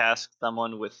to task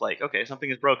someone with like, okay, something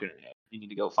is broken, you need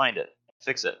to go find it,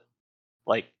 fix it,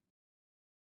 like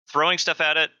throwing stuff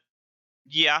at it,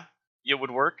 yeah, it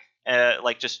would work.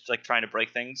 Like just like trying to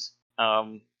break things,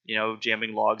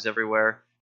 jamming logs everywhere.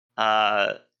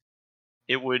 Uh,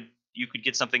 it would you could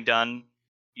get something done.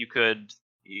 You could,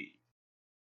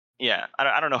 yeah.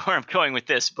 I don't know where I'm going with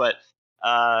this, but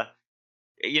uh,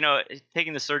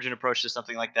 taking the surgeon approach to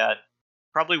something like that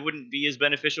probably wouldn't be as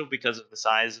beneficial because of the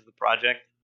size of the project.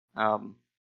 Um,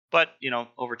 but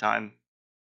over time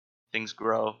things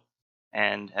grow,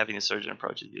 and having the surgeon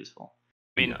approach is useful.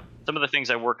 I mean, Yeah. some of the things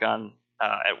I work on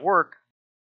at work,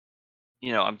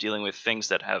 I'm dealing with things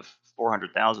that have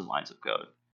 400,000 lines of code,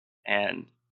 and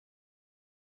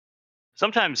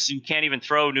sometimes you can't even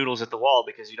throw noodles at the wall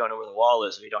because you don't know where the wall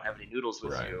is, or you don't have any noodles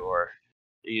with Right. you, or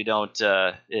you don't.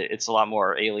 It's a lot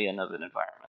more alien of an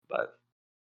environment. But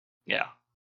yeah,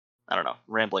 I don't know,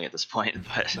 rambling at this point,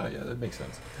 but No, yeah, that makes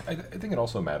sense. I think it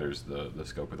also matters the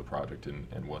scope of the project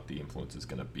and what the influence is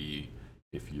going to be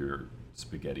if your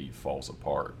spaghetti falls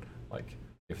apart. Like,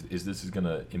 if is this is going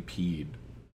to impede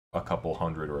a couple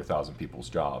hundred or 1,000 people's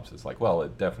jobs? It's like, well,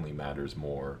 it definitely matters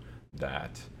more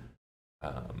that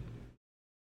um,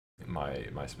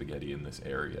 my spaghetti in this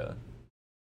area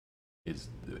is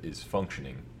is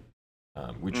functioning.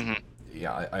 Which, hmm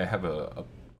yeah, I have a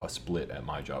split at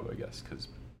my job, I guess, because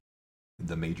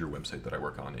the major website that I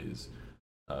work on is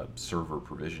a server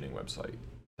provisioning website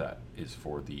that is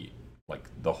for the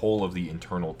whole of the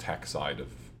internal tech side of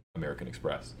American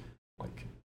Express. Like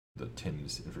the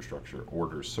Tim's infrastructure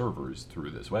orders servers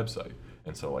through this website.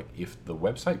 And so like if the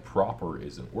website proper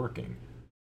isn't working,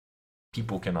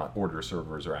 people cannot order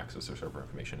servers or access their server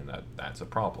information, and that's a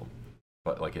problem.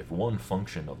 But like if one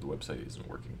function of the website isn't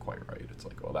working quite right, it's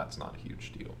like, well, that's not a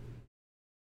huge deal.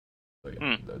 So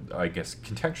Hmm. yeah, I guess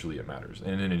contextually it matters.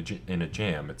 And in a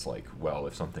jam, it's like, well,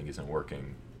 if something isn't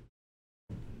working,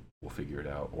 we'll figure it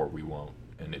out, or we won't,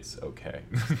 and it's okay.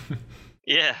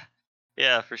 Yeah,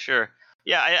 yeah, for sure.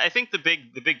 Yeah, I think the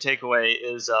big takeaway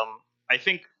is I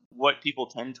think what people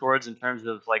tend towards in terms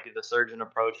of like the surgeon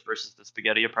approach versus the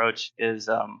spaghetti approach is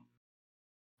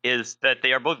that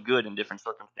they are both good in different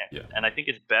Yeah, circumstances, and I think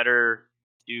it's better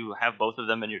to have both of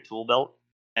them in your tool belt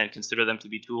and consider them to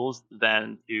be tools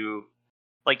than to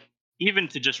like even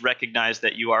to just recognize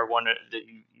that you are one that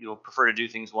you'll prefer to do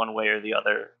things one way or the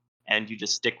other, and you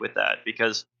just stick with that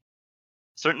because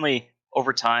certainly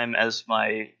over time as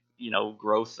my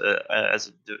growth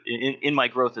in my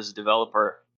growth as a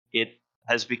developer, it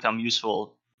has become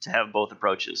useful to have both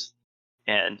approaches.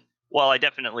 And while I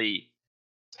definitely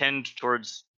tend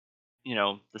towards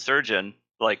the surgeon,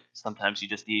 like sometimes you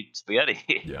just need spaghetti.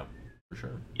 yeah, for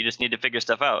sure. You just need to figure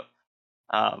stuff out.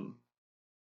 um,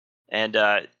 and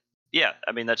yeah,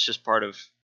 I mean that's just part of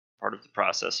the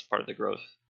process, part of the growth.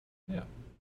 Yeah,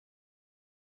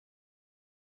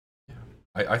 yeah.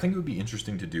 I think it would be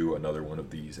interesting to do another one of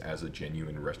these as a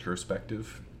genuine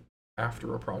retrospective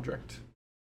after a project,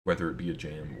 whether it be a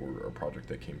jam or a project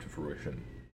that came to fruition.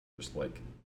 Just like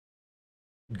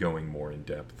going more in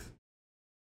depth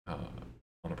uh,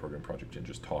 on a program project and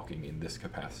just talking in this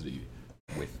capacity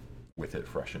with with it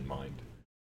fresh in mind.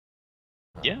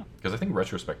 Yeah. Because I think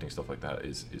retrospecting stuff like that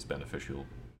is beneficial.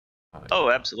 Oh,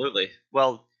 absolutely.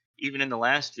 Well, even in the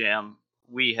last jam,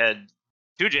 we had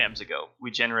 2 jams ago. We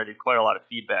generated quite a lot of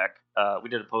feedback. We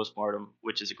did a postmortem,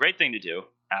 which is a great thing to do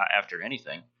after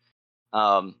anything.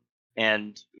 Um,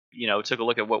 and took a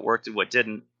look at what worked and what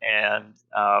didn't. And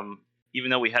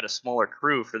even though we had a smaller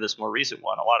crew for this more recent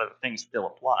one, a lot of the things still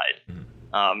applied.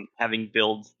 Mhm. Having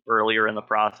builds earlier in the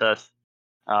process,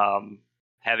 um,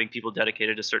 having people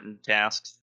dedicated to certain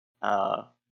tasks.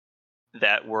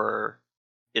 That were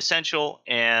essential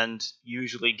and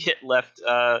usually get left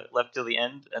till the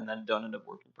end and then don't end up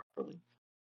working properly.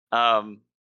 Um,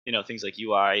 things like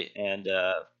UI and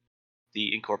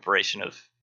the incorporation of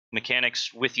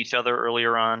mechanics with each other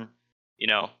earlier on. You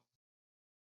know,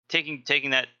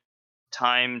 taking that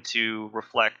time to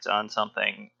reflect on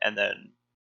something and then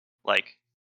like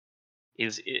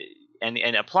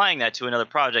and applying that to another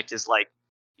project is like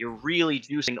you're really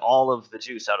juicing all of the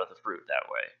juice out of the fruit that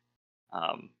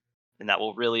way. And that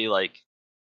will really like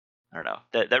I don't know.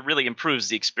 That really improves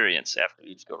the experience after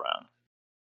each go round.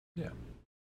 Yeah,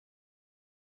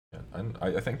 yeah. And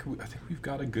I think we've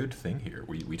got a good thing here.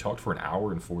 We talked for an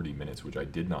hour and 40 minutes, which I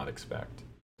did not expect.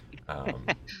 Um,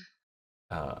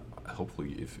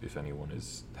 Hopefully, if anyone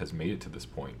has made it to this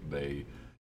point, they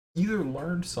either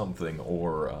learned something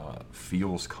or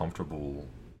feels comfortable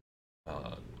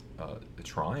uh,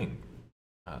 trying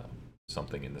uh,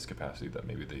 something in this capacity that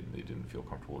maybe they didn't feel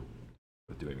comfortable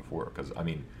with doing before. Because I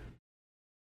mean,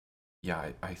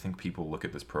 yeah, I think people look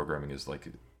at this programming as like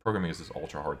programming is this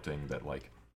ultra hard thing that like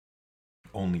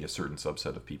only a certain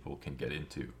subset of people can get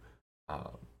into.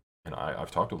 Um, and I've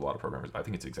talked to a lot of programmers. I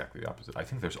think it's exactly the opposite. I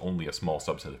think there's only a small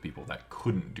subset of people that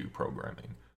couldn't do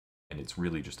programming, and it's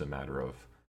really just a matter of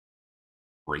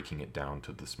breaking it down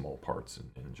to the small parts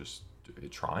and just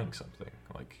trying something.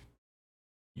 Like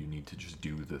you need to just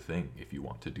do the thing if you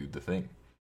want to do the thing.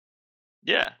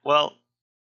 Yeah. Well,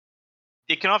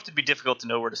 it can often be difficult to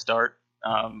know where to start.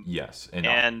 Yes, and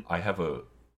And I have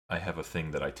a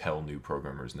thing that I tell new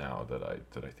programmers now that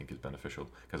I think is beneficial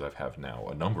because I've have now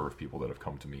a number of people that have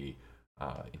come to me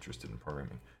interested in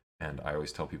programming, and I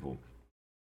always tell people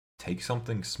take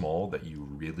something small that you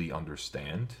really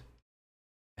understand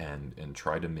and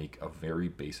try to make a very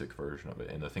basic version of it.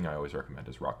 And the thing I always recommend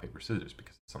is rock paper scissors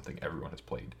because it's something everyone has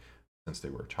played since they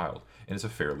were a child, and it's a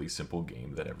fairly simple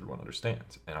game that everyone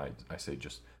understands. And I say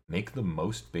just make the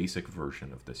most basic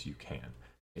version of this you can.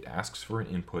 It asks for an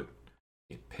input,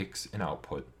 it picks an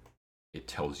output, it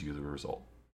tells you the result.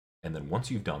 And then once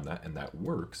you've done that and that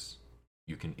works,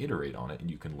 you can iterate on it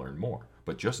and you can learn more.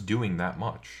 But just doing that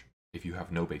much, if you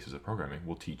have no basis of programming,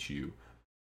 will teach you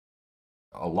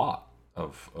a lot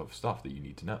of stuff that you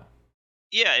need to know.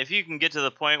 yeah, if you can get to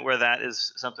the point where that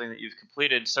is something that you've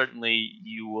completed, certainly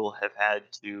you will have had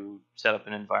to set up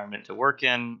an environment to work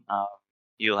in.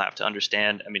 You'll have to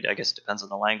understand. I mean, I guess it depends on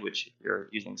the language. If you're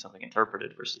using something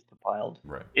interpreted versus compiled,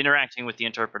 Right. interacting with the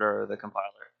interpreter or the compiler.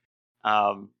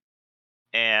 Um,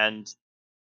 and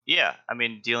yeah, I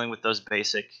mean, dealing with those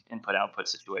basic input output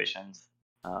situations.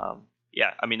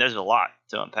 Yeah, I mean, there's a lot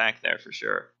to unpack there for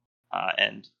sure.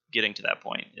 And getting to that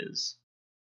point is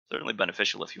certainly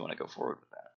beneficial if you want to go forward with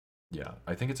that. Yeah,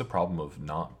 I think it's a problem of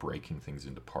not breaking things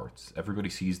into parts. Everybody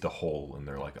sees the whole and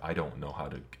they're like, I don't know how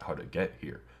to get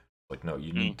here. Like, no,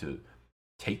 you Mm. need to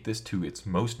take this to its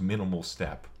most minimal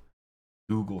step,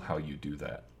 Google how you do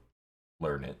that,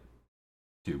 learn it,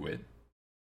 do it,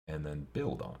 and then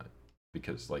build on it.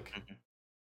 Because, like, Mhm.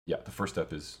 yeah, the first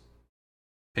step is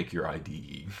pick your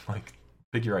IDE. Like,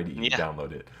 pick your IDE, Yeah.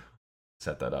 download it,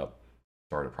 set that up,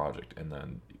 start a project, and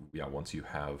then, yeah, once you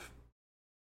have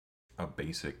a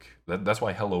basic, that's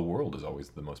why Hello World is always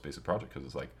the most basic project, because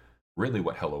it's like, really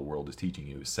what Hello World is teaching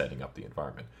you is setting up the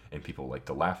environment. And people like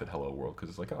to laugh at Hello World because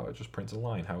it's like, oh, it just prints a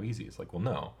line, how easy. It's like, well,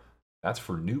 no, that's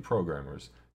for new programmers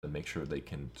to make sure they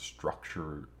can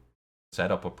structure, set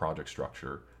up a project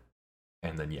structure,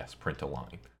 and then, yes, print a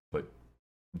line. But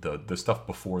the stuff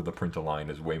before the print a line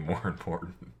is way more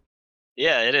important.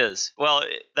 Yeah, it is. Well,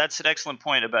 that's an excellent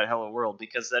point about Hello World,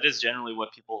 because that is generally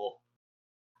what people.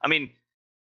 I mean,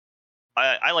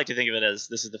 I like to think of it as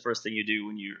this is the first thing you do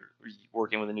when you're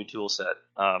working with a new tool set,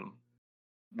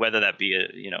 whether that be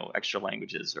extra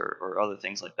languages or other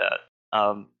things like that.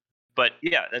 But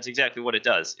yeah, that's exactly what it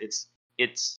does.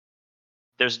 It's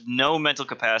there's no mental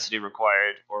capacity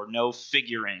required or no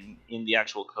figuring in the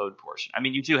actual code portion. I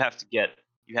mean, you have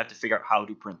to figure out how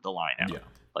to print the line out. Yeah.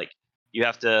 Like you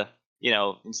have to,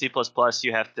 in C++,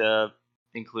 you have to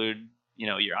include,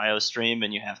 your IO stream,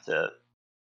 and you have to,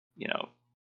 you know,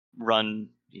 run,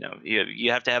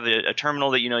 you have to have a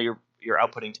terminal that you're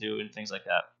outputting to and things like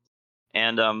that.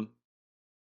 And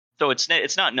so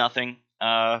it's not nothing,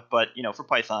 but for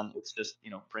Python, it's just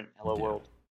print hello Yeah.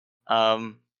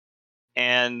 world.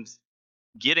 And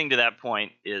getting to that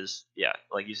point is, yeah,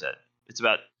 like you said, it's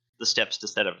about the steps to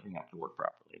set everything up to work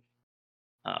properly.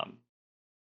 Um,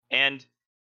 and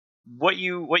what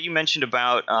you mentioned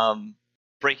about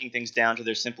breaking things down to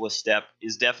their simplest step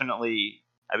is definitely.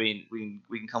 I mean,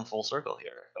 we can come full circle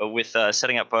here with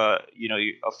setting up a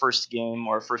first game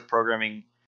or a first programming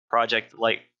project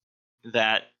like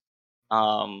that,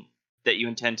 that you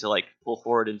intend to like pull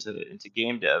forward into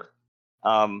game dev.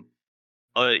 Um,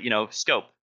 scope,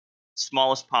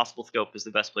 smallest possible scope is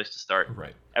the best place to start.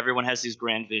 Right. Everyone has these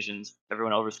grand visions.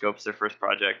 Everyone overscopes their first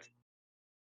project.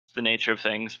 It's the nature of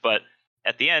things, but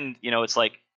at the end, it's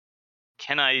like,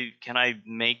 can I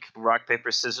make rock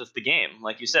paper scissors the game?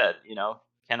 Like you said,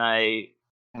 can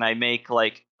I make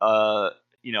like a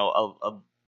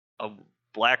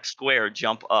black square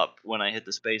jump up when I hit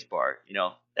the space bar?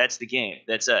 That's the game.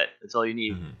 That's it. That's all you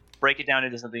need. Hmm. Break it down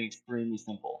into something extremely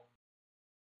simple.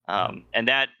 Yeah. And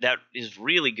that is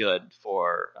really good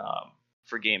for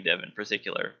game dev in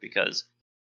particular, because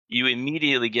you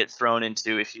immediately get thrown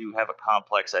into, if you have a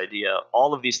complex idea,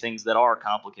 all of these things that are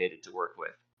complicated to work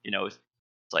with. It's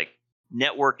like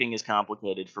networking is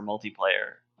complicated for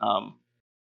multiplayer.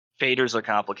 Faders are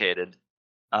complicated.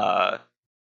 Uh,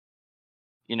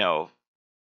 you know,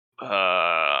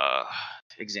 uh,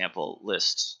 example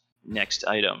list, next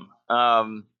item.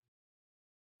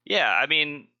 Yeah, I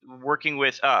mean, working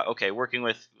with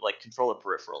like controller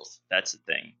peripherals. That's the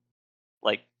thing.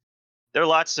 Like, there's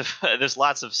lots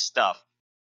of stuff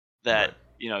that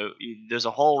Right. there's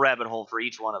a whole rabbit hole for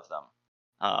each one of them.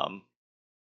 Um,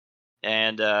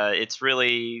 and it's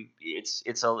really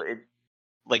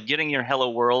like getting your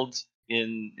hello world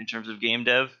in terms of game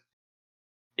dev.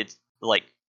 It's like,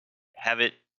 have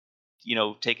it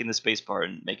take in the space bar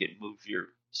and make it move your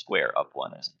square up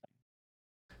one or something.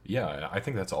 Yeah, I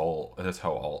think that's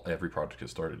how every project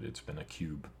has started. It's been a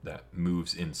cube that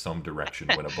moves in some direction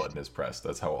when a button is pressed.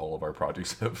 That's how all of our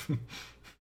projects have the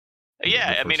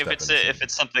Yeah, I mean, first step in a scene. if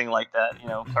it's something like that,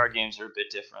 card games are a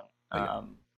bit different. Oh, yeah.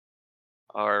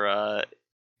 Or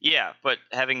yeah, but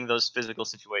having those physical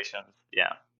situations,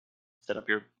 yeah, set up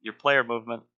your player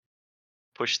movement,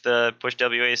 push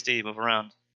WASD, move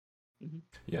around. Hmm.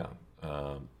 Yeah.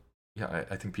 Yeah,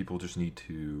 I think people just need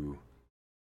to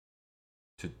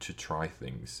try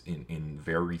things in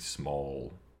very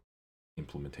small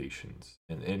implementations.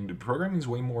 And programming is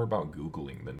way more about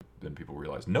Googling than people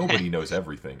realize. Nobody knows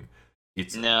everything.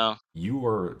 It's No, you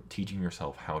are teaching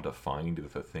yourself how to find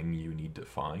the thing you need to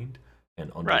find and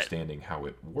right. understanding how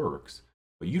it works.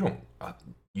 But you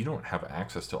don't have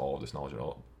access to all of this knowledge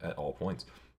at all points.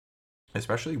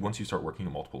 Especially once you start working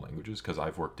in multiple languages, because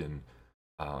I've worked in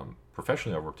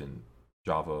professionally, I've worked in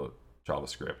Java,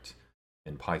 JavaScript,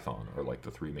 and Python are like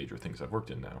the three major things I've worked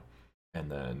in now. And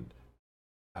then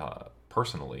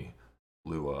personally,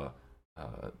 Lua,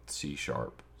 C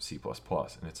Sharp, C++,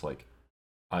 and it's like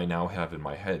I now have in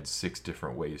my head 6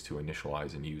 different ways to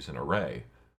initialize and use an array,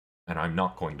 and I'm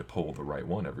not going to pull the right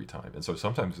one every time. And so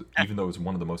sometimes, even though it's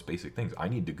one of the most basic things, I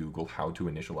need to Google how to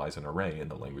initialize an array in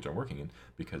the language I'm working in,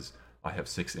 because I have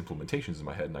 6 implementations in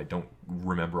my head and I don't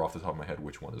remember off the top of my head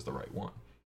which one is the right one.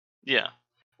 Yeah.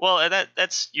 Well,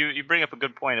 that's you bring up a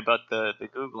good point about the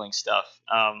googling stuff.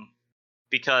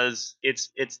 Because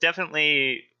it's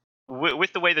definitely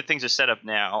with the way that things are set up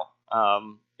now,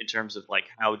 in terms of like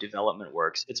how development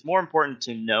works. It's more important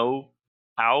to know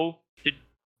how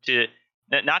to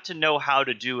not to know how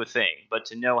to do a thing, but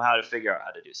to know how to figure out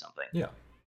how to do something. Yeah.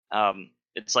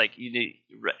 It's like you need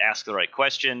ask the right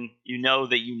question. You know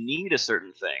that you need a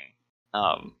certain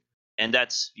thing, and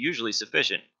that's usually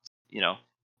sufficient. You know,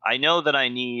 I know that I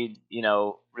need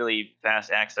really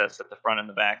fast access at the front and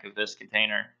the back of this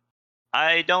container.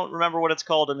 I don't remember what it's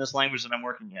called in this language that I'm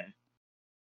working in,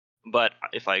 but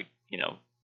if I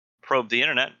probe the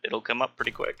internet, it'll come up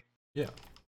pretty quick. Yeah.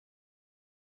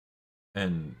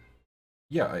 And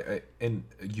yeah, and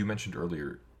you mentioned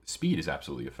earlier, speed is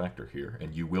absolutely a factor here,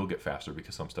 and you will get faster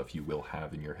because some stuff you will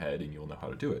have in your head and you'll know how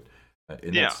to do it.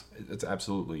 And Yeah. that's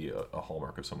absolutely a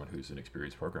hallmark of someone who's an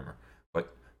experienced programmer.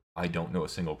 But I don't know a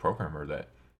single programmer that,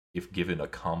 if given a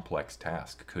complex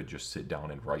task, could just sit down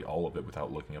and write all of it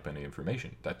without looking up any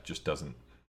information. That just doesn't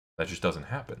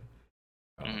happen.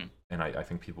 Hmm. And I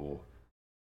think people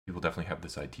definitely have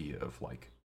this idea of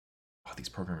like, oh, these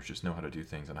programmers just know how to do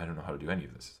things, and I don't know how to do any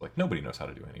of this. It's like, nobody knows how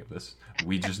to do any of this.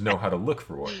 We just know how to look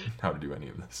for how to do any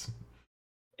of this.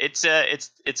 It's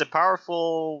a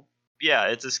powerful, yeah,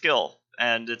 it's a skill,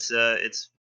 and it's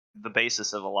the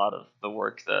basis of a lot of the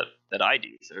work that I do.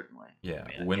 Certainly, I Yeah,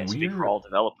 mean, I can't speak for all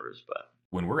developers, but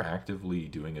when we're actively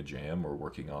doing a jam or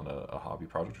working on a hobby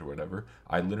project or whatever,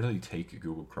 I literally take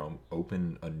Google Chrome,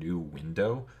 open a new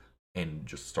window, and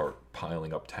just start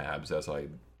piling up tabs as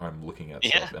I'm looking at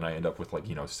yeah, stuff, and I end up with like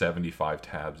 75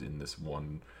 tabs in this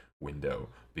one window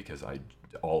because I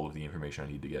all of the information I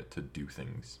need to get to do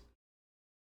things.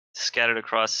 scattered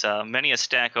across many a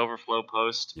Stack Overflow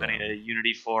post, Yeah, many a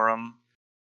Unity forum.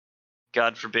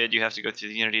 God forbid you have to go through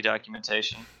the Unity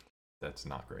documentation. that's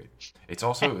not great. It's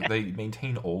also they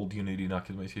maintain old Unity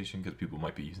documentation because people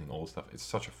might be using old stuff. It's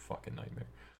such a fucking nightmare.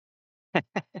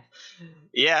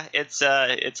 Yeah, it's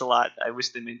a lot. I wish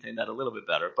they maintained that a little bit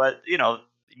better, but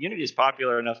Unity is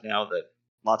popular enough now that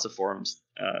lots of forums,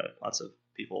 lots of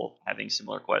people having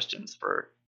similar questions for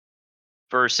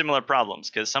similar problems,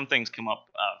 because some things come up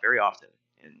very often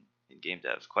in game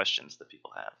dev, questions that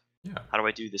people have. Yeah, How do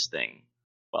I do this thing?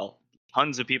 Well,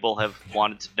 tons of people have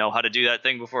wanted to know how to do that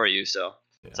thing before you, so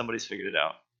yeah, somebody's figured it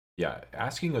out. yeah.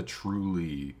 Asking a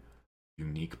truly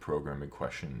unique programming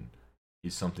question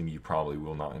is something you probably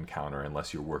will not encounter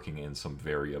unless you're working in some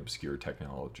very obscure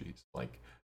technologies. Like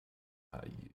uh,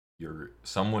 you're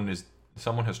someone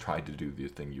has tried to do the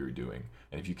thing you're doing,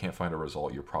 and if you can't find a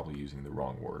result, you're probably using the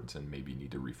wrong words and maybe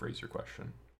need to rephrase your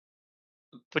question.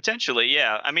 Potentially,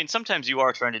 yeah. I mean, sometimes you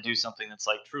are trying to do something that's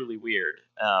like truly weird.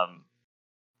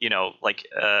 Like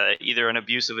either an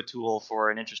abuse of a tool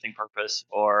for an interesting purpose,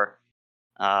 or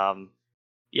um,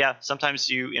 yeah, sometimes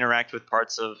you interact with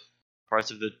parts of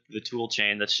the tool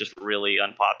chain that's just really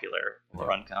unpopular or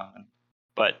Yeah, uncommon.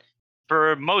 But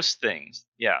for most things,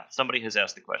 yeah, somebody has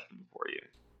asked the question before you.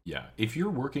 yeah. If you're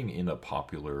working in a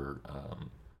popular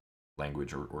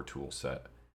language or tool set,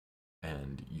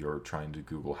 and you're trying to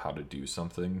Google how to do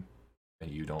something, and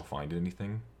you don't find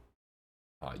anything,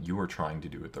 you are trying to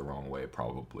do it the wrong way,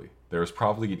 probably. There's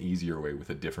probably an easier way with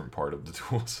a different part of the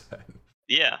tool set.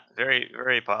 Yeah, very,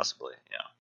 very possibly.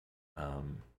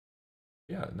 Um,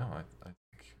 yeah, no, I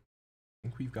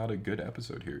think we've got a good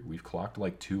episode here. We've clocked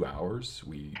like 2 hours.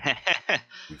 Yeah.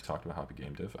 We've talked about hobby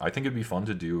game dev. I think it'd be fun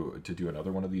to do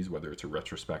another one of these, whether it's a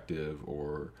retrospective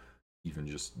or even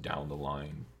just down the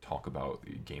line talk about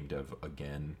game dev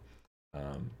again.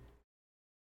 Um,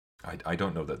 I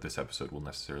don't know that this episode will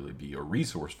necessarily be a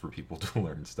resource for people to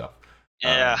learn stuff.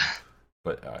 Yeah.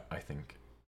 But I think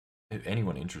if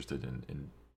anyone interested in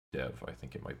dev, I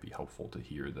think it might be helpful to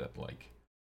hear that, like,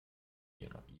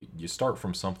 you start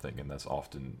from something, and that's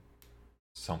often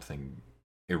something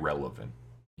irrelevant.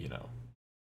 You know,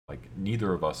 like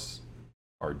neither of us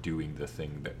are doing the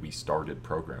thing that we started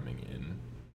programming in.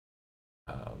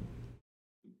 Um,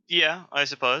 Yeah, I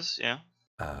suppose. Yeah.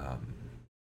 um,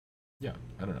 yeah,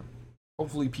 I don't know.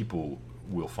 Hopefully, people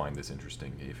will find this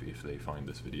interesting if they find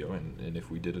this video, and if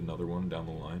we did another one down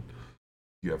the line.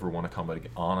 If you ever want to come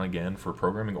on again for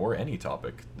programming or any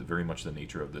topic, very much the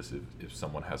nature of this, if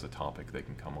someone has a topic, they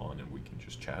can come on and we can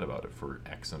just chat about it for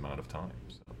X amount of time.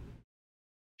 So,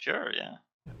 Sure. Yeah.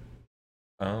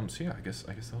 yeah. So yeah, I guess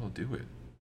that'll do it.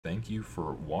 Thank you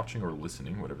for watching or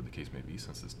listening, whatever the case may be,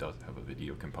 since this does have a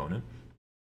video component.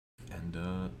 And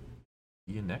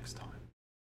see you next time.